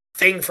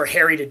thing for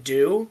Harry to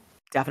do.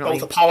 Definitely.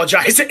 Both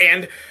apologize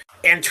and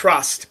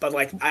trust. But,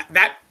 like,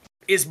 that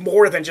is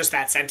more than just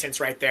that sentence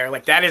right there.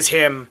 Like, that is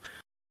him,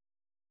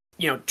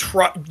 you know,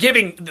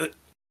 giving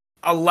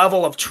a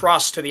level of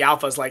trust to the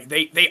alphas. Like,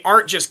 they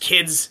aren't just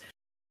kid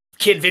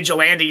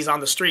vigilantes on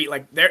the street.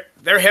 Like,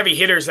 they're heavy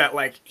hitters that,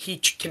 like, he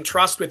can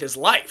trust with his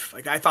life.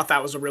 Like, I thought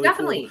that was a really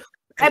cool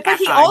but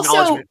he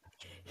also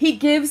he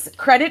gives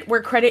credit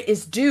where credit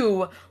is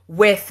due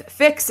with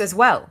Fix as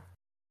well.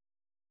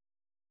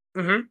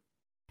 Mm-hmm.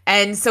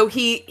 And so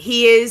he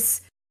is,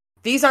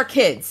 these are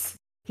kids.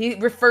 He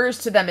refers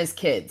to them as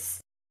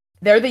kids.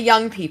 They're the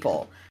young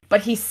people,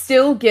 but he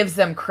still gives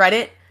them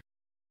credit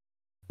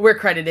where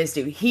credit is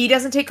due. He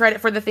doesn't take credit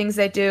for the things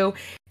they do.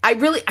 I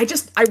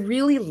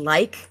really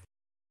like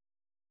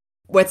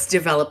what's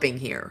developing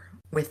here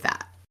with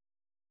that.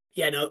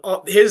 Yeah,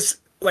 no, his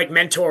like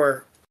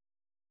mentor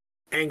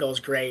angle is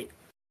great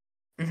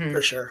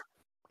for sure.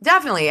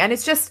 Definitely, and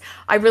it's just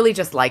I really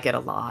just like it a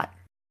lot.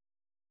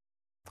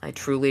 I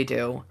truly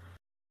do.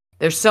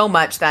 There's so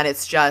much that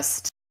it's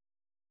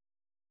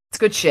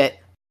good shit.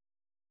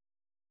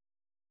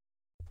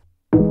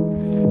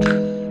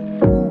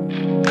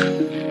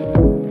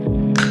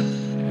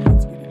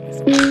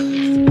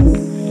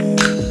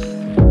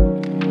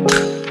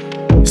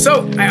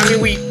 So, I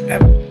mean, we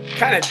have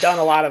kind of done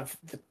a lot of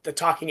the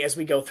talking as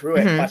we go through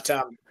it, but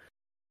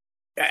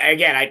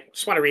again, I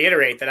just want to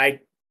reiterate that I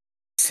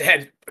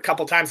said a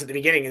couple times at the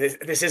beginning,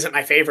 this isn't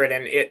my favorite,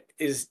 and it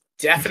is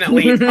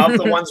definitely of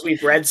the ones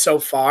we've read so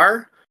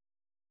far.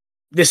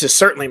 This is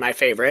certainly my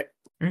favorite.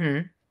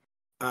 I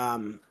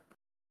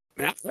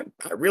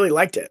really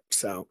liked it.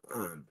 So,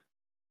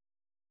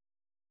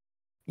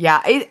 yeah,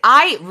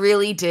 I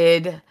really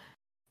did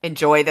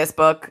enjoy this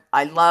book.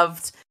 I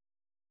loved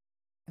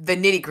the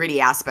nitty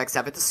gritty aspects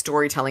of it, the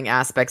storytelling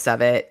aspects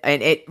of it,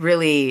 and it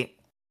really,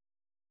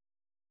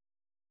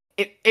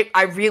 it's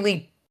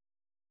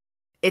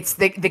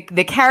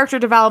the character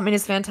development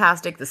is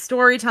fantastic. The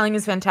storytelling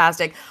is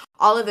fantastic.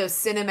 All of those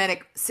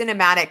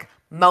cinematic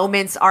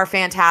moments are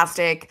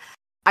fantastic.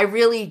 I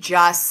really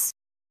just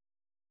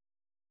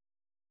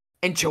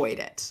enjoyed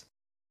it.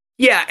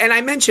 Yeah, and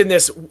I mentioned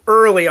this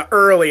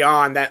early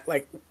on that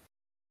like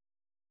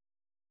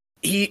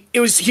he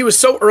was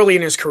so early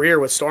in his career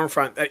with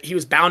Stormfront that he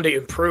was bound to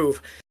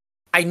improve.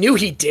 I knew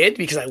he did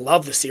because I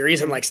love the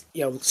series, and like,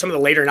 you know, some of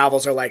the later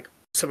novels are like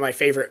some of my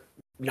favorite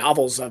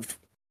novels of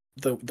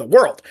the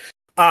world.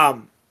 But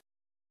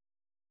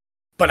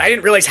I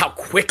didn't realize how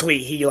quickly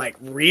he like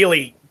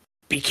really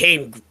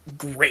became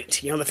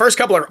great. You know, the first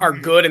couple are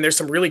good, and there's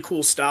some really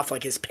cool stuff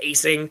like his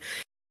pacing,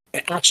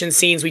 action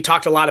scenes we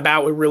talked a lot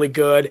about were really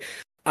good.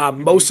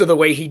 Most of the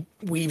way he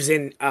weaves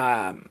in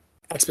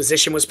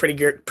exposition was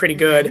pretty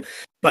good.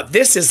 But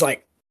this is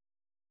like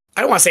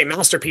I don't want to say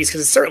masterpiece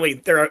because certainly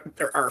there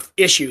are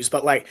issues,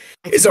 but like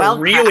it's well a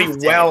really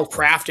crafted. well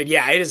crafted.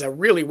 Yeah, it is a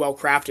really well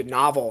crafted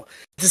novel.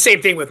 It's the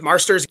same thing with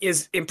Marsters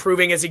is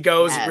improving as he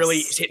goes. Yes. Really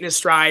is hitting his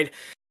stride.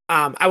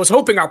 I was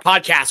hoping our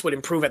podcast would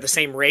improve at the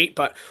same rate,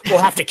 but we'll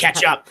have to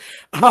catch up.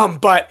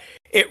 But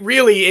it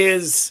really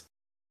is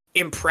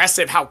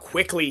impressive how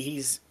quickly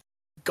he's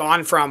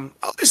gone from,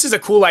 oh, this is a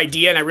cool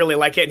idea and I really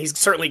like it, and he's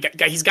certainly got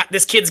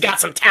this kid's got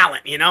some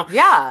talent, you know?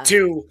 Yeah.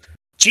 To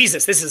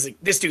Jesus,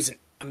 this dude's an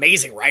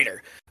amazing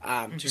writer.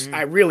 Just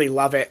I really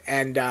love it,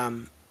 and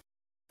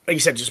like you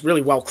said, just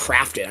really well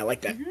crafted. I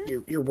like that.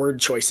 Your word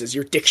choices,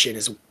 your diction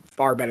is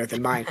far better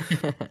than mine.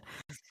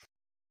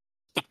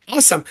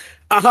 Awesome.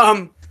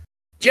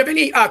 Do you have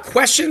any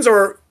questions,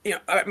 or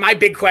my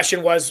big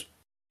question was,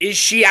 is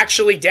she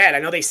actually dead? I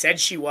know they said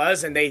she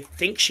was, and they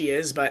think she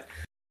is, but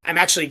I'm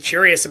actually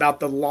curious about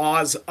the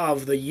laws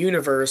of the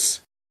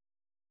universe.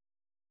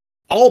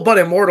 All but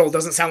immortal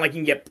doesn't sound like you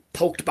can get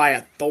poked by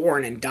a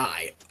thorn and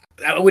die.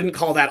 I wouldn't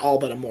call that all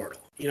but immortal.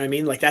 You know what I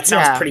mean? Like, that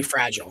sounds pretty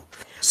fragile.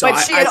 So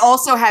but she had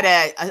also had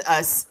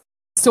a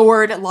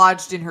sword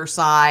lodged in her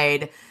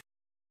side.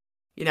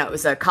 It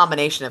was a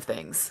combination of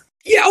things.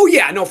 Yeah. Oh,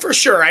 yeah. No, for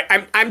sure.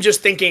 I'm just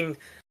thinking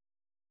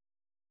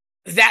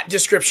that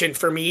description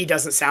for me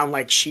doesn't sound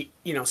like she,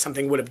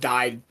 something would have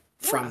died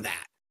from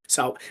that.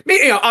 So,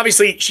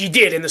 obviously she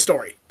did in the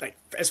story. Like,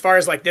 as far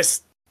as like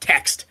this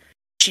text,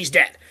 she's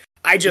dead.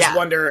 I just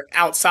wonder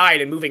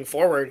outside and moving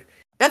forward.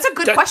 That's a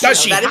good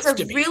question. That is a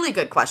be? really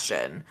good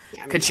question.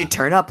 Yeah, could she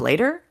turn up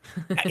later?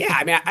 Yeah,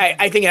 I mean,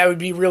 I think that would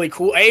be really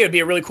cool. A, it would be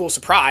a really cool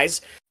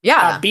surprise.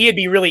 Yeah. B, it'd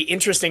be really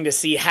interesting to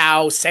see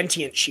how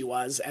sentient she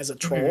was as a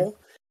troll.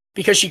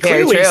 Because she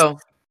clearly,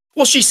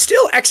 well, she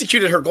still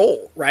executed her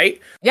goal,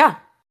 right? Yeah.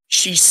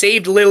 She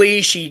saved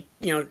Lily. She,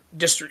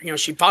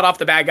 she fought off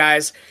the bad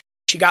guys.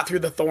 She got through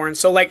the thorns.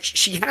 So, like,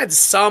 she had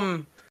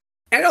some.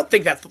 I don't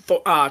think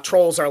that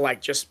trolls are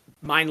like just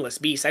mindless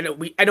beasts. I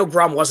know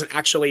Grum wasn't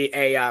actually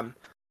a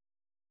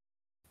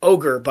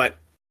ogre, but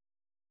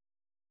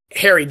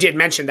Harry did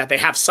mention that they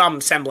have some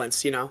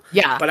semblance,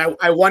 Yeah. But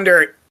I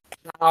wonder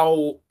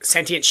how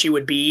sentient she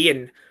would be,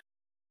 and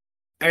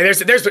I mean,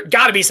 there's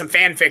got to be some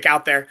fanfic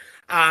out there.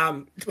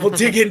 We'll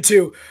dig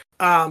into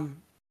Meryl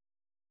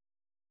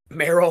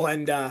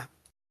and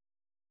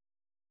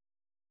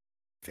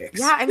Fix.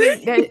 Yeah, I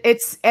mean,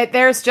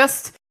 there's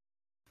just,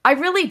 I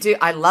really do.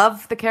 I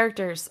love the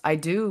characters. I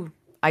do.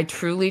 I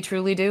truly,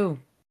 truly do.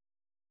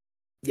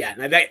 Yeah,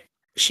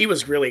 she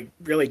was really,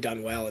 really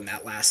done well in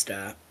that last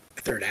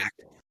third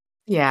act.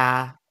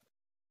 Yeah,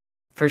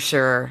 for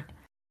sure.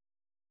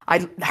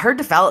 Her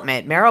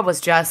development, Meryl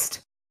was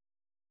just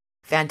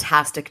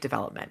fantastic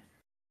development.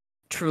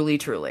 Truly,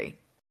 truly.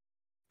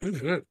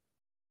 Mm-hmm.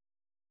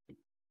 Do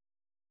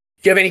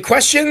you have any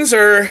questions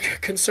or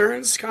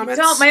concerns, comments?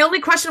 No, my only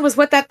question was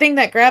what that thing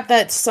that grabbed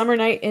that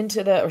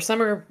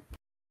summer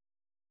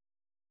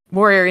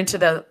warrior into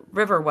the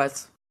river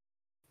was.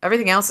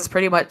 Everything else is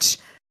pretty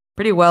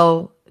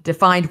well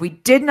defined. We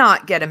did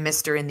not get a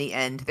Mr. in the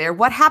end there.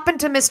 What happened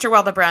to Mr.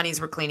 while the brownies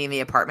were cleaning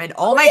the apartment?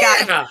 Oh my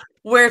God.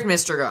 Where'd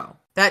Mr. go?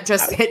 That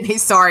just hit me.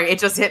 Sorry. It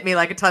just hit me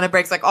like a ton of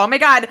bricks. Like, oh my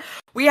God,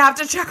 we have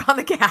to check on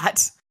the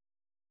cat.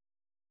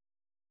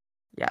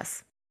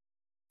 Yes.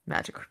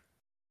 Magic.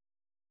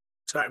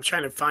 Sorry, I'm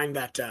trying to find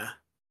that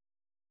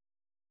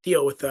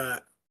deal with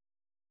the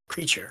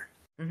creature.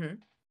 Mm-hmm.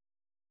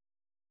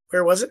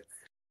 Where was it?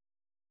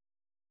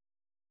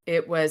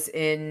 It was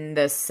in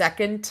the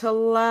second to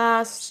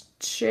last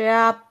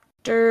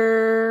chapter.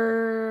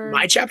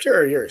 My chapter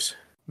or yours?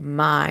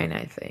 Mine,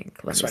 I think.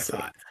 That's what I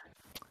thought.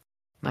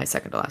 My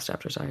second to last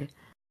chapter, sorry.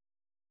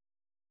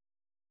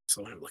 That's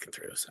the one I'm looking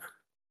through. So.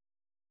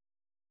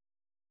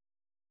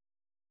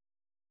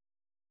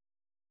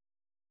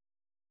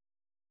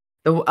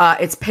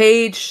 It's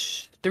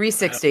page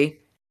 360.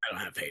 I don't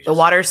have pages. The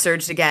water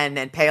surged again,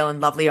 and pale and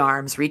lovely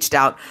arms reached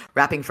out,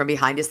 wrapping from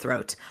behind his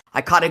throat.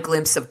 I caught a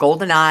glimpse of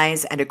golden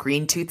eyes and a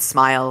green-toothed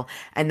smile,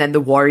 and then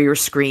the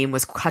warrior's scream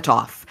was cut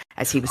off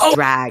as he was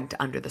dragged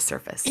under the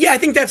surface. Yeah, I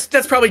think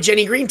that's probably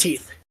Jenny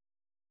Greenteeth.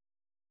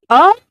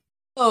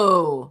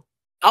 Oh,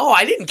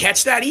 I didn't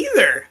catch that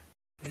either.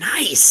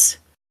 Nice.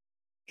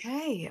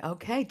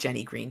 Okay,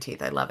 Jenny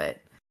Greenteeth. I love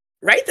it.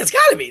 Right? That's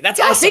got to be. That's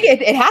awesome. I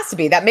think it has to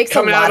be. That makes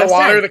coming a lot out of the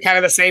water sense. kind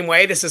of the same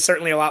way. This is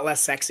certainly a lot less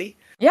sexy.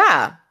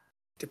 Yeah.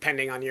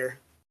 Depending on your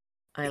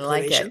I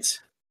like it.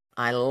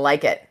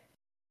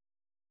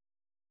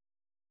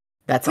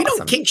 That's we awesome. We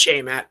don't kink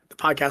shame at The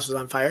Podcast Was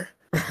on Fire.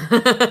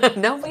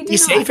 No, we do Be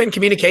safe and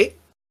communicate.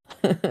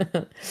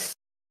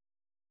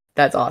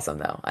 That's awesome,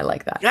 though. I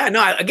like that. Yeah,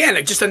 no,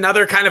 again, just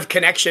another kind of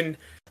connection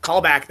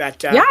callback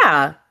that...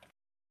 yeah.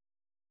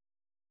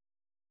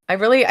 I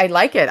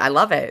like it. I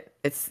love it.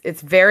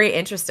 It's very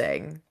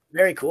interesting.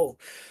 Very cool.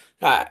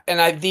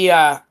 And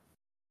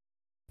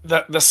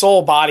the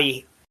soul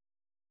body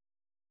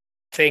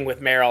thing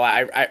with Meryl,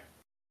 I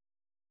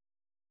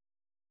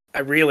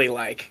really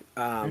like.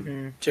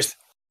 Just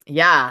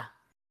yeah.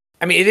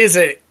 I mean, it is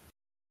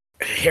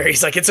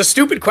Harry's like, it's a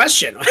stupid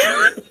question.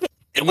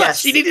 It was. Yes.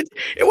 She needed.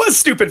 It was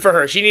stupid for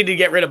her. She needed to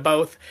get rid of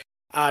both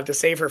to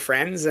save her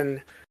friends,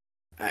 and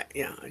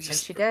And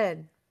she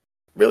did.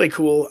 Really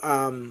cool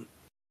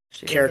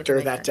She did character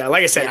get to that, make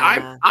like I said,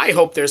 Yeah. I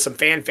hope there's some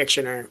fan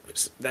fiction or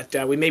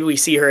that we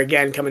see her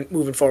again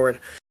moving forward.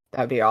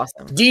 That'd be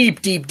awesome.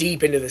 Deep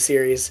into the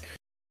series.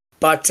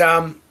 But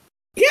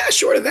yeah,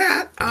 short of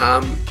that,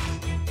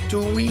 do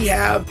we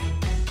have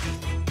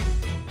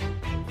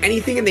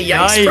anything in the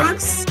yikes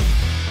front?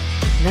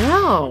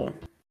 No.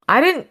 I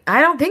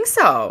don't think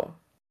so.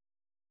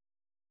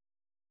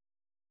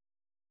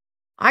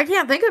 I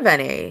can't think of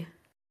any.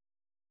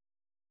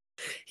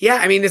 Yeah,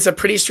 I mean, it's a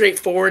pretty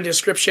straightforward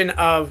description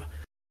of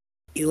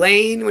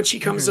Elaine when she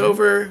comes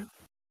over.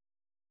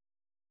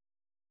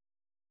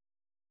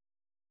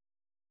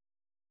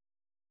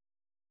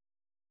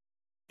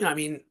 I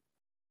mean,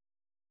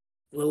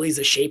 Lily's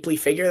a shapely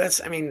figure. That's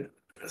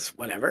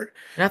whatever.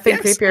 Nothing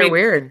creepy or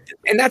weird.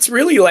 And that's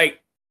really like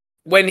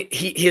when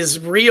his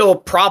real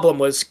problem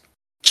was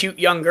cute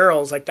young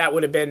girls. Like that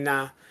would have been.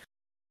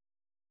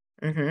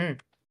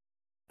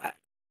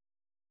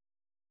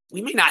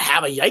 We may not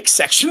have a yikes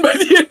section by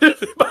the end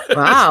of it.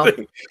 Wow,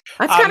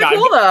 that's kind of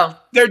cool though.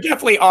 There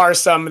definitely are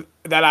some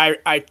that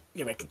I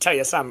can tell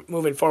you some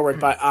moving forward,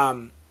 but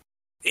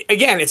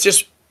again, it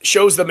just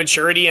shows the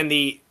maturity and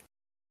the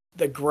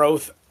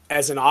growth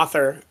as an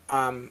author.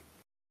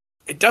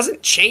 It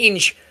doesn't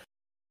change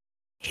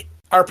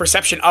our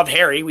perception of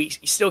Harry. We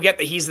still get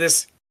that he's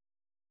this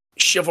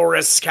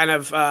chivalrous kind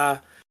of I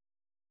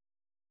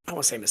don't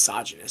want to say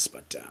misogynist,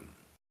 but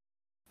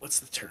what's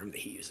the term that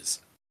he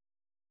uses?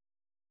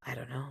 I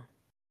don't know.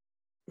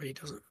 Where he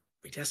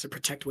has to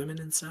protect women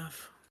and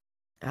stuff.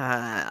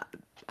 I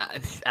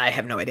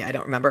have no idea. I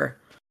don't remember.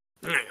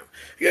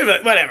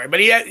 Whatever. But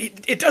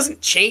it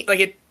doesn't change.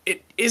 Like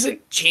it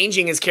isn't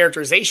changing his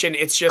characterization.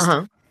 It's just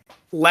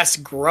less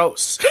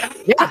gross.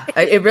 Yeah,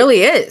 it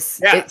really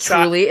is. Yeah, it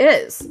truly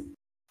is.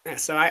 Yeah,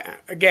 so I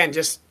again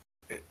just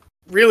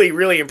really,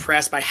 really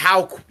impressed by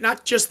how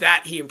not just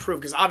that he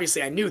improved, because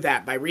obviously I knew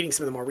that by reading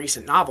some of the more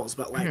recent novels,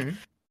 but like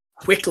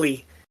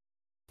quickly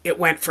it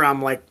went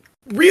from like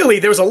really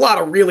there was a lot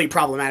of really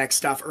problematic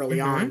stuff early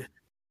on,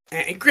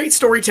 and great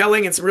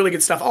storytelling and some really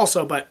good stuff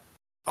also, but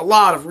a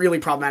lot of really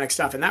problematic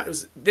stuff, and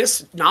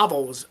this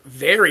novel was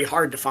very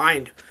hard to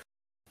find.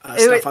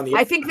 Stuff on the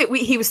I think that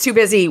he was too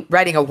busy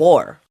writing a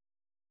war.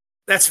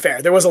 That's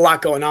fair. There was a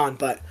lot going on,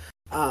 but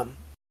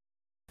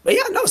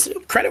yeah, no, so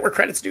credit where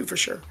credit's due for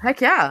sure. Heck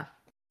yeah.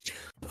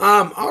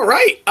 All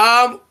right.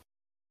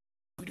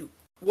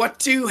 What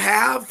do you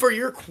have for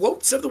your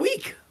quotes of the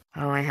week?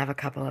 Oh, I have a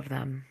couple of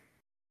them.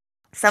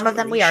 Some of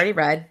them we already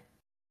read,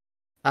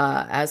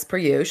 as per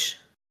usual.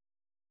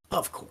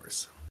 Of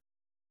course.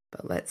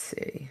 But let's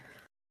see.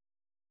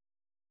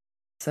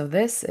 So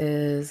this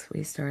is,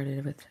 we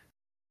started with.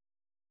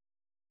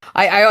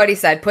 I already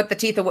said put the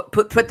teeth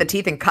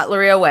and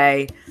cutlery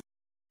away.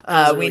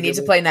 We need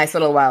to play nice a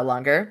little while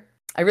longer.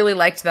 I really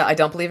liked the I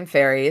don't believe in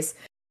fairies,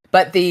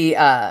 but the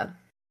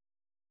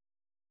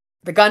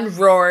gun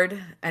roared,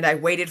 and I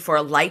waited for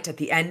a light at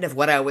the end of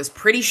what I was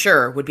pretty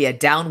sure would be a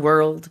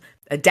downward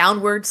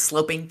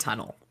sloping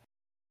tunnel.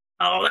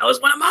 Oh, that was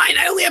one of mine.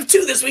 I only have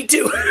two this week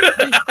too.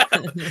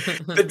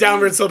 The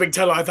downward sloping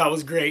tunnel I thought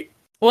was great.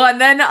 Well,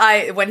 and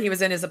then when he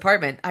was in his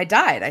apartment, I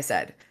died. I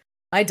said,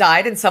 I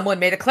died, and someone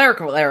made a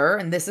clerical error,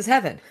 and this is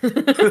heaven.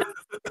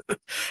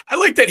 I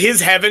like that his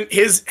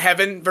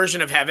heaven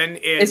version of heaven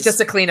is it's just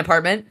a clean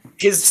apartment.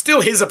 Still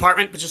his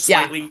apartment, but just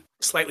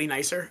slightly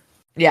nicer.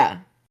 Yeah,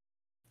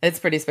 it's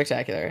pretty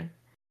spectacular.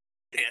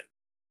 Yeah.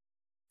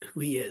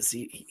 Who he is,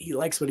 he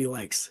likes what he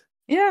likes.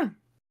 Yeah.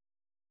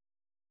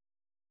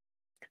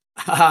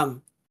 Is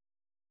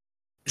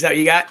that what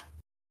you got?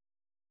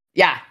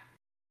 Yeah.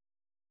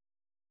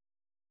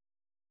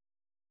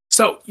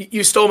 So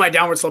you stole my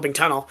downward sloping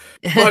tunnel,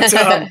 but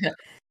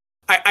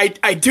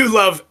I do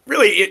love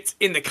really it's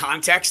in the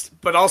context,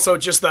 but also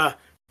just the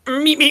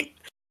meep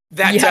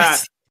that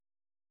yes.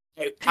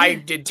 I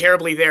did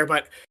terribly there.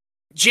 But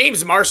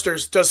James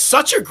Marsters does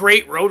such a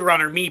great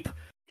Roadrunner meep.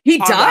 He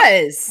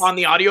does on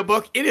the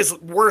audiobook. It is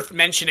worth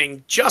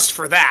mentioning just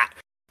for that,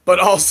 but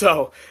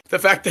also the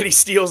fact that he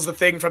steals the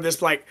thing from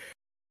this like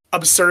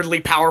absurdly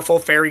powerful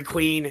fairy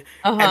queen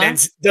and then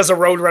does a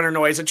Roadrunner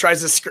noise and tries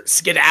to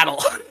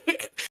skedaddle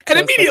and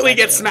immediately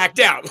gets smacked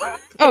down.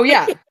 Oh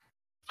yeah.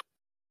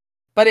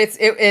 But it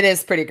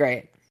is pretty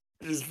great.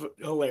 It is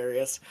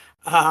hilarious.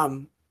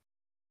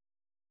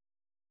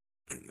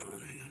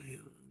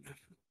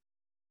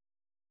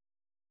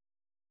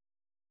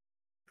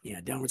 Yeah,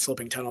 downward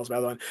sloping tunnels by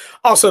the one.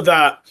 Also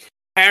I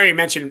already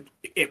mentioned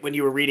it when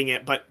you were reading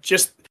it, but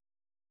just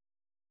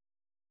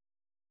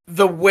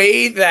the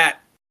way that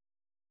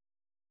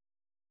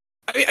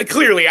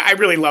clearly, I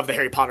really love the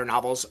Harry Potter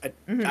novels.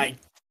 I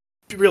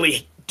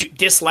really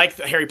dislike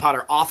the Harry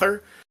Potter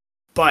author,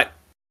 but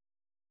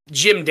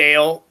Jim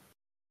Dale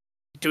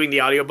doing the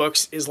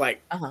audiobooks is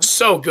like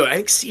so good. I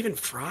think Stephen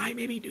Fry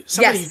maybe.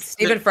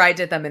 Stephen Fry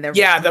did them, and they're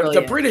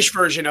the British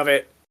version of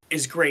it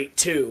is great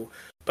too.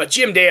 But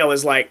Jim Dale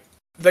is like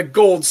the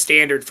gold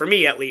standard for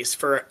me, at least,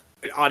 for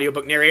an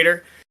audiobook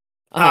narrator.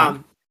 Uh-huh.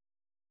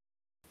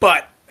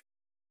 But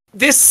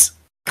this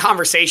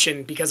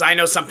conversation, because I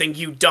know something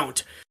you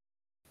don't,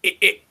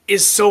 it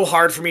is so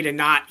hard for me to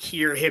not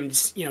hear him,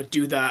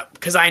 do the,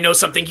 because I know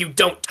something you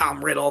don't,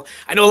 Tom Riddle.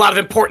 I know a lot of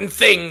important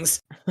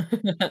things,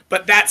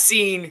 but that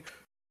scene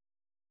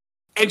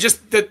and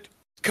just the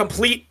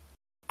complete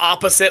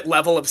opposite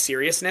level of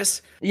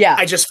seriousness,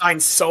 I just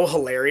find so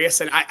hilarious.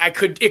 And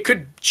it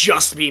could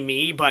just be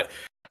me, but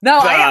no,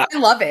 I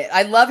love it.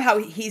 I love how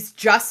he's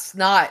just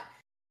not,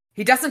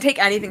 he doesn't take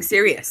anything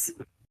serious.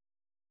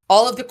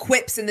 All of the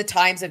quips in the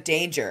times of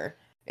danger.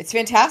 It's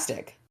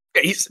fantastic.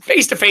 He's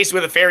face to face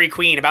with a fairy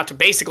queen about to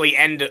basically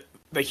end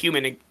the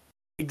human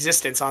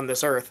existence on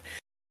this earth.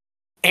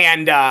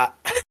 And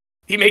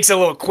he makes a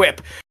little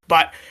quip,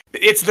 but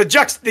it's the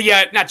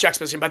not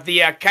juxtaposition, but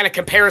the kind of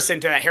comparison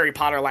to that Harry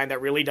Potter line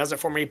that really does it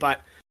for me.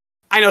 But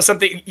I know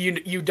something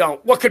you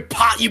don't. What could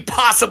you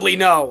possibly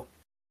know?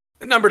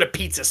 The number to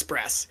Pizza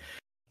Express.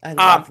 I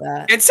love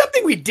that. And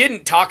something we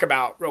didn't talk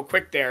about real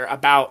quick there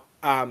about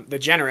the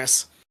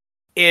Generous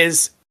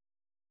is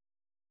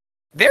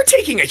they're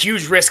taking a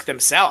huge risk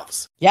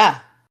themselves. Yeah.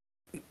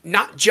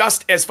 Not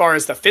just as far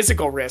as the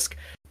physical risk,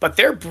 but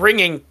they're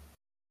bringing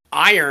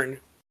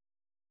iron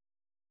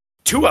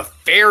to a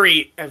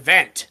fairy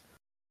event.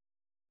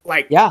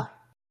 Like, yeah,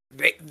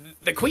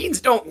 the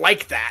queens don't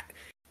like that.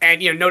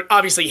 And,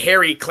 obviously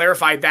Harry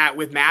clarified that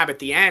with Mab at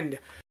the end,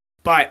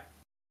 but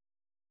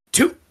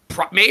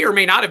may or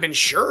may not have been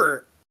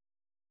sure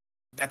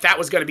that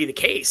was going to be the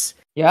case.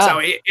 Yeah. So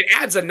it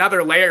adds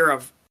another layer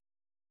of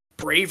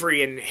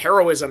bravery and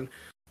heroism.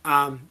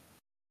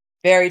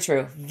 Very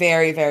true.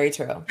 Very, very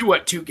true. To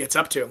what Toot gets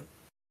up to.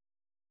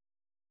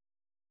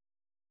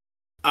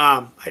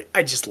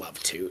 I just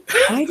love Toot.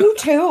 I do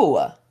too.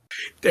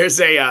 There's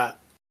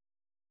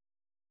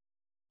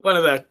one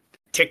of the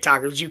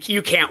TikTokers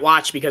you can't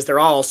watch because they're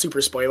all super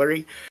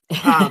spoilery.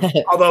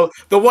 Although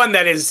the one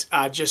that is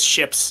just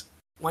ships,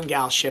 one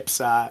gal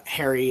ships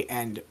Harry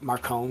and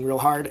Marcone real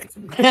hard.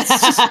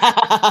 Uses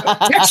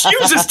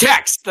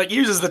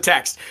the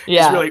text.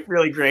 Yeah. It's really,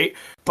 really great.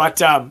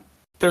 But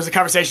there's a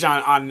conversation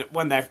on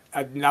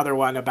another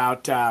one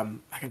about I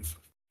can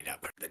find out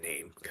the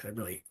name because I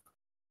really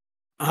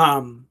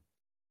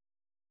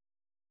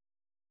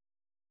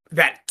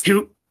that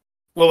Toot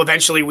will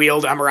eventually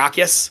wield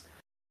Amaracus.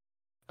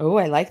 Oh,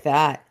 I like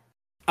that.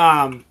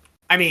 I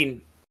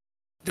mean,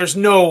 there's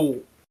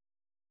no.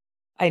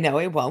 I know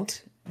it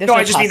won't.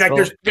 I just mean like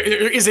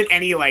there isn't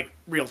any like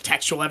real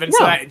textual evidence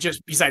of that.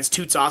 Just besides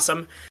Toot's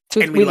awesome,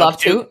 and we love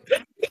Toot.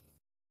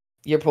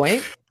 Your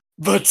point.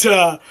 But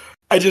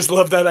I just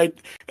love that.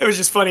 It was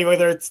just funny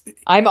whether it's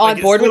I'm on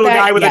board with that. Little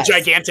guy with a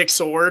gigantic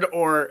sword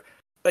or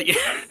like.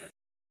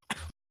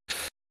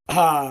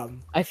 I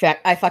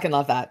fucking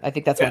love that. I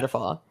think that's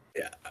wonderful.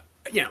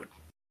 Yeah,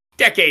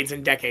 decades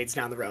and decades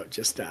down the road,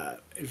 just a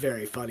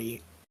very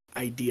funny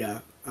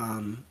idea.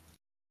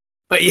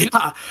 But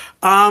yeah,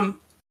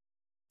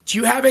 do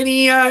you have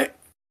any?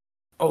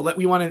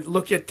 We want to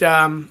look at.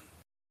 I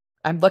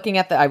was looking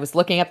at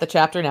the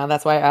chapter now.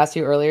 That's why I asked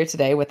you earlier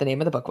today what the name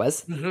of the book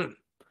was. Mm-hmm.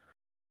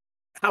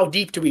 How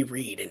deep do we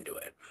read into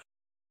it?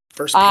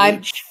 First page?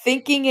 I'm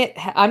thinking it.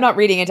 I'm not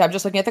reading it. I'm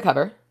just looking at the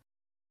cover.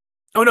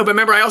 Oh no! But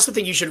remember, I also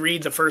think you should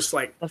read the first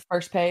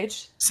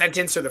page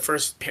sentence or the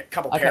first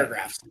couple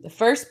paragraphs. The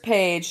first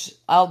page,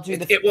 I'll do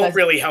It won't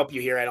really help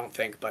you here, I don't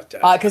think. But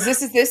because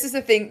this is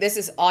the thing. This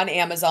is on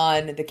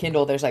Amazon, the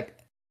Kindle. There's like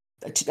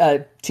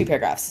 2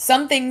 paragraphs.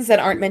 Some things that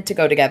aren't meant to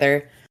go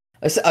together.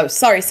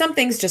 Some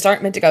things just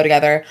aren't meant to go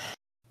together.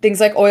 Things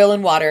like oil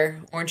and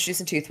water, orange juice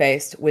and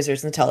toothpaste,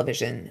 wizards and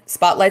television.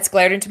 Spotlights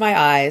glared into my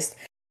eyes.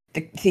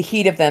 The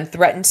heat of them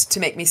threatened to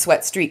make me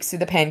sweat streaks through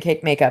the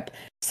pancake makeup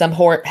some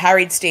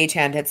harried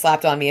stagehand had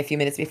slapped on me a few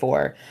minutes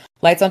before.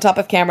 Lights on top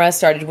of camera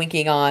started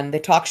winking on. The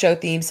talk show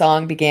theme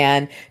song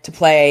began to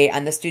play,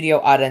 and the studio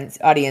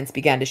audience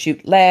began to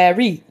shoot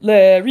Larry,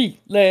 Larry,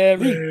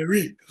 Larry.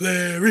 Larry,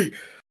 Larry.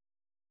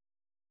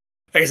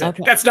 Like I said,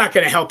 That's not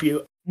going to help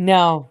you.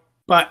 No.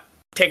 But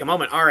take a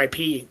moment.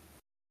 R.I.P.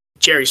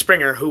 Jerry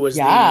Springer, who was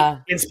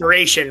the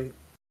inspiration,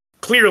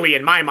 clearly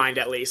in my mind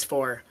at least,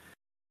 for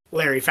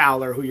Larry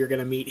Fowler, who you're going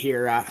to meet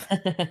here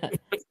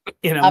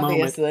in a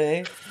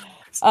Obviously.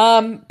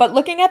 Moment. But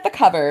looking at the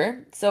cover,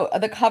 so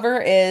the cover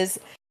is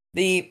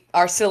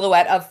our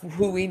silhouette of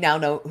who we now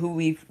know, who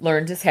we've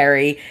learned is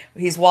Harry.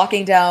 He's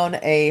walking down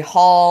a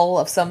hall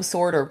of some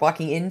sort, or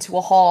walking into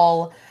a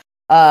hall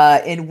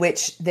in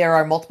which there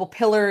are multiple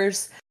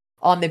pillars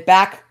on the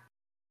back.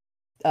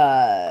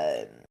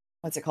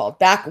 What's it called?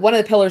 One of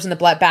the pillars in the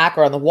back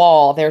or on the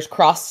wall, there's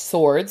crossed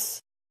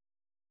swords.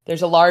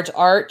 There's a large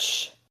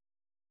arch.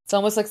 It's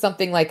almost like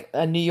something like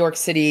a New York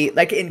City,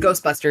 like in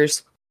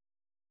Ghostbusters.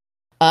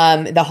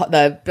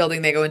 The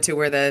building they go into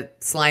where the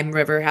slime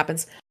river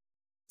happens.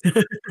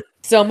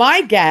 So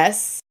my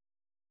guess,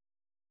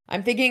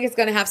 I'm thinking it's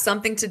going to have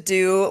something to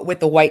do with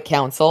the White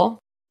Council,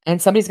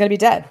 and somebody's going to be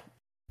dead.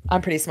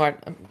 I'm pretty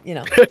smart,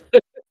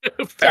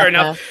 Fair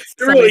enough.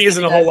 There really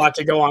isn't a whole lot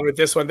to go on with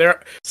this one.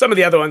 Some of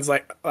the other ones,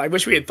 like I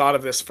wish we had thought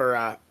of this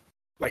for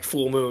like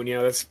full moon.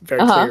 That's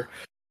very Uh-huh. clear.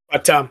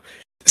 But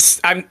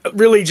I'm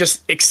really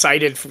just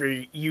excited for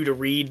you to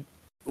read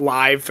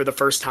live for the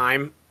first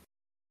time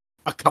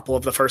a couple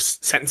of the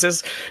first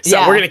sentences. So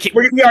Yeah. we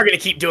are gonna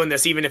keep doing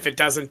this, even if it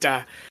doesn't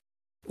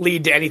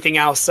lead to anything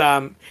else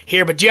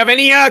here. But do you have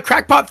any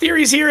crackpot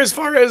theories here as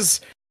far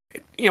as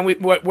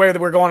where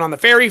we're going on the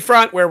fairy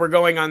front, where we're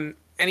going on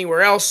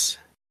anywhere else?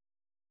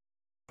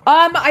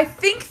 I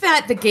think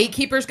that the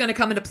gatekeeper is going to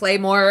come into play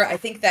more. I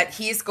think that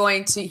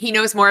he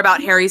knows more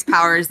about Harry's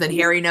powers than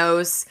Harry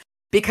knows,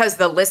 because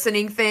the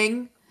listening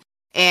thing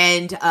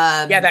and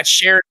that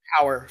shared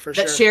power for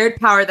sure. That shared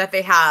power that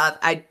they have.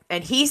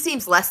 And he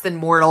seems less than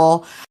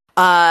mortal,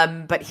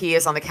 but he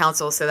is on the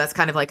council, so that's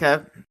kind of like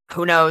a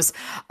who knows.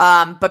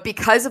 But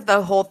because of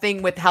the whole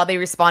thing with how they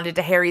responded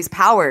to Harry's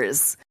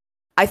powers,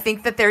 I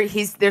think that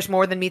there's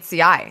more than meets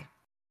the eye.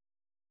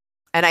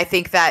 And I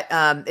think that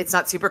it's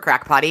not super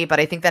crackpotty, but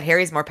I think that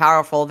Harry's more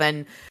powerful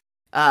than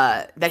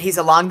that he's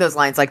along those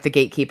lines, like the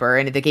gatekeeper.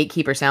 And the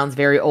gatekeeper sounds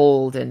very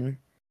old and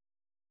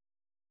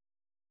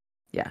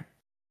yeah.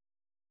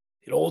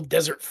 An old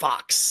desert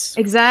fox.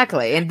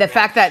 Exactly. And the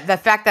fact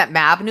that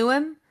Mab knew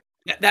him.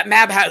 That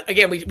Mab had,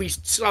 again, we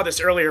saw this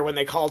earlier when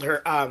they called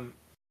her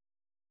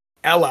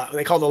Ella.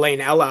 They called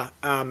Elaine Ella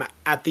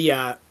at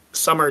the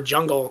summer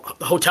jungle,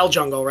 the hotel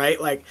jungle,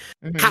 right? Like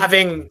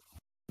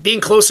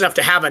being close enough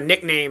to have a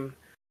nickname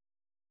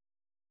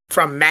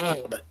from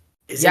Mab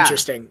is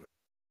interesting.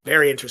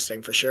 Very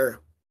interesting for sure.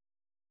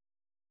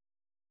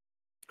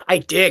 I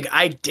dig.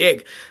 I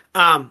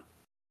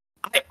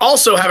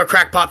also have a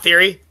crackpot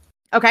theory.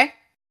 Okay.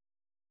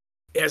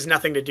 It has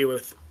nothing to do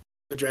with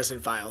the Dresden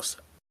Files.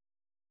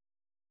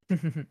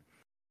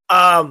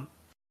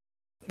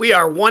 We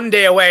are one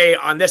day away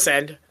on this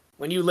end.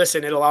 When you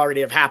listen, it'll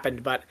already have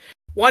happened, but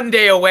one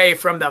day away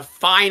from the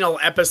final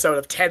episode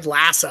of Ted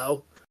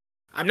Lasso.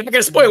 I'm not going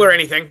to spoiler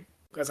anything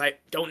because I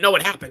don't know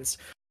what happens,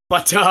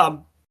 but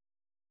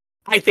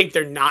I think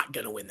they're not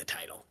going to win the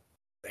title.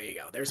 There you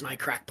go. There's my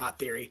crackpot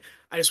theory.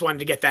 I just wanted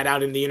to get that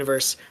out in the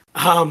universe.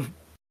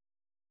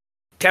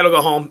 Ted will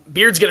go home.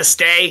 Beard's going to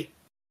stay.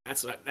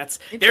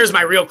 There's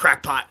my real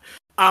crackpot.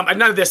 And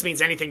none of this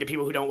means anything to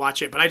people who don't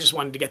watch it, but I just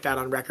wanted to get that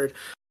on record.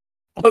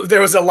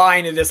 There was a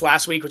line in this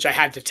last week, which I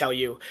had to tell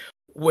you,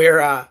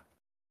 where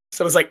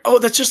someone's like, "Oh,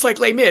 that's just like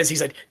Les Mis." He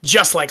said,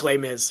 "Just like Les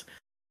Mis.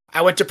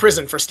 I went to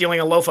prison for stealing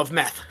a loaf of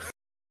meth."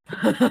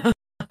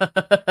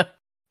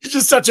 It's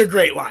just such a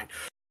great line.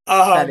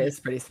 That is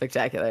pretty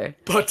spectacular.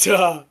 But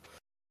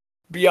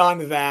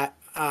beyond that,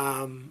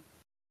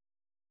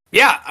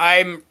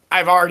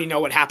 I've already know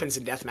what happens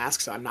in Death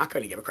Mask, so I'm not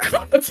going to give a crap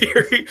about the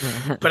theory.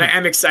 But I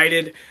am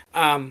excited.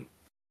 Like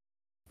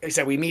I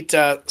said, we meet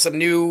some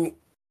new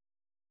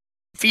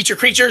feature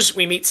creatures.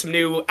 We meet some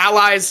new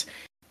allies,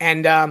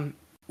 and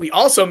we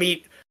also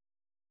meet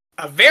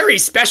a very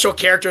special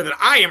character that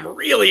I am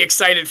really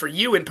excited for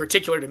you in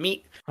particular to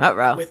meet.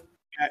 With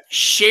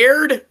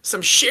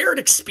some shared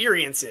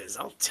experiences.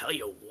 I'll tell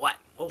you what.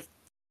 Well,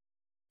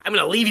 I'm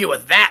going to leave you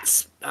with that.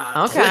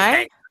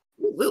 Okay.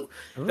 Ooh.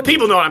 The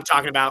people know what I'm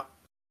talking about.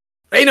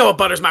 They know what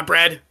butters my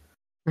bread.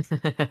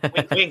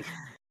 Wink, wink.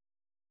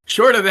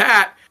 Short of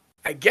that,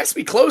 I guess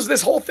we close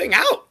this whole thing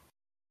out.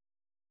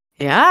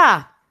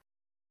 Yeah.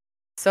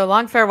 So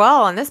long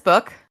farewell on this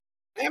book.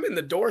 Slamming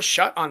the door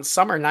shut on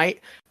Summer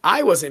Night.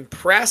 I was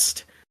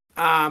impressed.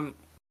 Again,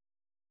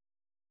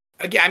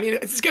 I mean,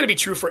 it's going to be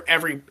true for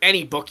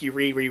any book you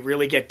read where you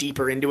really get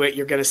deeper into it.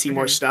 You're going to see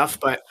more stuff,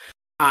 but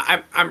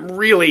I'm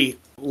really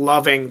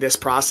loving this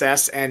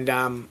process. And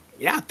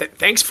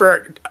thanks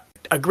for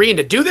agreeing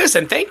to do this,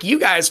 and thank you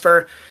guys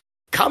for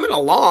coming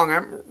along.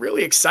 I'm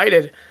really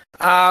excited.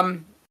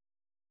 Beyond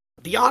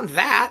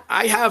that,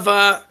 I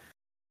have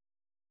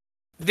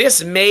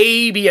this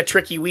may be a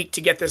tricky week to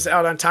get this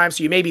out on time,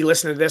 so you may be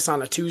listening to this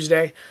on a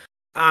Tuesday.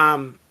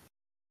 I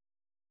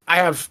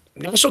have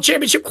national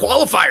championship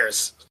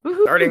qualifiers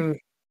starting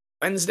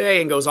Wednesday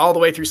and goes all the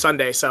way through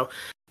Sunday, so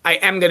I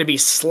am going to be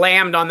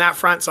slammed on that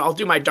front, so I'll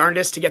do my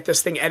darndest to get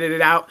this thing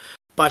edited out,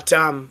 but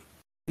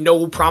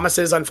no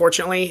promises,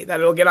 unfortunately, that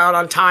it'll get out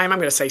on time. I'm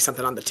going to say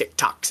something on the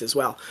TikToks as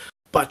well.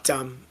 But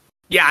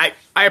I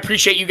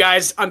appreciate you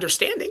guys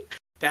understanding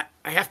that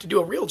I have to do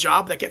a real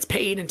job that gets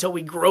paid until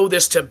we grow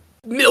this to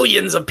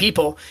millions of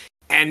people.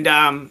 And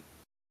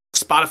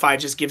Spotify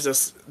just gives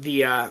us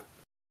the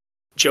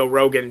Joe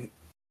Rogan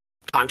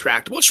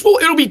contract, which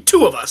it'll be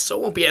two of us, so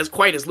it won't be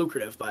quite as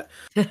lucrative, but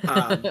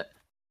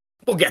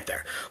we'll get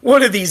there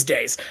one of these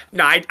days.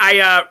 No,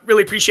 I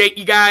really appreciate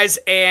you guys,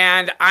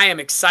 and I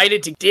am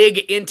excited to dig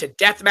into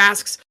Death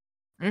Masks.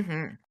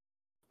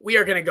 We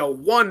are going to go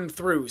 1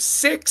 through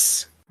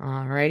 6.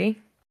 Alrighty.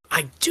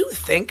 I do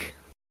think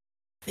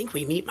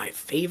we meet my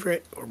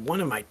favorite, or one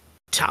of my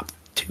top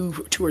two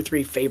or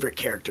three favorite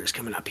characters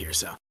coming up here.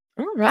 So,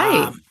 all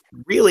right,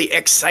 really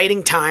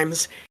exciting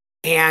times.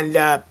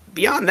 And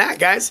beyond that,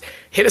 guys,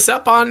 hit us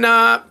up on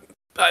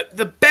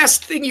the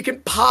best thing you can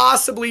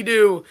possibly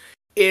do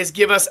is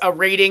give us a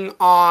rating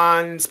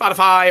on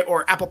Spotify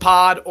or Apple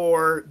Pod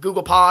or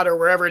Google Pod or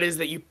wherever it is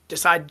that you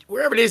decide,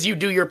 wherever it is you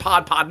do your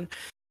podding.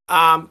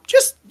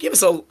 just give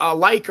us a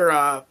like or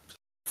a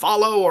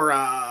follow or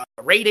a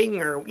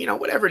rating or,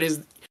 whatever it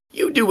is.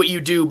 You do what you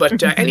do,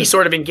 but any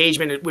sort of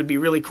engagement, it would be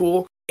really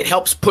cool. It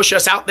helps push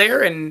us out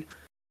there, and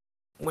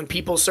when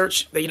people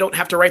search, they don't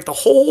have to write the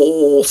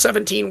whole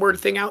 17-word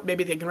thing out.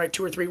 Maybe they can write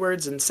 2 or 3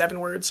 words and 7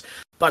 words.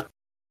 But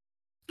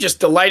just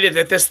delighted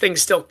that this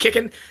thing's still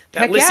kicking.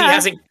 That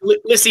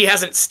Lissy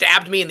hasn't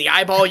stabbed me in the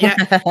eyeball yet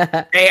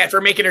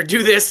for making her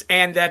do this,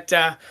 and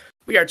that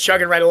we are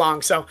chugging right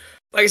along. So,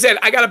 like I said,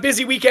 I got a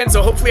busy weekend,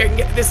 so hopefully I can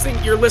get this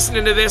thing. You're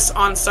listening to this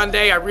on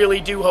Sunday. I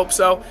really do hope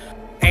so.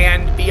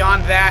 And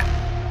beyond that,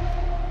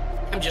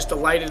 I'm just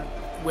delighted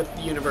with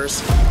the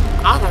universe.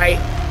 I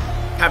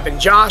have been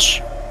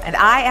Josh. And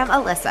I am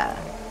Alyssa.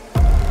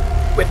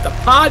 With the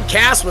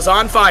podcast was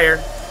on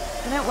fire.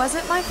 And it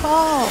wasn't my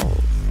fault.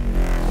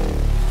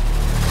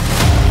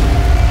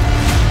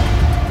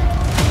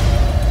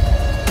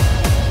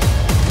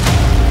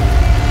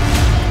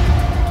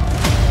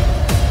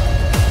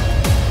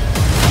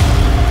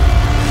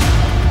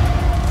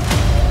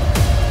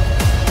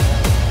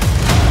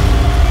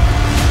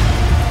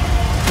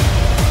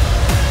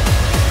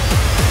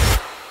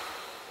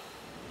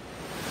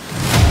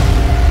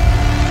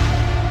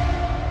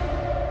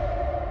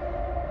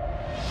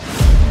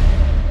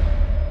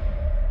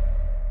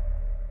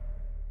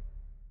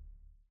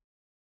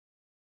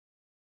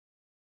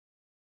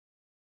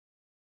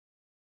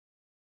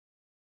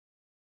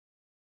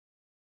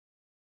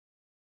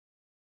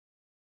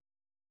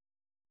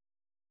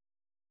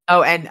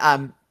 Oh,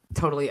 and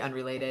totally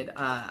unrelated.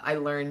 I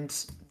learned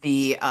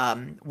the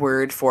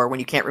word for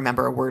when you can't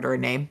remember a word or a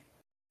name.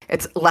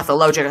 It's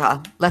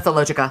lethologica.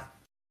 Lethologica.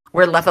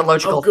 We're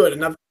lethological. Oh, good.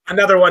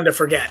 Another one to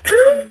forget.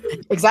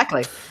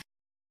 Exactly.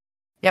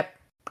 Yep.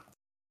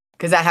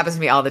 Because that happens to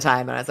me all the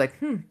time, and I was like,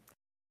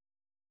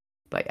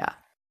 But yeah.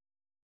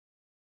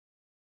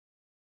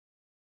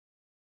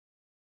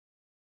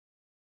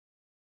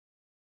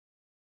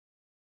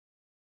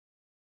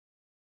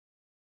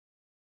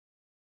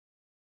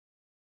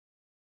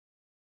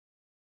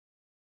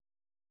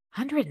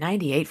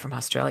 $198 from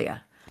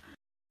Australia.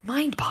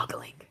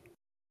 Mind-boggling.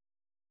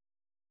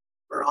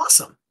 We're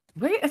awesome.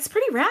 Wait, it's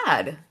pretty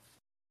rad.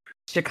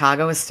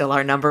 Chicago is still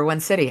our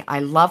 #1 city. I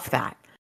love that.